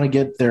 currently trying to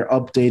get their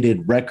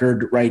updated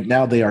record. Right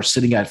now, they are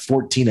sitting at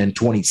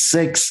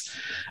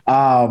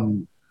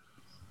 14-26.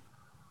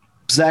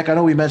 Zach, I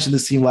know we mentioned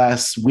this team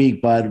last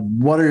week, but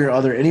what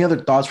are any other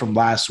thoughts from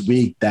last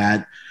week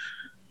that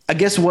I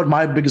guess what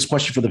my biggest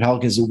question for the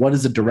Pelicans is, what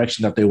is the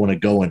direction that they want to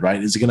go in,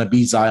 right? Is it going to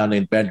be Zion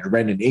and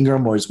Brandon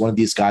Ingram, or is one of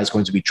these guys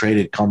going to be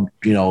traded come,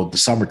 the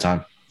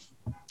summertime?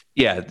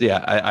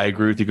 Yeah, I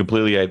agree with you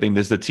completely. I think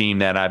this is the team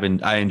that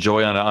I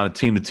enjoy on a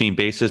team-to-team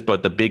basis,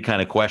 but the big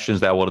kind of questions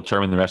that will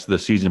determine the rest of the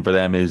season for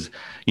them is,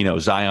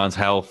 Zion's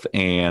health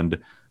and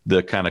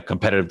the kind of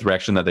competitive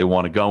direction that they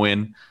want to go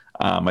in.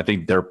 I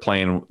think they're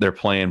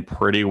playing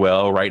pretty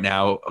well right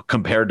now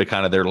compared to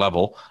kind of their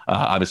level.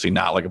 Obviously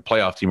not like a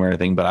playoff team or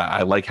anything, but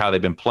I like how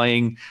they've been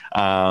playing.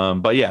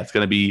 But yeah, it's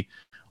going to be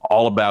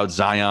all about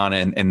Zion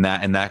and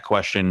that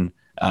question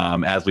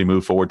as we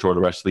move forward toward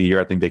the rest of the year.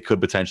 I think they could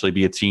potentially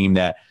be a team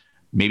that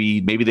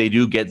maybe they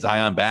do get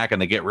Zion back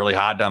and they get really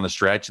hot down the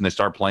stretch and they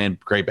start playing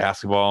great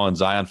basketball and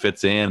Zion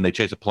fits in and they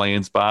chase a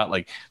play-in spot.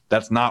 Like,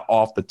 that's not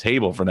off the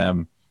table for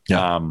them.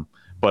 Yeah.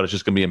 But it's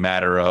just going to be a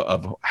matter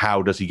of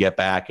how does he get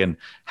back and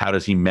how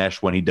does he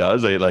mesh when he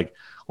does. Like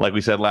we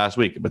said last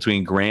week,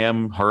 between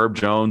Graham, Herb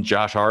Jones,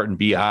 Josh Hart, and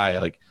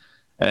B.I.,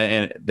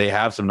 and they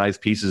have some nice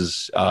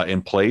pieces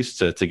in place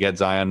to get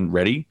Zion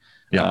ready.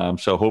 Yeah.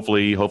 So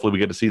hopefully we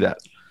get to see that.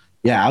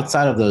 Yeah,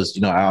 outside of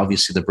those,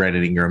 obviously the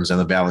Brandon Ingrams and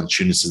the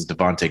Valanciunas,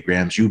 Devontae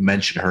Grahams, you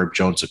mentioned Herb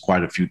Jones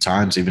quite a few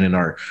times, even in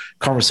our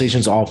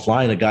conversations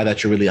offline, a guy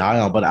that you're really high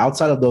on. But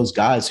outside of those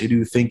guys, who do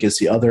you think is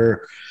the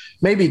other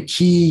maybe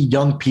key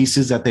young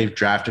pieces that they've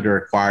drafted or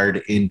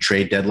acquired in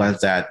trade deadlines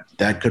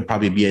that could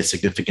probably be a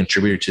significant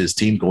contributor to his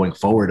team going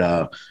forward?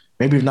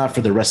 Maybe not for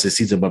the rest of the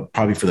season, but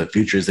probably for the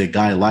future. Is a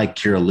guy like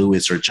Kira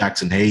Lewis or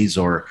Jackson Hayes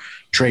or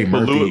Trey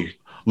Murphy?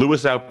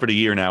 Lewis out for the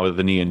year now with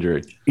the knee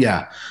injury.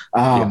 Yeah.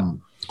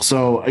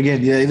 So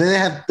again,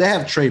 they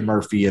have Trey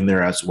Murphy in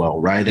there as well,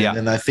 right?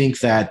 And I think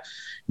that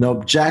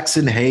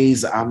Jackson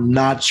Hayes, I'm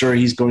not sure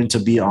he's going to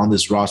be on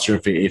this roster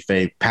if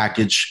a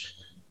package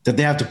that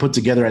they have to put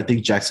together. I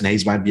think Jackson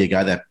Hayes might be a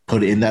guy that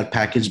put in that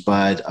package.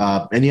 But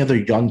any other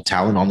young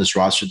talent on this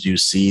roster do you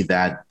see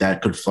that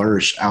could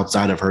flourish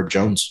outside of Herb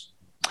Jones?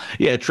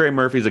 Yeah, Trey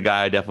Murphy's a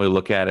guy I definitely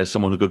look at as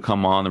someone who could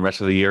come on the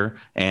rest of the year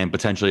and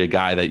potentially a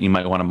guy that you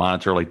might want to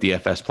monitor, like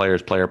DFS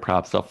players, player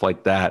props, stuff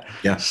like that.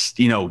 Yeah.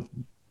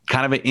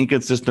 Kind of an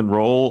inconsistent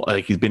role.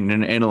 Like, he's been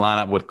in a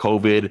lineup with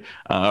COVID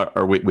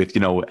or with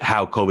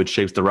how COVID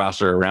shapes the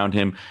roster around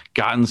him.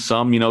 Gotten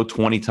some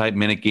 20 type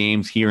minute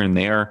games here and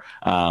there,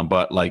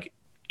 but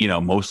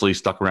mostly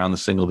stuck around the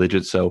single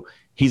digits. So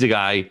he's a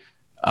guy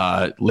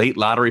late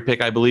lottery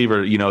pick, I believe,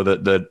 or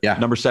the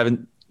number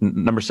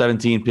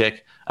 17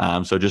 pick.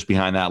 So just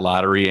behind that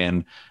lottery,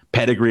 and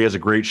pedigree as a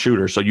great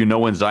shooter. So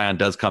when Zion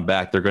does come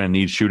back, they're going to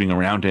need shooting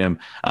around him.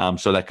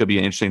 So that could be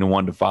an interesting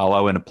one to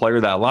follow. And a player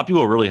that a lot of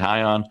people are really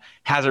high on,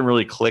 hasn't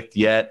really clicked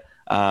yet.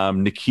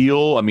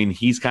 Nickeil,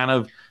 he's kind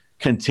of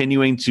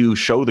continuing to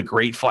show the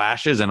great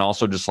flashes. And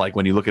also just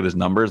when you look at his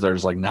numbers, they're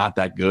just not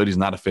that good. He's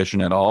not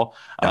efficient at all.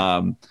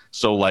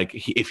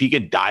 If he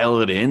could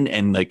dial it in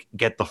and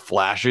get the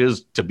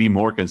flashes to be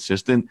more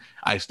consistent,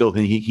 I still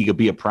think he could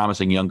be a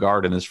promising young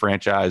guard in this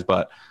franchise.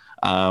 But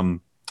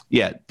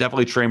Yeah,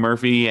 definitely Trey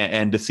Murphy,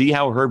 and to see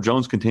how Herb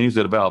Jones continues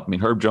to develop. I mean,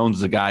 Herb Jones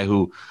is a guy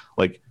who,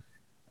 like,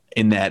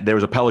 in that there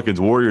was a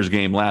Pelicans Warriors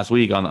game last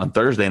week on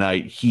Thursday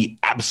night, he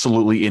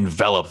absolutely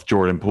enveloped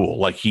Jordan Poole.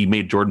 Like, he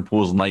made Jordan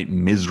Poole's night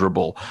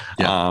miserable.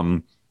 Yeah.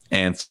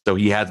 And so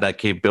he has that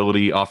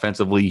capability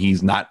offensively.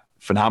 He's not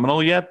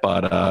phenomenal yet,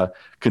 but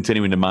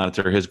continuing to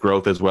monitor his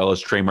growth as well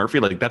as Trey Murphy.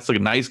 Like, that's like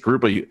a nice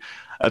group of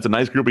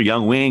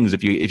young wings.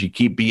 If you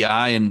keep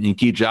BI and you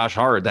keep Josh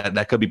Hart,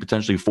 that could be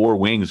potentially 4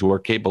 wings who are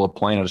capable of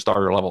playing at a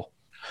starter level.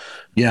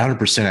 Yeah,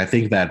 100%. I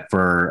think that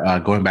for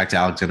going back to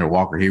Alexander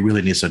Walker, he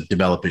really needs to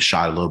develop his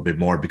shot a little bit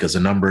more because the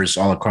numbers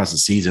all across the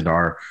season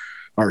are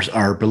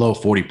below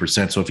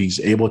 40%. So if he's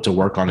able to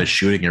work on his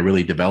shooting and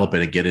really develop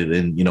it and get it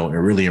in,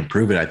 and really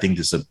improve it, I think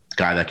this is a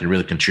guy that can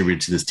really contribute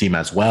to this team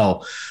as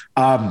well.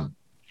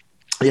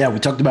 Yeah, we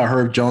talked about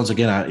Herb Jones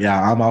again.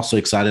 I'm also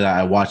excited.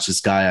 I watched this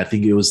guy. I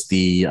think it was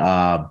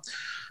I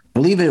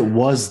believe it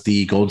was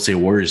the Golden State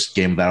Warriors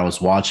game that I was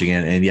watching,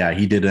 and yeah,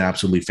 he did an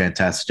absolutely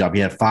fantastic job.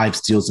 He had 5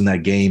 steals in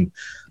that game.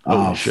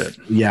 Holy shit!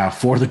 Yeah,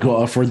 for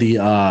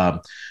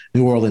the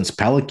New Orleans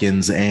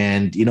Pelicans,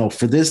 and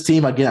for this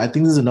team again, I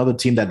think this is another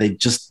team that they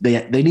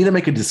need to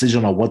make a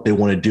decision on what they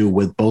want to do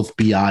with both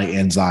BI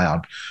and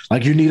Zion.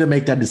 Like, you need to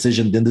make that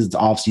decision. Then this is the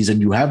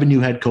offseason. You have a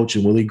new head coach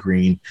in Willie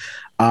Green.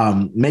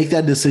 Make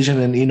that decision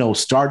and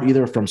start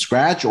either from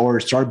scratch or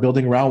start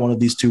building around one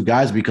of these 2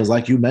 guys, because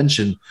like you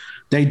mentioned,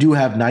 they do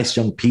have nice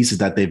young pieces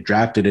that they've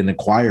drafted and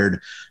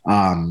acquired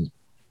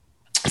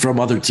from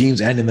other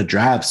teams and in the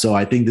draft. So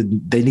I think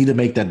that they need to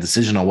make that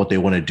decision on what they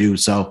want to do.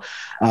 So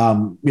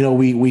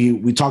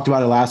we talked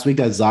about it last week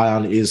that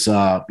Zion is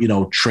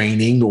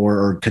training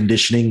or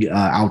conditioning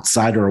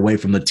outside or away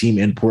from the team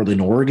in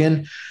Portland,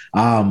 Oregon.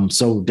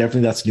 So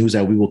definitely that's news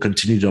that we will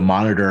continue to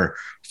monitor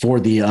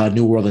for the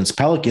New Orleans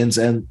Pelicans.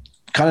 And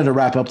kind of to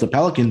wrap up the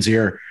Pelicans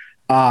here,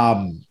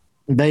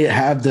 they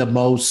have the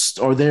most,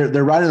 or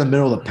they're right in the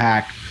middle of the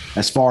pack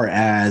as far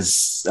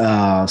as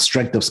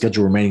strength of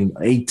schedule remaining.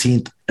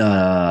 18th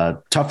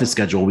toughest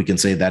schedule we can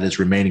say that is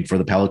remaining for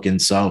the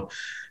Pelicans. So,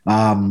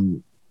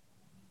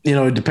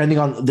 depending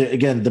on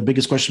the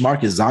biggest question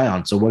mark is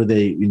Zion. So what are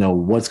they,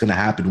 what's going to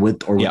happen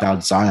with or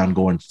without Zion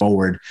going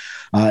forward?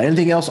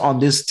 Anything else on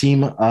this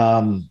team?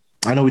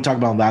 I know we talked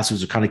about last week,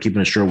 so kind of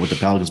keeping it short with the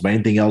Pelicans, but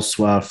anything else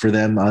for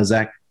them,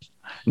 Zach?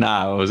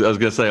 Nah, I was going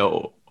to say,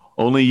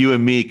 only you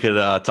and me could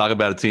talk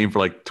about a team for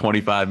like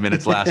 25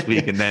 minutes last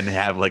week and then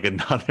have like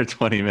another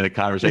 20-minute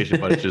conversation,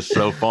 but it's just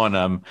so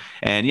fun.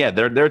 And yeah,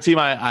 they're a team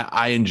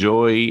I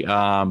enjoy,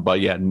 but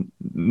yeah,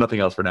 nothing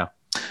else for now.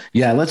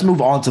 Yeah, let's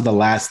move on to the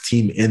last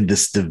team in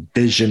this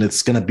division.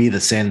 It's going to be the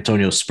San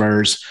Antonio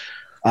Spurs.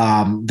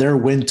 Their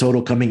win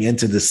total coming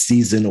into the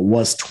season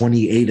was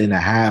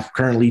 28.5.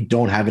 Currently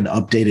don't have an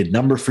updated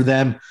number for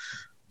them.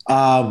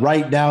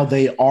 Right now,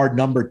 they are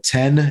number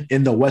 10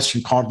 in the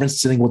Western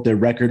Conference, sitting with their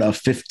record of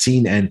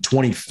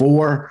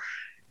 15-24.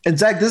 And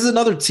Zach, this is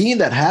another team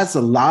that has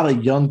a lot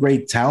of young,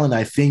 great talent.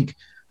 I think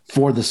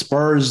for the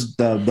Spurs,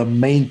 the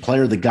main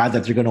player, the guy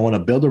that they're going to want to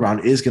build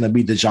around is going to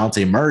be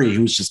DeJounte Murray,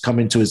 who's just come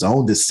into his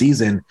own this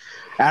season,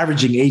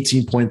 averaging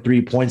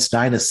 18.3 points,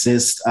 9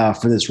 assists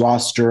for this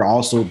roster,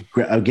 also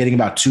getting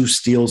about 2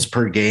 steals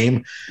per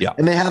game. Yeah.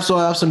 And they have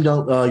some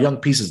young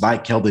pieces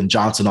like Keldon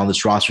Johnson on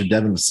this roster.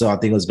 Devin Vassell, I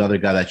think, was another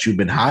guy that you've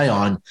been high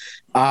on.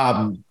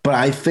 But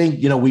I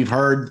think, we've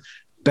heard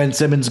Ben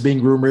Simmons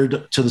being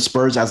rumored to the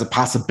Spurs as a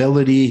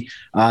possibility.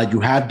 You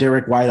have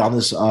Derek White on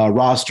this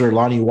roster,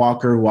 Lonnie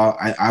Walker, who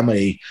I'm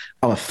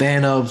a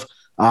fan of.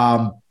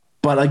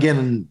 But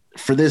again,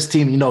 for this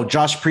team,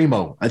 Josh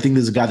Primo, I think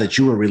this is a guy that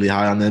you were really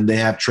high on. Then they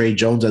have Trey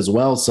Jones as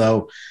well.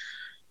 So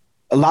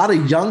a lot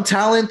of young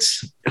talent.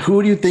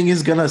 Who do you think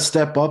is going to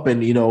step up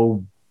and,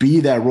 be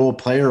that role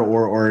player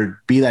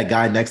or be that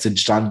guy next to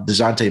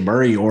DeJounte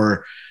Murray?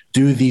 Or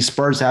do the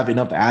Spurs have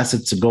enough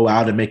assets to go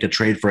out and make a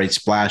trade for a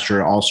splash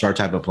or all-star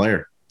type of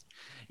player?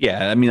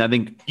 Yeah, I mean, I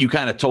think you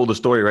kind of told the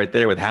story right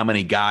there with how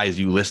many guys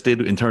you listed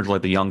in terms of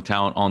like the young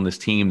talent on this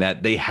team,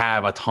 that they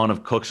have a ton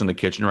of cooks in the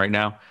kitchen right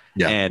now.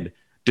 Yeah. And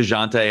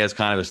DeJounte has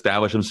kind of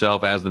established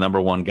himself as the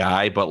number 1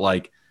 guy, but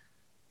like,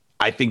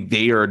 I think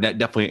they are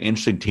definitely an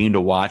interesting team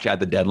to watch at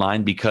the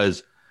deadline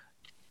because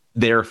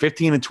they're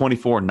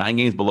 15-24, 9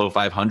 games below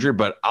 500,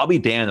 but I'll be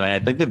damned,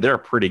 man. I think that they're a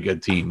pretty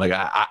good team. Like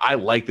I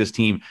like this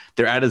team.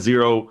 They're at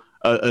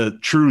a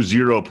true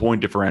 0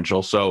 point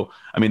differential. So,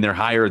 I mean, they're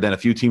higher than a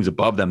few teams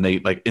above them. They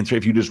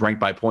if you just rank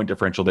by point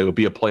differential, they would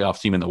be a playoff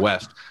team in the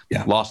West.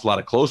 Yeah. Lost a lot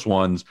of close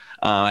ones.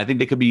 I think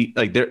they could be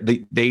like,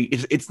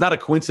 it's not a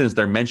coincidence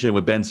they're mentioned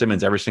with Ben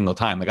Simmons every single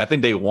time. Like, I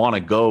think they want to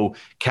go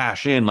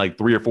cash in like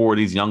 3 or 4 of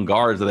these young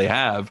guards that they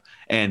have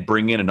and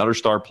bring in another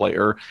star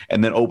player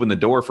and then open the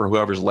door for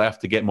whoever's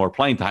left to get more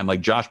playing time.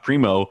 Like Josh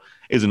Primo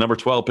is a number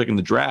 12 pick in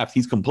the draft.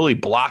 He's completely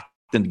blocked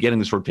into getting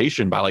this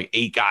rotation by like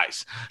 8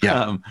 guys.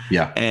 Yeah.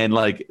 And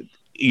like,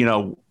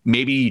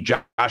 maybe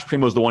Josh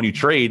Primo is the one you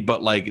trade,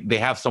 but like they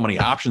have so many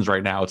options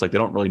right now. It's like they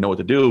don't really know what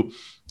to do.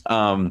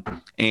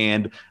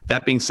 And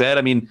that being said,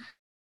 I mean,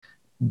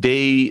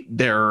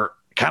 they're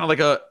kind of like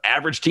a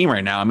average team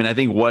right now. I mean, I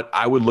think what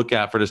I would look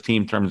at for this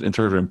team in terms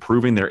of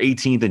improving, they're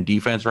 18th in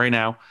defense right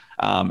now.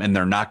 And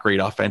they're not great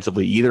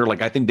offensively either.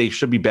 Like, I think they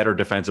should be better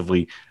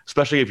defensively,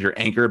 especially if you're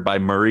anchored by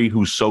Murray,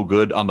 who's so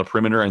good on the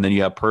perimeter. And then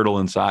you have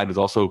Pirtle inside, who's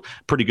also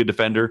pretty good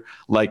defender.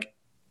 Like,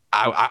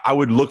 I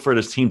would look for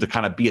this team to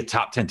kind of be a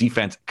top 10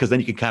 defense, because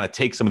then you can kind of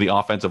take some of the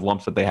offensive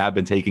lumps that they have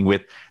been taking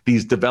with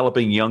these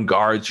developing young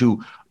guards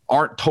who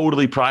aren't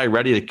totally probably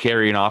ready to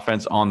carry an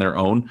offense on their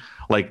own.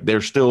 Like, they're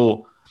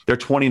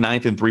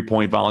 29th in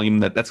 3-point volume.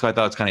 That's why I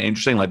thought it's kind of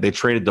interesting. Like, they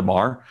traded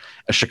DeMar.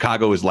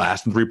 Chicago is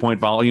last in 3-point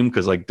volume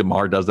because, like,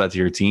 DeMar does that to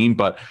your team.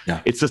 But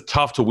it's just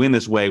tough to win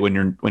this way when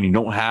you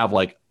don't have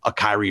like a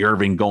Kyrie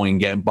Irving going and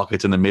getting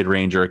buckets in the mid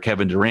range, or a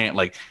Kevin Durant.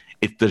 Like,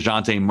 it's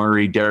DeJounte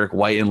Murray, Derek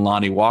White, and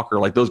Lonnie Walker.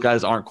 Like, those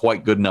guys aren't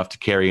quite good enough to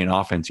carry an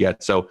offense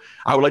yet. So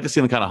I would like to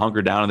see them kind of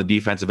hunker down on the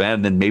defensive end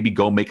and then maybe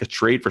go make a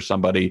trade for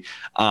somebody.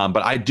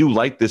 But I do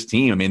like this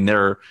team. I mean,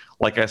 they're,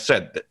 like I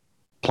said,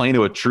 playing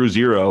to a true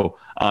zero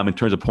in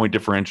terms of point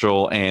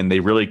differential, and they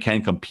really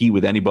can compete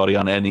with anybody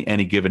on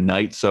any given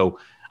night. So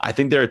I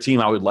think they're a team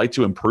I would like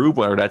to improve,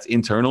 whether that's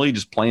internally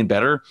just playing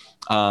better,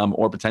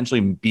 or potentially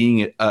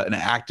being an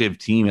active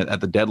team at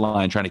the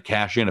deadline, trying to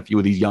cash in a few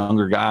of these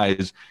younger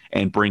guys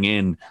and bring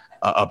in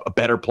a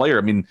better player.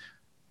 I mean,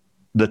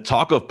 the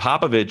talk of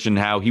Popovich and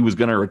how he was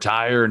going to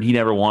retire and he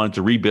never wanted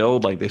to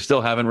rebuild, like, they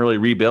still haven't really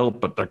rebuilt,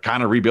 but they're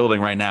kind of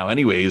rebuilding right now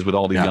anyways with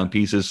all these young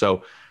pieces.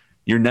 So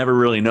you never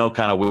really know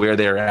kind of where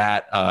they're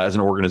at as an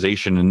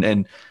organization.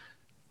 And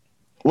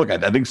look,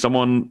 I think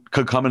someone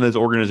could come into this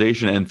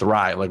organization and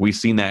thrive. Like, we've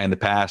seen that in the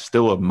past,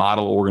 still a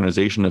model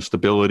organization of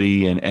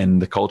stability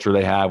and the culture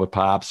they have with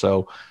Pop.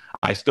 So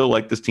I still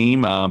like this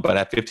team, but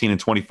at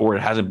 15-24,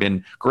 it hasn't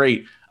been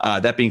great.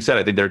 That being said,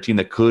 I think they're a team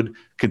that could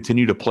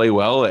continue to play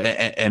well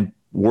and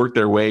work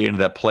their way into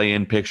that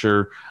play-in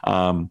picture.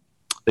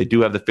 They do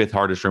have the 5th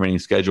hardest remaining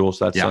schedule,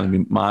 so that's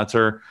something to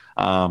monitor.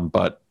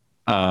 But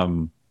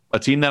a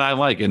team that I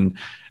like, and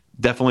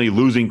definitely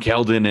losing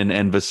Keldon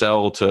and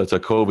Vassell to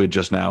COVID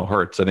just now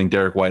hurts. I think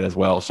Derek White as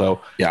well. So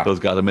those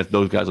guys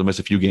will miss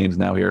a few games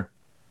now here.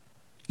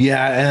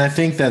 Yeah, and I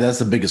think that's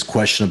the biggest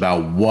question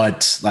about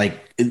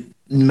you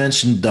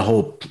mentioned the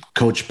whole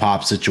Coach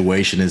Pop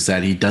situation is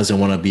that he doesn't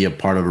want to be a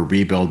part of a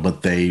rebuild,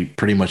 but they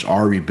pretty much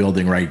are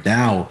rebuilding right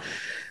now.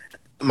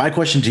 My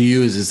question to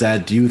you is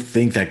that do you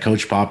think that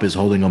Coach Pop is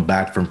holding them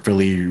back from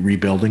Philly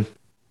rebuilding?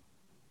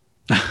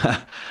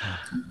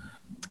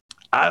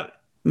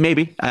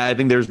 Maybe. I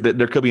think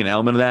there could be an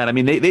element of that. I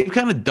mean, they've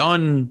kind of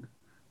done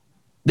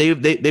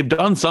they've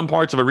done some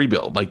parts of a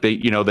rebuild. Like,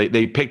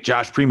 they picked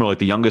Josh Primo, like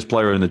the youngest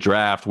player in the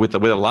draft, with a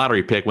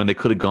lottery pick, when they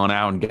could have gone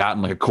out and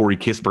gotten like a Corey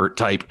Kispert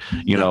type,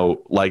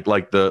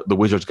 like the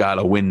Wizards got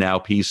a win now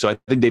piece. So I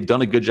think they've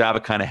done a good job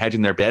of kind of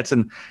hedging their bets,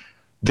 and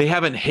they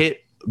haven't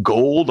hit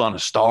gold on a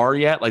star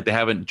yet. Like, they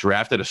haven't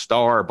drafted a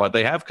star, but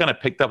they have kind of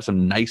picked up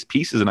some nice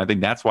pieces, and I think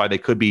that's why they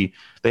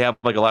have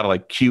like a lot of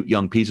like cute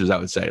young pieces, I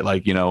would say.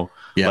 Like,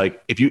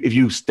 like if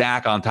you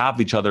stack on top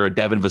of each other a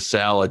Devin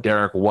Vassell, a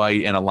Derek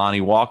White, and a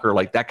Lonnie Walker,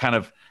 like, that kind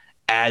of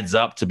adds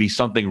up to be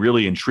something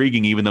really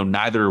intriguing, even though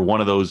neither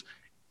one of those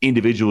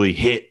individually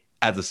hit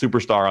as a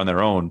superstar on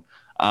their own.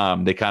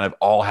 They kind of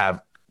all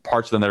have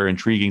parts of them that are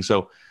intriguing.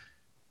 So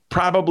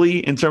probably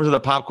in terms of the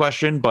Pop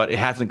question, but it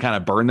hasn't kind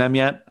of burned them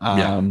yet.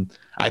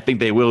 I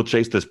think they will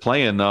chase this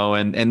play-in, though.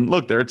 And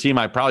look, they're a team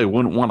I probably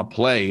wouldn't want to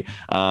play.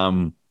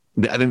 I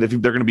think they're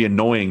going to be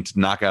annoying to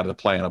knock out of the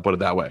play-in. I'll put it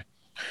that way.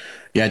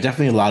 Yeah,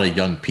 definitely a lot of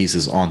young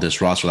pieces on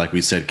this roster. Like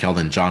we said,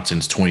 Keldon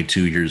Johnson's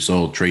 22 years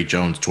old. Trey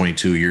Jones,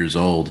 22 years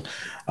old.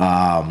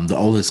 The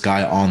oldest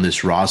guy on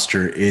this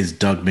roster is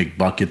Doug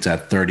McBuckets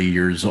at 30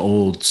 years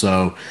old.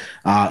 So,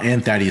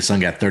 and Thaddeus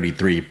Young at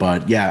 33.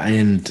 But yeah,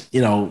 and,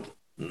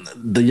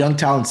 the young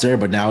talent's there,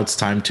 but now it's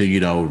time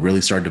to,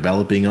 really start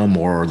developing them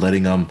or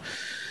letting them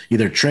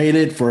either trade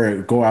it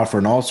go out for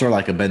an all-star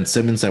like a Ben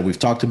Simmons that we've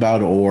talked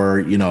about, or,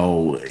 you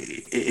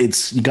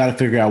got to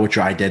figure out what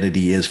your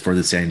identity is for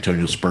the San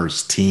Antonio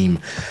Spurs team.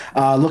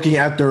 Looking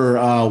at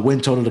their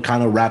win total to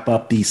kind of wrap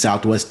up the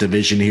Southwest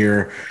Division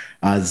here,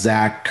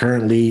 Zach,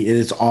 currently it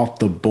is off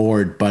the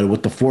board, but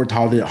with the 4th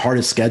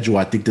hardest schedule,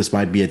 I think this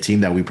might be a team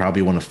that we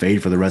probably want to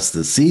fade for the rest of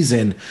the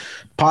season,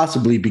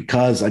 possibly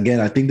because, again,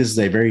 I think this is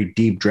a very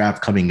deep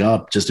draft coming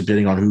up, just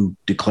depending on who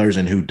declares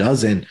and who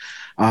doesn't.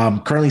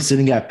 Currently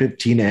sitting at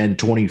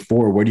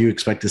 15-24. Where do you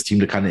expect this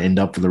team to kind of end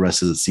up for the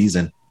rest of the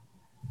season?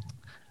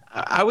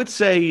 I would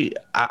say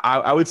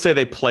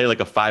they play like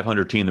a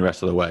 500 team the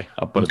rest of the way.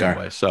 I'll put it that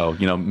way. So,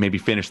 maybe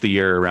finish the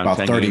year around about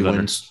 10 30 games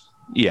wins.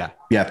 Yeah.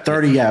 Yeah,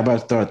 30. Yeah,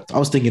 I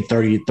was thinking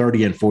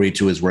 30 and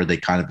 42 is where they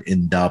kind of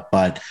end up.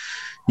 But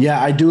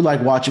yeah, I do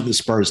like watching the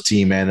Spurs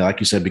team, man.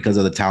 Like you said, because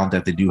of the talent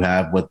that they do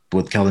have with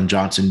Keldon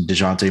Johnson,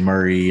 DeJounte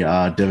Murray,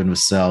 Devin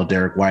Vassell,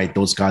 Derek White,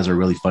 those guys are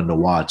really fun to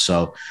watch.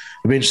 So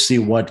it'll be interesting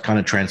to see what kind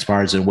of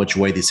transpires and which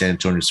way the San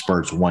Antonio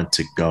Spurs want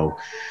to go.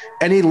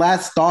 Any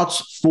last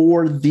thoughts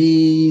for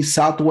the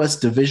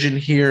Southwest Division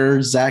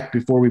here, Zach,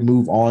 before we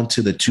move on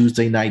to the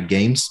Tuesday night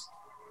games?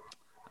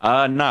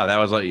 No, that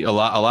was like a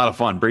lot of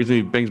fun.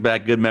 Brings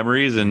back good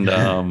memories, and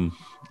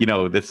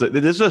this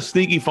is a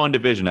sneaky fun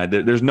division.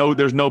 There's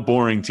no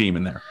boring team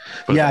in there.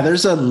 Yeah,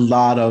 there's a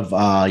lot of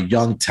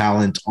young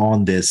talent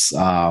on this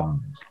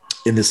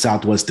in the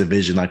Southwest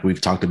Division, like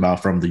we've talked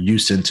about, from the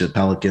Houston to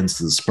Pelicans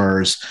to the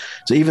Spurs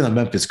to even the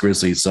Memphis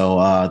Grizzlies.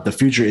 So the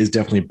future is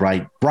definitely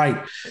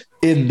bright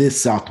in this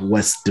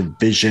Southwest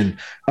Division.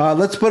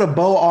 Let's put a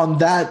bow on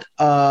that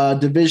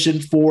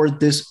division for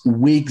this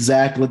week,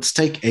 Zach. Let's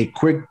take a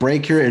quick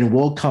break here, and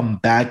we'll come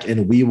back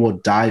and we will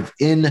dive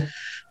in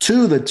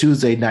to the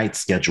Tuesday night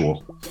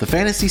schedule. The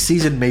fantasy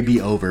season may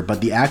be over, but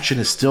the action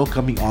is still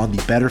coming on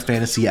the Better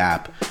Fantasy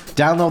app.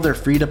 Download their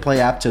free-to-play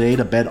app today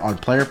to bet on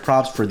player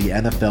props for the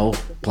NFL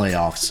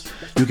playoffs.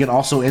 You can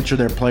also enter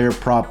their player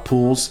prop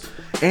pools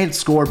and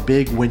score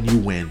big when you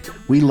win.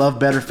 We love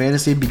Better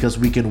Fantasy because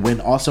we can win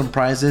awesome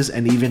prizes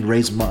and even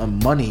raise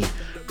money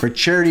for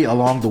charity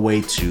along the way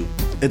too.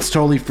 It's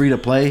totally free to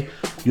play.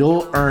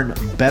 You'll earn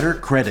better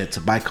credit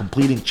by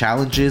completing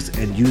challenges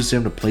and use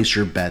them to place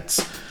your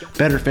bets.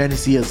 Better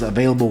Fantasy is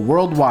available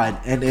worldwide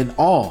and in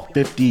all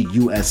 50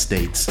 US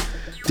states.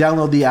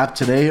 Download the app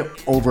today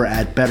over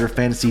at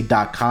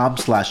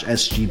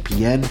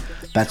betterfantasy.com/SGPN.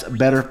 That's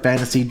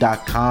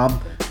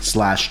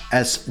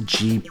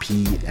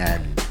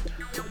betterfantasy.com/SGPN.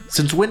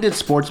 Since when did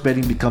sports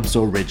betting become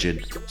so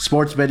rigid?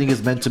 Sports betting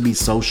is meant to be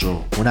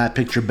social. When I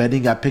picture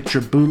betting, I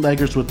picture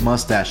bootleggers with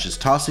mustaches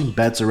tossing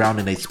bets around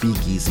in a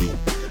speakeasy.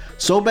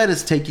 SoBet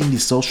is taking the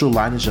social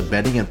lineage of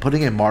betting and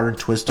putting a modern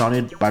twist on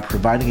it by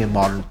providing a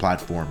modern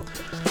platform.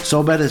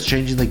 SoBet is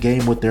changing the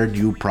game with their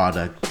new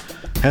product.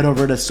 Head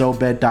over to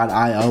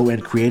SoBet.io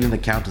and create an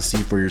account to see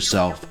for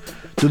yourself.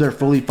 Through their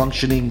fully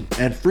functioning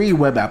and free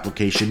web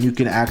application, you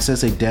can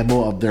access a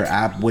demo of their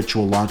app, which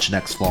will launch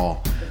next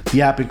fall.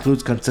 The app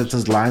includes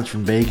consensus lines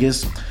from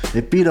Vegas,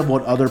 a feed of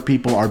what other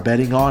people are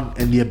betting on,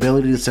 and the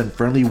ability to send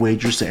friendly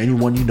wagers to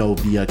anyone you know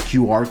via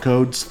QR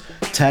codes,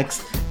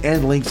 text,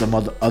 and links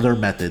among other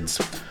methods.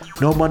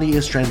 No money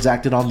is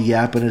transacted on the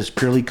app and it is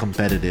purely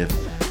competitive.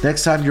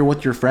 Next time you're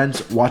with your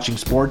friends watching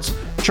sports,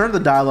 turn the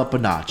dial up a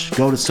notch.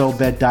 Go to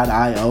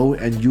SoBet.io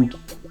and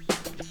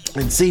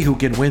see who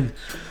can win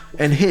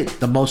and hit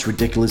the most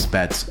ridiculous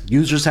bets.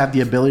 Users have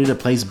the ability to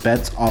place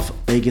bets off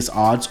Vegas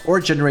odds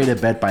or generate a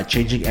bet by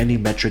changing any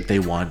metric they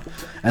want,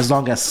 as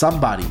long as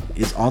somebody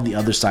is on the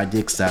other side to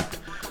accept.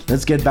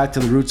 Let's get back to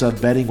the roots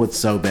of betting with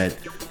SoBet.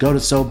 Go to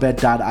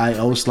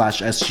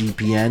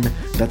SoBet.io/SGPN.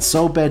 That's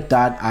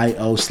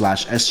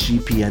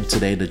SoBet.io/SGPN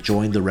today to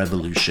join the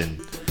revolution.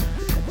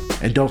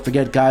 And don't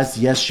forget, guys,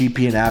 the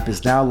SGPN app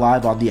is now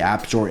live on the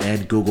App Store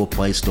and Google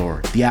Play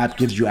Store. The app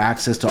gives you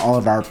access to all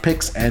of our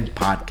picks and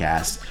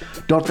podcasts.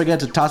 Don't forget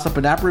to toss up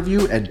an app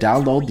review and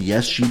download the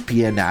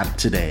SGPN app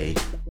today.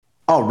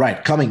 All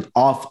right, coming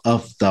off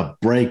of the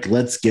break,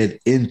 let's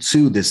get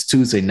into this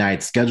Tuesday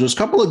night schedule. There's a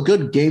couple of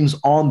good games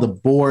on the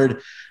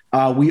board.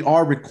 We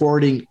are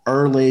recording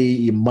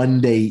early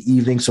Monday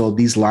evening, so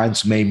these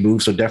lines may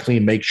move. So definitely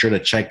make sure to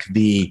check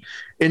the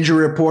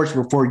injury reports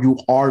before you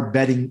are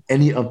betting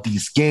any of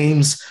these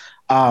games.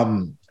 A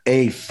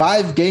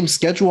 5-game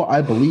schedule,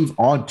 I believe,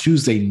 on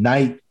Tuesday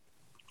night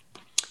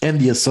in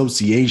the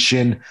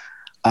association.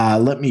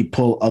 Let me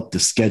pull up the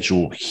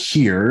schedule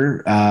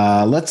here.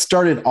 Let's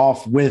start it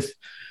off with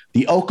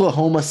the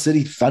Oklahoma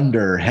City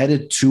Thunder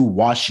headed to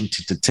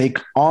Washington to take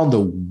on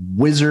the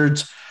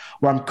Wizards,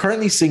 where I'm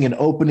currently seeing an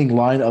opening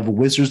line of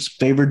Wizards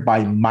favored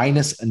by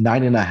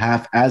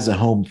 -9.5 as a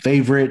home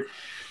favorite.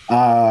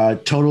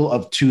 Total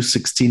of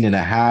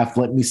 216.5.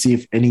 Let me see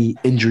if any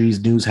injuries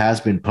news has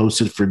been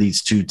posted for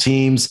these two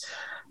teams.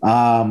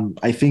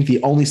 I think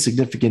the only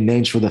significant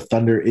names for the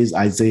Thunder is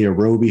Isaiah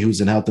Roby,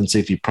 who's in health and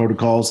safety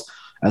protocols,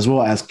 as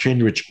well as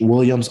Kenrich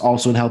Williams,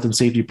 also in health and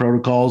safety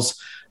protocols.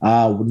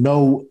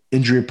 No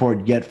injury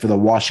report yet for the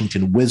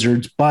Washington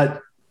Wizards, but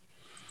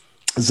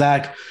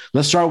Zach,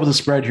 let's start with the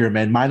spread here,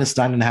 man.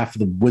 -9.5 for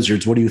the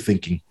Wizards. What are you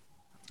thinking?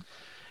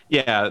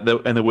 Yeah,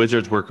 the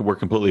Wizards were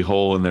completely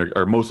whole in their,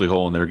 or mostly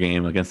whole in their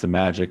game against the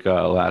Magic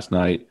last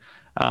night.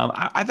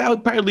 I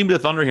would probably lean to the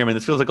Thunder here. I mean,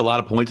 this feels like a lot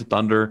of points. The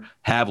Thunder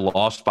have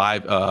lost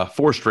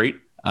 4 straight.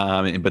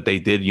 But they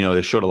did,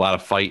 they showed a lot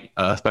of fight,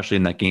 especially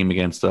in that game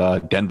against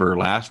Denver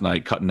last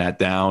night, cutting that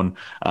down.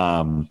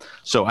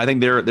 So I think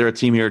they're a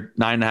team here.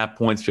 9.5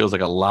 points feels like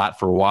a lot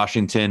for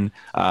Washington.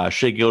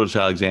 Shai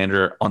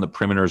Gilgeous-Alexander on the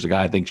perimeter is a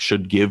guy I think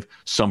should give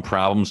some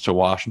problems to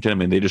Washington. I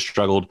mean, they just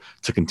struggled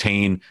to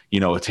contain,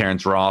 a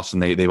Terrence Ross,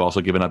 and they've also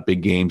given up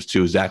big games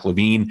to Zach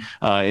LaVine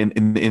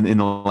in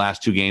the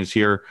last 2 games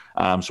here.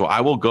 So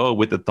I will go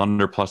with the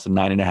Thunder plus the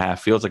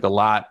 9.5. Feels like a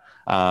lot.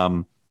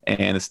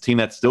 And it's a team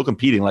that's still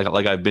competing,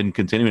 like I've been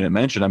continuing to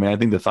mention. I mean, I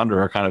think the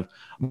Thunder are kind of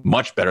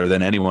much better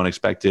than anyone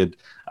expected.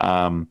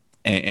 And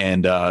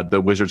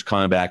the Wizards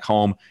coming back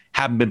home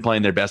haven't been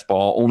playing their best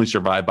ball, only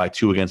survived by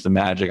 2 against the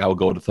Magic. I will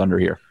go with the Thunder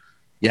here.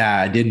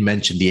 Yeah, I didn't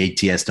mention the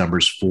ATS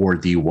numbers for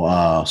the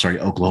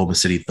Oklahoma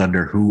City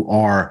Thunder, who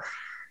are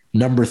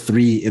number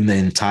 3 in the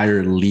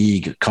entire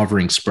league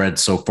covering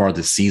spreads so far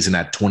this season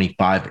at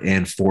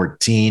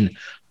 25-14.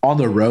 on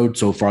the road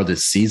so far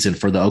this season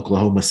for the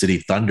Oklahoma City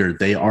Thunder.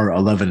 They are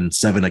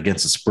 11-7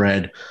 against the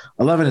spread,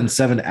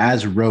 11-7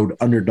 as road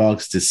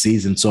underdogs this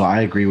season. So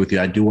I agree with you.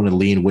 I do want to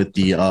lean with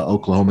the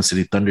Oklahoma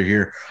City Thunder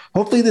here.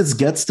 Hopefully this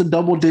gets to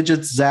double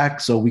digits, Zach,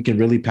 so we can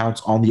really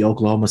pounce on the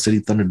Oklahoma City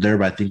Thunder there.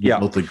 But I think we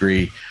both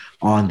agree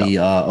on the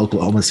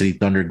Oklahoma City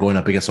Thunder going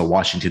up against the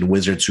Washington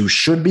Wizards, who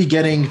should be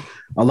getting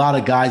a lot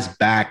of guys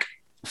back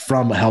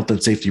from health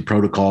and safety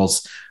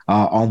protocols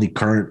on the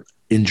current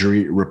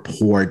injury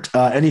report.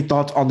 Any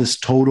thoughts on this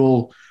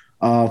total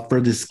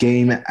for this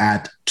game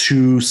at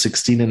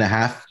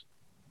 216.5?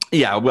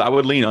 Yeah, I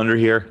would lean under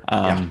here.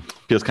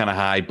 Feels kind of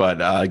high, but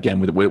again,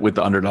 with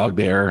the underdog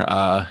there,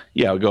 I'll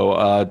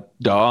go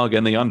dog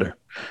and the under.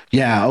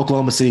 Yeah,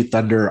 Oklahoma City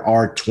Thunder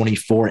are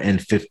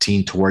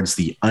 24-15 towards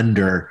the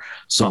under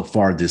so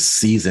far this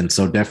season.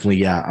 So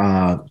definitely,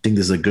 I think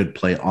this is a good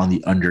play on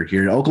the under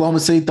here.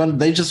 Oklahoma City Thunder,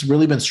 they've just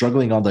really been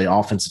struggling on the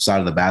offensive side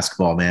of the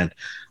basketball, man.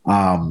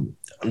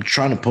 I'm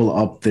trying to pull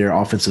up their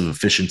offensive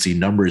efficiency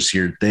numbers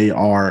here.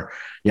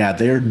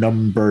 They're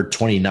number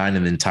 29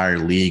 in the entire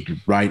league,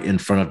 right in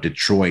front of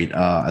Detroit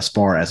as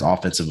far as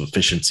offensive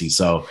efficiency.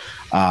 So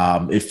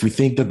if we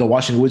think that the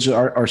Washington Wizards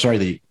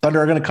the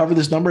Thunder are going to cover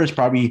this number, it's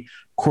probably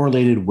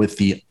correlated with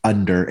the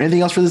under.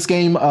 Anything else for this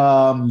game,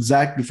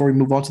 Zach, before we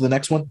move on to the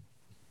next one?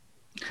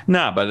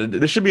 Nah, but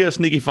this should be a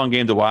sneaky fun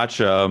game to watch.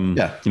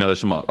 There's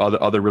some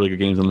other really good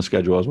games on the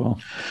schedule as well.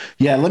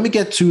 Yeah, let me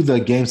get to the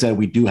games that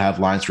we do have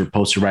lines for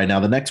posted right now.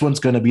 The next one's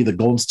going to be the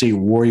Golden State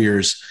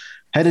Warriors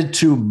headed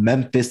to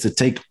Memphis to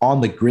take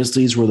on the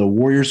Grizzlies, where the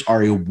Warriors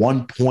are a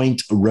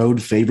 1-point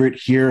road favorite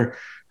here.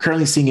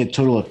 Currently seeing a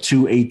total of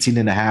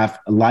 218.5.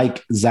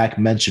 Like Zach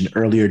mentioned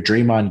earlier,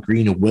 Draymond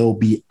Green will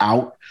be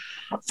out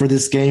for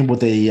this game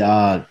with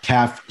a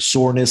calf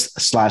soreness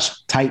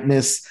 /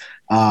 tightness.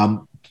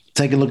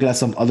 Take a look at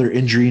some other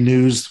injury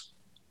news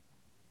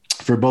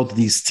for both of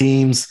these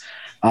teams.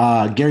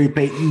 Gary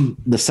Payton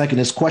II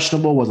is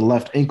questionable with a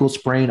left ankle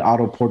sprain.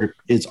 Otto Porter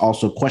is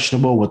also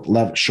questionable with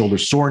left shoulder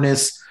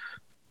soreness.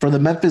 For the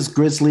Memphis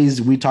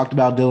Grizzlies, we talked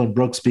about Dillon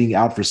Brooks being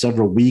out for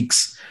several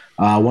weeks.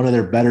 One of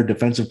their better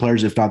defensive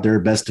players, if not their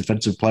best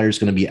defensive player, is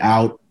going to be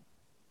out.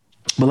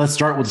 But let's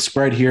start with the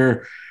spread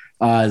here.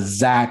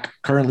 Zach,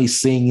 currently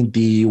seeing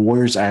the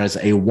Warriors as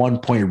a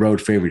 1-point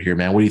road favorite here,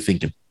 man. What are you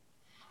thinking?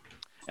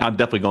 I'm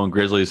definitely going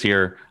Grizzlies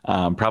here.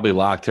 Probably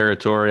lock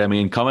territory. I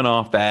mean, coming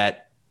off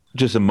that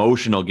just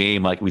emotional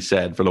game, like we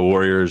said, for the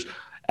Warriors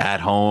at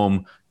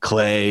home,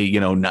 Clay,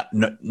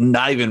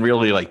 not even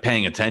really like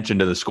paying attention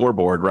to the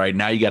scoreboard right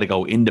now. You got to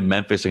go into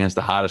Memphis against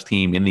the hottest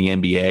team in the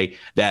NBA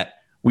that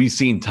we've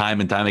seen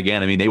time and time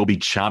again. I mean, they will be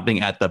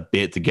chomping at the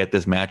bit to get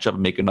this matchup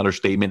and make another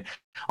statement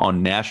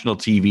on national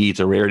TV.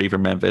 It's a rarity for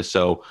Memphis.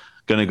 So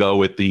going to go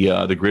with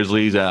the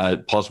Grizzlies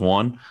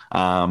 +1.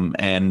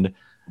 And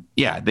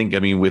yeah, I think,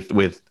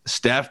 with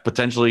Steph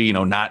potentially,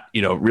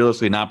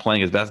 realistically not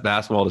playing his best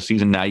basketball this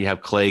season. Now you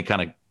have Clay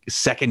kind of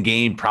second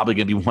game, probably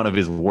going to be one of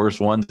his worst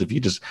ones if you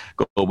just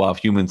go off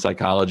human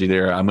psychology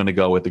there. I'm going to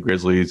go with the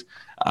Grizzlies,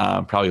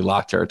 probably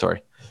lock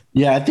territory.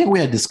 Yeah, I think we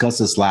had discussed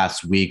this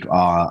last week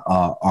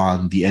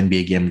on the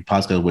NBA Game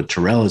podcast with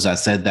Terrell, as I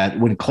said that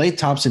when Klay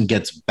Thompson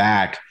gets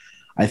back,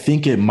 I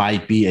think it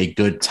might be a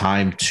good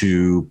time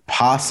to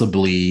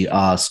possibly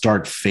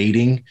start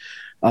fading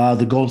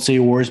the Golden State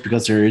Warriors,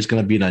 because there is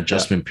going to be an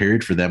adjustment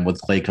period for them with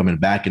Klay coming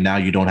back, and now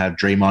you don't have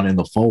Draymond in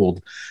the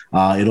fold.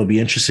 It'll be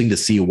interesting to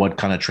see what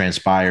kind of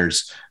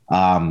transpires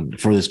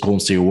for this Golden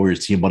State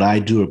Warriors team. But I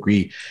do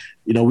agree.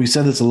 We've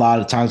said this a lot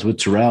of times with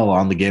Terrell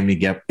on the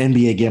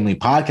NBA Gambling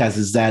Podcast,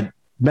 is that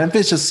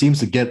Memphis just seems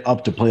to get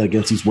up to play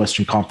against these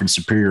Western Conference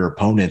superior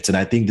opponents. And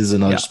I think this is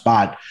another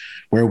spot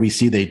where we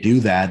see they do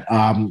that.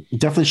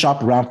 Definitely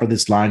shop around for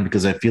this line,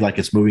 because I feel like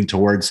it's moving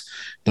towards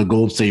the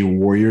Golden State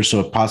Warriors.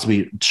 So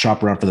possibly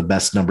shop around for the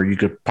best number. You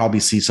could probably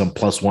see some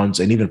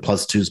 +1s and even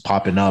 +2s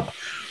popping up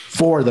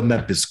for the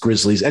Memphis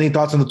Grizzlies. Any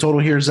thoughts on the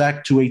total here,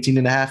 Zach?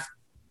 218.5?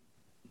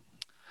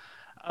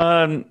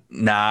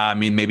 Nah,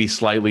 maybe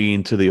slightly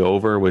into the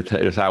over with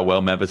how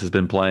well Memphis has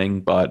been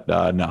playing, but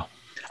no.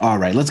 All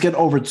right, let's get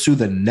over to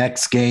the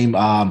next game.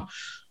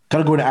 Kind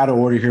of going out of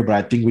order here, but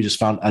I think we just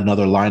found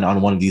another line on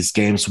one of these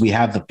games. We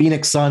have the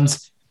Phoenix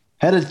Suns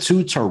headed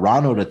to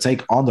Toronto to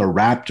take on the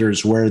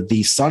Raptors, where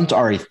the Suns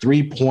are a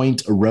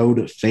 3-point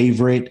road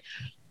favorite.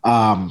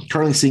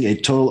 Currently seeing a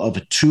total of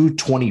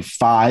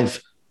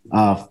 225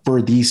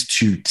 for these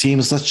two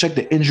teams. Let's check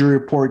the injury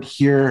report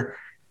here.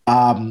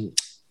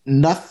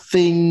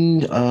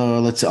 Nothing.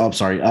 For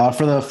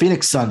the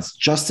Phoenix Suns,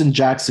 Justin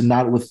Jackson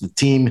not with the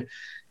team.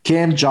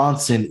 Cam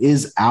Johnson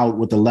is out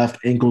with the left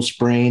ankle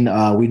sprain.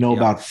 We know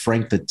about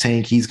Frank the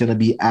Tank. He's going to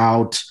be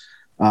out.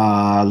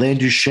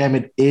 Landry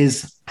Shamet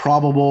is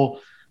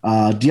probable.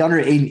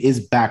 DeAndre Ayton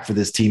is back for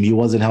this team. He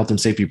was in health and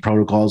safety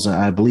protocols, and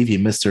I believe he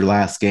missed their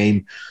last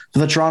game. For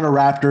the Toronto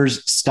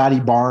Raptors,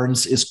 Scotty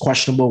Barnes is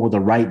questionable with a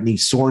right knee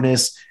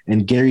soreness,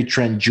 and Gary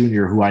Trent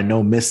Jr., who I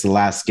know missed the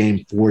last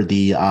game for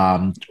the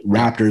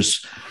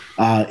Raptors,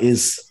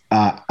 is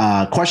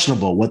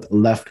questionable with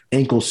left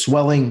ankle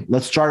swelling.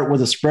 Let's start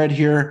with a spread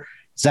here.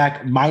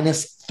 Zach,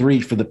 -3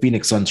 for the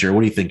Phoenix Suns here.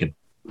 What are you thinking?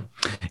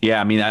 Yeah,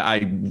 I mean,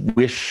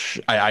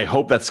 I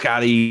hope that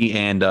Scotty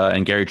and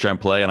Gary Trent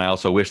play, and I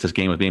also wish this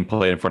game was being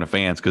played in front of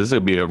fans because this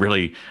would be a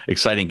really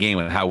exciting game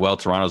with how well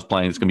Toronto's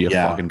playing. It's going to be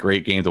a fucking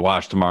great game to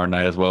watch tomorrow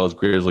night, as well as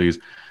Grizzlies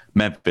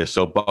Memphis.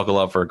 So buckle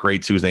up for a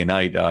great Tuesday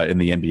night in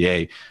the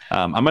NBA.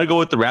 I'm going to go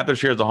with the Raptors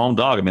here as a home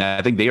dog. I mean,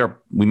 I think they are.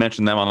 We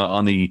mentioned them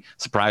on the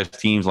surprise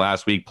teams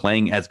last week,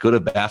 playing as good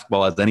of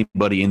basketball as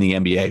anybody in the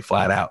NBA,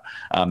 flat out.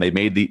 They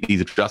made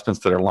these adjustments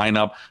to their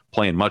lineup,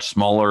 playing much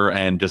smaller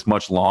and just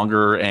much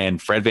longer.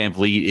 And Fred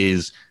VanVleet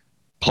is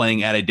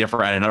playing at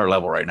another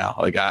level right now.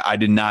 Like I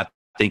did not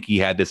think he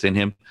had this in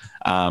him.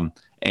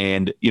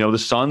 And, the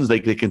Suns, they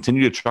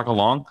continue to truck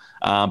along.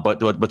 But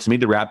to me,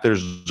 the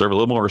Raptors deserve a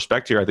little more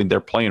respect here. I think they're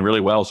playing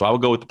really well. So I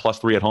would go with the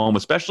 +3 at home,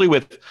 especially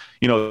with,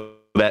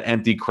 that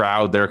empty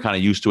crowd. They're kind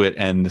of used to it.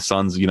 And the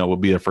Suns, will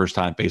be their first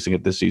time facing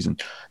it this season.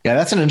 Yeah,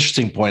 that's an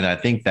interesting point. I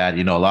think that,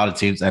 a lot of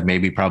teams that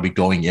maybe probably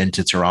going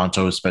into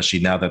Toronto, especially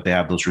now that they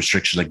have those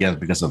restrictions again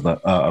because of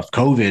of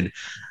COVID,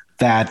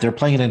 that they're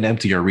playing in an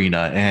empty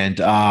arena. And,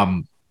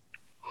 Toronto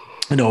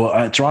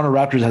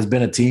Raptors has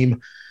been a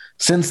team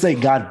since they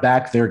got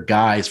back their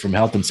guys from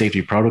health and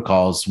safety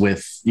protocols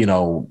with,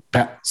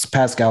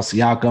 Pascal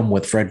Siakam,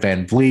 with Fred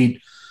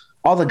VanVleet,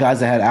 all the guys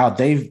that had out,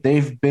 they've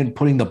been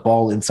putting the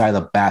ball inside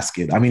the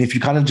basket. I mean, if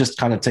you kind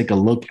of take a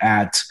look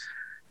at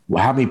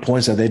how many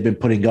points that they've been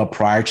putting up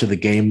prior to the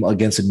game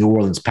against the New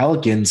Orleans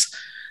Pelicans,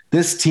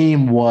 this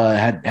team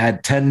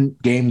had 10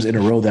 games in a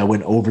row that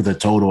went over the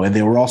total, and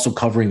they were also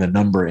covering the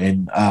number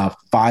in 6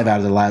 out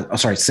of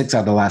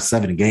the last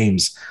 7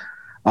 games.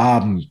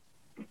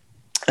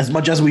 As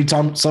much as we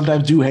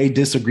sometimes do hate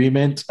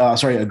agreement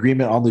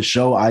on the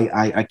show,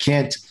 I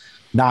can't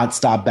not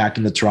stop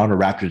backing the Toronto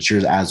Raptors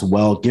cheers as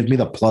well. Give me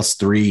the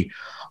 +3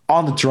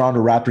 on the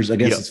Toronto Raptors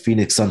against this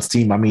Phoenix Suns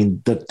team. I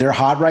mean, they're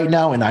hot right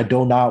now, and I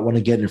do not want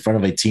to get in front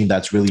of a team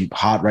that's really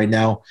hot right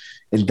now.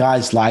 And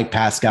guys like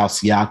Pascal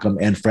Siakam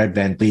and Fred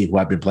VanVleet, who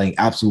have been playing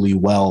absolutely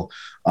well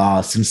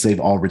since they've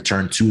all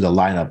returned to the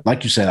lineup.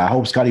 Like you said, I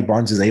hope Scotty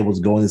Barnes is able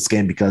to go in this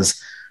game because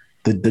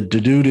the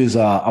dude is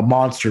a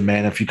monster,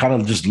 man. If you kind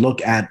of just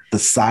look at the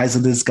size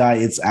of this guy,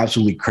 it's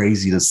absolutely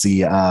crazy to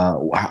see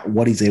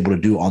what he's able to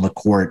do on the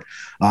court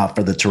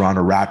for the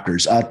Toronto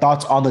Raptors.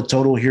 Thoughts on the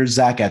total here,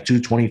 Zach, at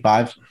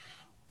 225?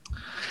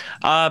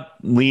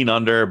 Lean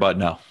under, but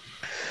no.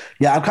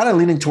 Yeah, I'm kind of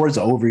leaning towards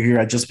the over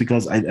here just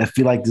because I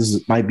feel like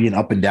this might be an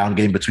up and down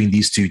game between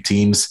these two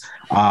teams.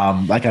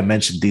 Like I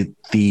mentioned, the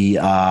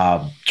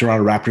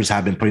Toronto Raptors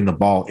have been putting the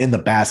ball in the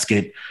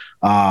basket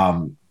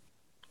over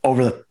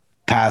the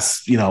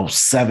past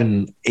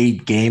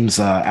 7-8 games,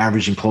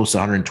 averaging close to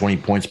 120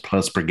 points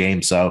plus per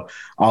game. So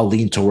I'll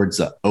lean towards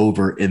the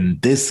over in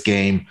this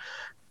game.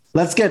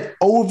 Let's get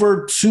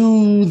over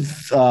to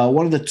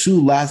one of the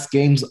 2 last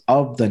games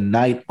of the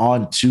night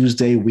on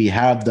Tuesday. We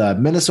have the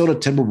Minnesota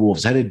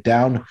Timberwolves headed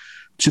down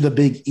to the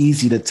Big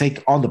Easy to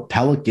take on the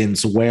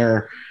Pelicans,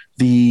 where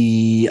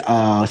the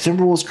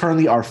Timberwolves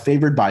currently are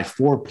favored by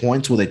 4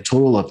 points with a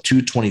total of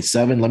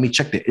 227. Let me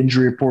check the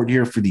injury report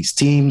here for these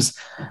teams.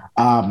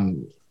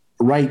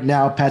 Right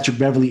now, Patrick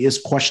Beverley is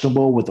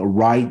questionable with a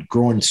right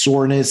groin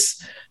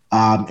soreness.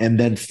 And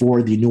then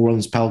for the New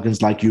Orleans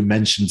Pelicans, like you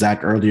mentioned,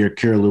 Zach, earlier,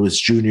 Kira Lewis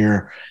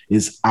Jr.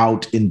 is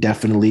out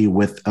indefinitely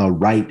with a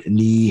right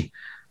knee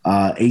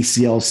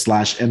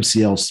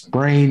ACL/MCL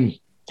sprain.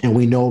 And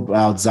we know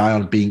about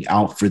Zion being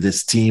out for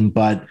this team.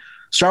 But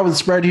start with the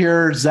spread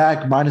here,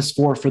 Zach,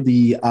 -4 for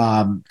the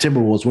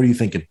Timberwolves. What are you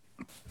thinking?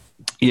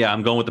 Yeah,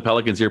 I'm going with the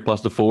Pelicans here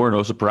 +4.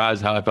 No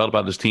surprise how I felt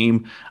about this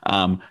team.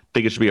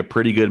 Think it should be a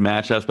pretty good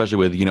matchup, especially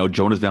with,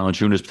 Jonas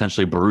Valanciunas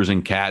potentially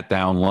bruising Cat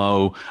down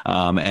low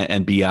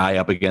and BI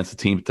up against the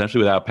team, potentially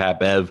without Pat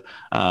Bev.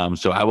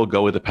 So I will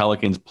go with the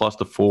Pelicans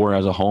 +4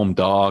 as a home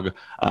dog.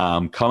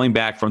 Coming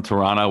back from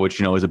Toronto, which,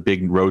 is a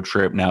big road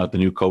trip now with the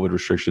new COVID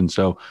restrictions.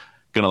 So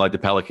going to like the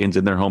Pelicans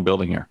in their home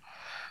building here.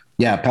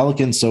 Yeah,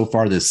 Pelicans so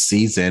far this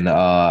season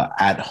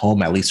at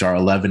home at least are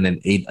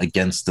 11-8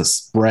 against the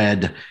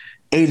spread.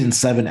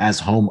 8-7 as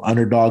home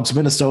underdogs.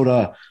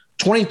 Minnesota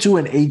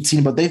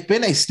 22-18, but they've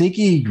been a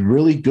sneaky,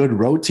 really good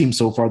road team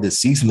so far this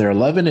season. They're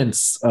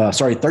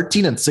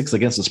 13-6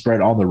 against the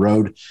spread on the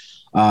road,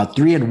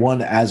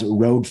 3-1 as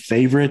road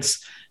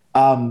favorites.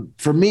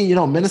 For me,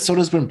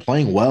 Minnesota's been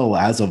playing well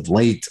as of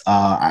late.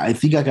 I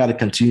think I got to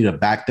continue to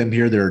back them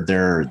here.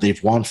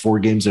 They've won 4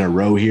 games in a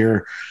row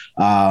here.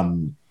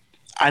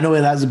 I know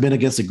it hasn't been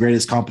against the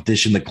greatest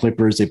competition, the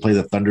Clippers. They play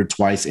the Thunder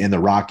twice and the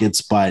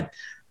Rockets, but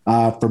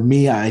for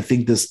me, I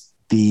think the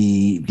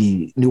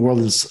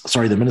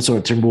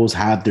Minnesota Timberwolves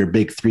have their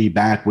big 3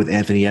 back with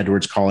Anthony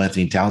Edwards,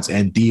 Karl-Anthony Towns,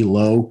 and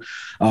D'Lo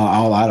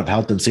all out of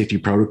health and safety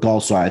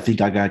protocol. So I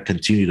think I got to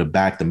continue to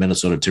back the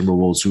Minnesota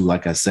Timberwolves, who,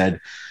 like I said,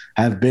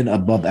 have been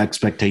above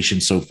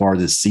expectations so far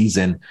this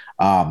season.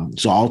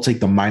 So I'll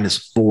take the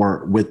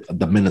 -4 with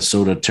the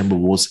Minnesota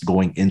Timberwolves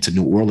going into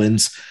New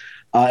Orleans.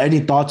 Any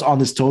thoughts on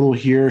this total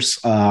here,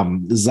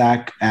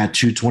 Zach, at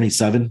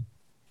 227?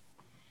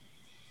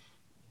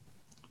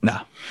 No.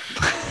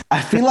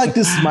 I feel like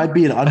this might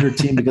be an under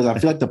team because I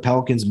feel like the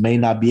Pelicans may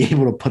not be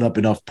able to put up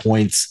enough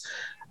points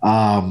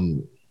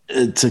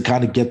to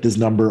kind of get this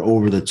number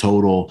over the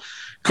total.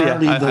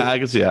 Currently, I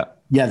can see that.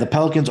 Yeah, the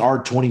Pelicans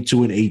are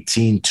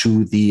 22-18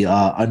 to the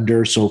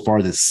under so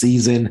far this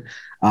season.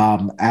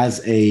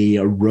 As a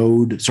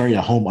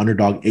home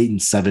underdog,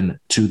 8-7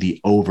 to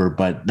the over,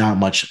 but not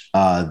much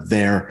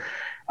there.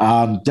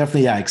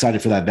 Definitely,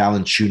 excited for that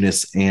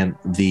Valanciunas and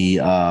the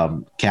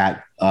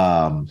Cat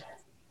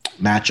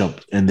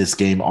matchup in this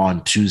game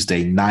on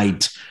Tuesday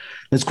night.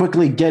 Let's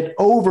quickly get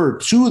over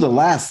to the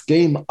last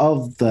game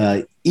of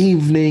the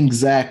evening,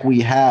 Zach.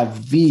 We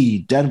have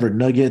the Denver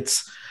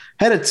Nuggets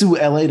headed to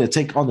LA to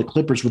take on the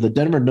Clippers, where the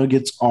Denver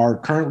Nuggets are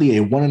currently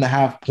a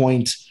 1.5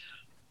 point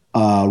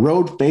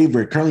road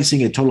favorite, currently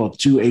seeing a total of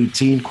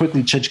 218.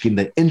 Quickly checking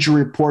the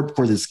injury report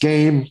for this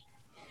game.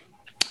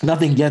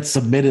 Nothing gets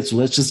submitted, so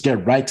let's just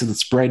get right to the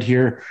spread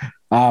here.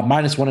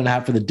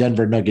 -1.5 for the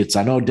Denver Nuggets.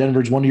 I know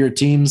Denver's one of your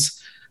teams.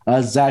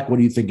 Zach, what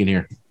are you thinking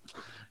here?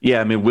 Yeah,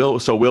 I mean,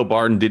 Will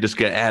Barton did just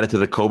get added to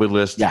the COVID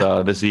list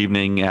this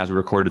evening as we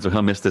recorded, so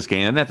he'll miss this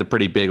game. And that's a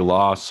pretty big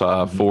loss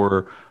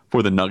for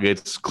the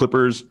Nuggets.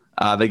 Clippers,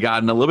 they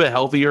gotten a little bit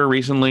healthier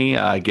recently,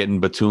 getting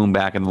Batum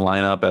back in the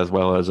lineup as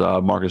well as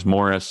Marcus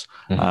Morris.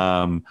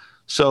 Mm-hmm.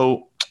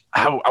 So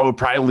I would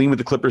probably lean with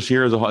the Clippers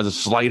here as a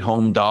slight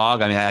home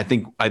dog. I mean,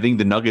 I think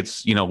the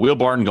Nuggets, Will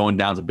Barton going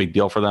down is a big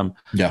deal for them.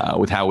 Yeah.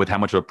 With how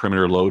much of a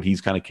perimeter load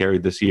he's kind of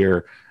carried this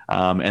year.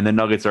 And the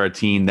Nuggets are a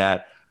team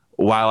that,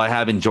 while I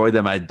have enjoyed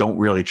them, I don't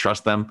really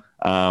trust them.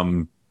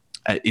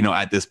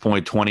 At this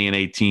point,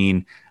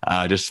 20-18,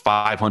 just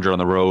 500 on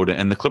the road.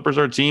 And the Clippers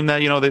are a team that,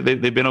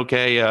 they've been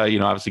okay,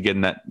 obviously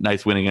getting that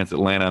nice win against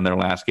Atlanta in their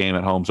last game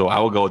at home. So I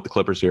will go with the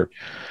Clippers here.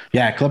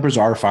 Yeah, Clippers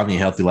are finally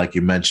healthy, like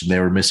you mentioned. They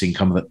were missing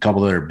a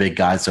couple of their big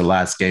guys their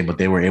last game, but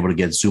they were able to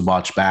get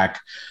Zubac back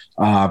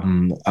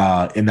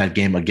in that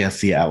game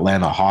against the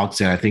Atlanta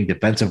Hawks. And I think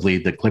defensively,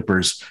 the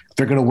Clippers, if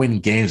they're going to win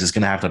games, it's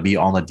going to have to be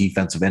on the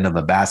defensive end of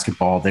the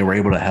basketball. They were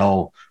able to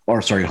hold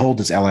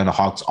this Atlanta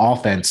Hawks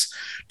offense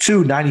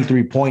to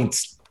 93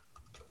 points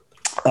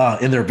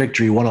in their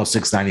victory,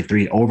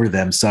 106-93 over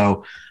them.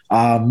 So,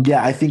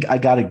 I think I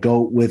got to go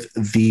with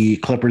the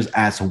Clippers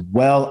as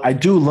well. I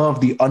do love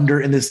the under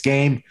in this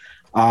game.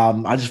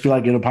 I just feel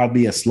like it'll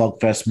probably be a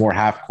slugfest, more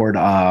half-court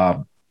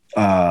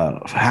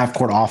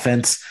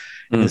offense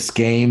in this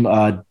game.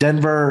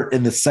 Denver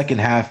in the second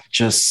half,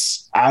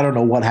 I don't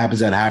know what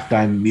happens at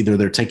halftime. Either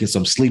they're taking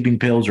some sleeping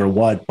pills or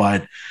what,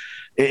 but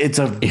it's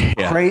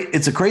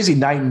a crazy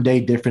night and day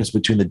difference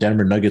between the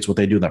Denver Nuggets, what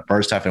they do in the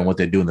first half and what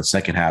they do in the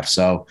second half.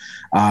 So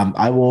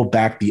I will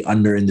back the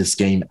under in this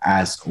game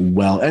as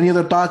well. Any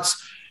other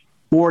thoughts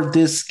for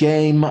this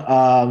game,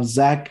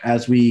 Zach,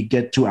 as we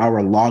get to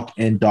our lock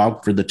and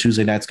dog for the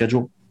Tuesday night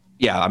schedule?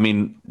 Yeah, I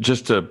mean,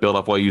 just to build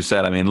up what you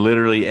said, I mean,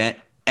 literally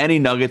any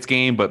Nuggets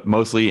game, but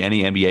mostly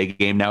any NBA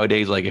game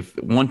nowadays, like if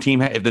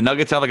the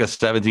Nuggets have like a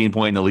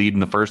 17-point in the lead in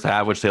the first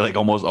half, which they like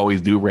almost always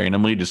do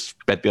randomly, just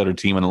bet the other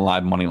team on the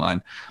live money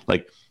line.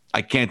 Like,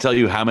 I can't tell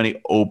you how many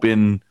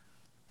open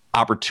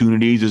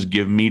opportunities just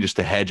give me just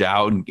to hedge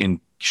out and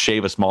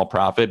shave a small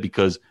profit,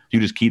 because you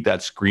just keep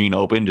that screen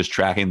open, just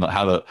tracking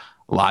how the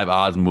live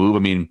odds move. I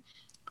mean,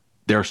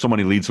 there are so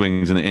many lead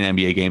swings in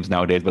NBA games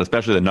nowadays, but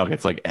especially the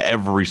Nuggets, like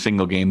every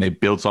single game they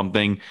build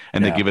something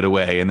and they give it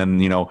away. And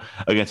then,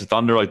 against the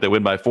Thunder, like they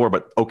win by 4,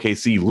 but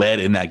OKC led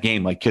in that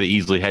game, like could have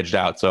easily hedged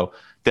out. So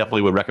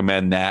definitely would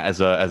recommend that as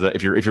a,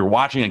 if you're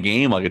watching a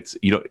game, like it's,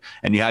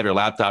 and you have your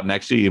laptop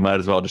next to you, you might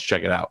as well just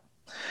check it out.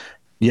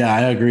 Yeah, I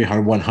agree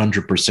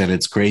 100%.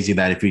 It's crazy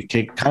that if you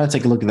take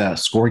a look at the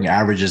scoring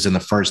averages in the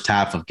first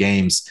half of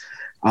games,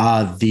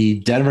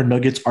 the Denver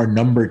Nuggets are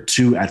number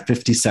 2 at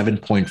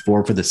 57.4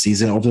 for the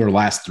season over their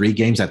last 3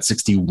 games at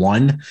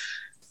 61. And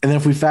then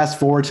if we fast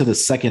forward to the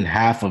second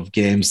half of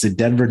games, the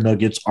Denver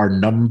Nuggets are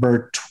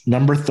number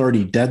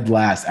 30, dead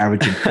last,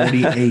 averaging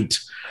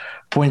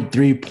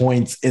 48.3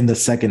 points in the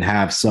second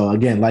half. So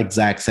again, like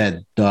Zach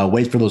said,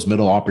 wait for those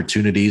middle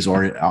opportunities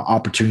or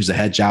opportunities to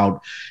hedge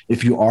out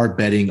if you are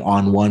betting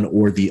on one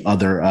or the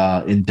other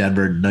in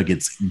Denver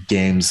Nuggets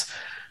games.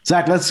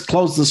 Zach, let's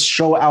close this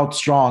show out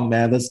strong,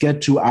 man. Let's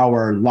get to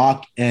our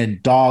lock and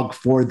dog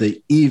for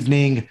the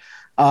evening.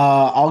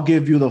 I'll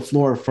give you the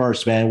floor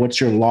first, man.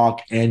 What's your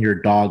lock and your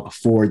dog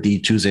for the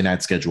Tuesday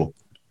night schedule?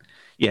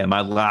 Yeah,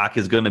 my lock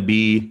is going to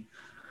be.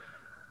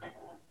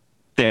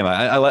 Damn,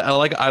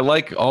 I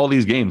like all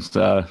these games.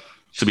 To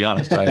be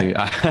honest,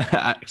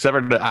 except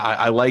for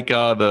I like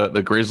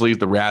the Grizzlies,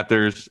 the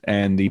Raptors,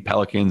 and the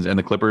Pelicans and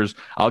the Clippers.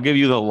 I'll give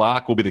you the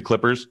lock will be the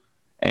Clippers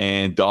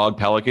and dog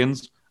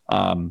Pelicans.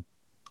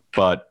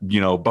 But,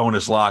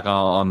 bonus lock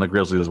on the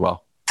Grizzlies as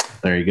well.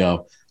 There you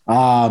go.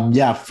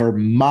 For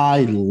my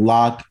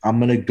lock, I'm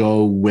going to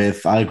go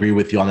with, I agree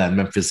with you on that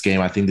Memphis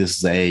game. I think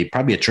this is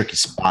probably a tricky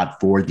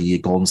spot for the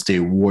Golden State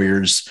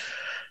Warriors.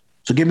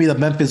 So give me the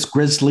Memphis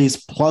Grizzlies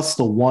plus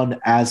the 1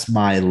 as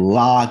my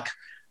lock.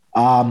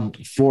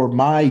 For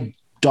my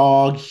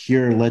dog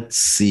here, let's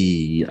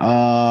see.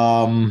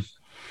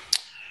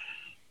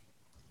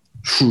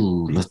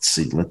 Let's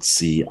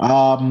see.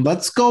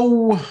 Let's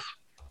go.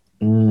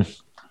 The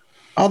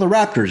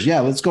Raptors. Yeah,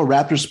 let's go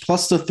Raptors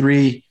plus the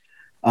 3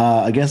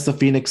 against the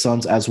Phoenix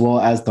Suns, as well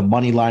as the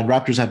money line.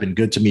 Raptors have been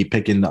good to me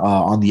picking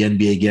on the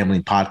NBA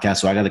Gambling Podcast,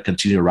 so I got to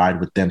continue to ride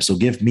with them. So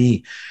give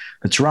me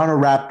the Toronto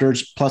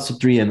Raptors plus the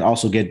 3 and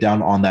also get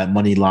down on that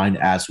money line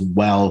as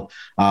well.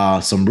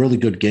 Some really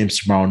good games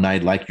tomorrow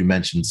night, like you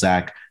mentioned,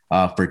 Zach,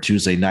 for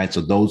Tuesday night.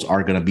 So those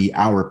are going to be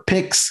our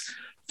picks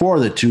for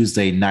the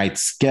Tuesday night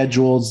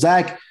schedule.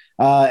 Zach,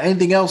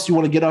 anything else you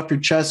want to get off your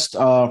chest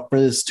for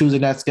this Tuesday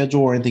night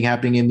schedule or anything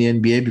happening in the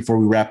NBA before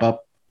we wrap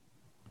up?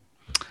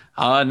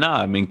 No,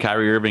 I mean,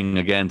 Kyrie Irving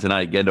again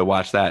tonight, getting to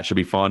watch that should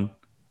be fun.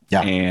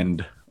 Yeah.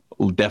 And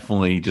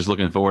definitely just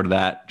looking forward to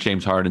that.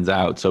 James Harden's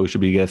out, so we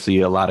should be going to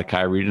see a lot of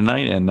Kyrie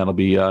tonight, and that'll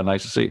be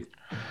nice to see.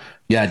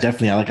 Yeah,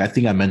 definitely. I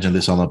think I mentioned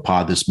this on the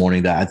pod this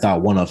morning that I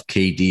thought one of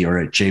KD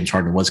or James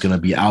Harden was going to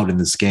be out in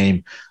this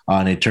game,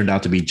 and it turned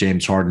out to be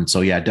James Harden.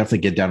 So, yeah, definitely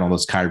get down on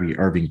those Kyrie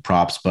Irving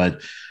props,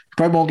 but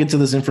probably won't get to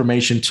this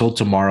information till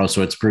tomorrow,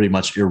 so it's pretty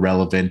much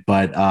irrelevant.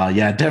 But,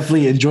 yeah,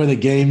 definitely enjoy the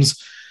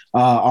games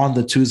on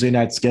the Tuesday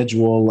night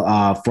schedule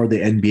for the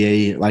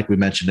NBA. Like we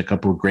mentioned, a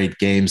couple of great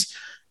games.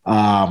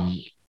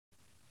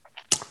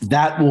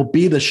 That will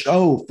be the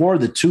show for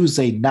the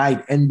Tuesday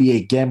night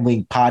NBA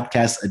Gambling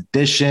Podcast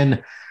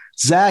edition.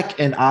 Zach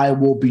and I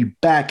will be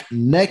back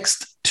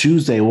next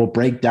Tuesday. We'll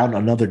break down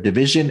another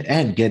division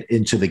and get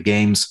into the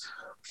games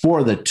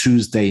for the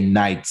Tuesday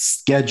night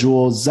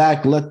schedule.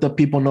 Zach, let the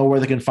people know where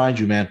they can find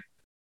you, man.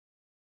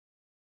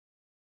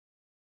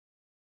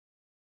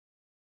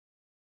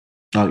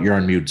 Oh, you're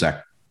on mute,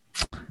 Zach.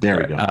 There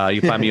we go.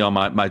 You find me on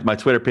my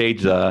Twitter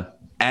page at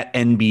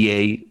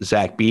NBA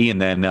Zach B, and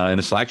then in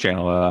the Slack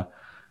channel.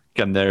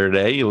 Come there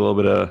today. A little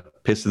bit of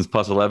Pistons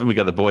plus 11. We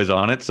got the boys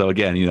on it. So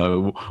again,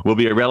 we'll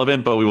be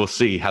irrelevant, but we will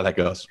see how that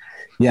goes.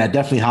 Yeah,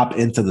 definitely hop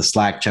into the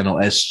Slack channel,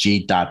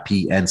 sg.pn/Slack.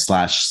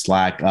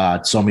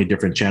 So many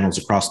different channels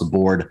across the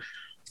board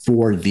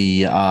for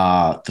the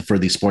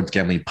Sports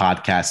Gambling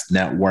Podcast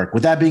Network.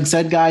 With that being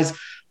said, guys,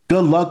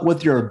 good luck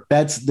with your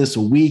bets this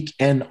week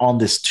and on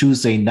this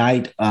Tuesday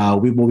night.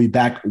 We will be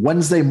back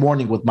Wednesday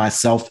morning with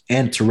myself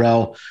and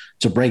Terrell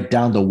to break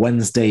down the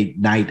Wednesday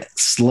night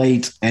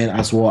slate and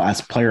as well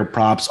as player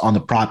props on the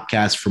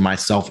Propcast for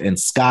myself and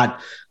Scott.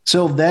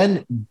 Till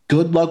then,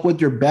 good luck with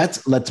your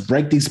bets. Let's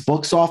break these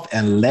books off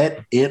and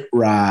let it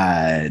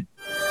ride.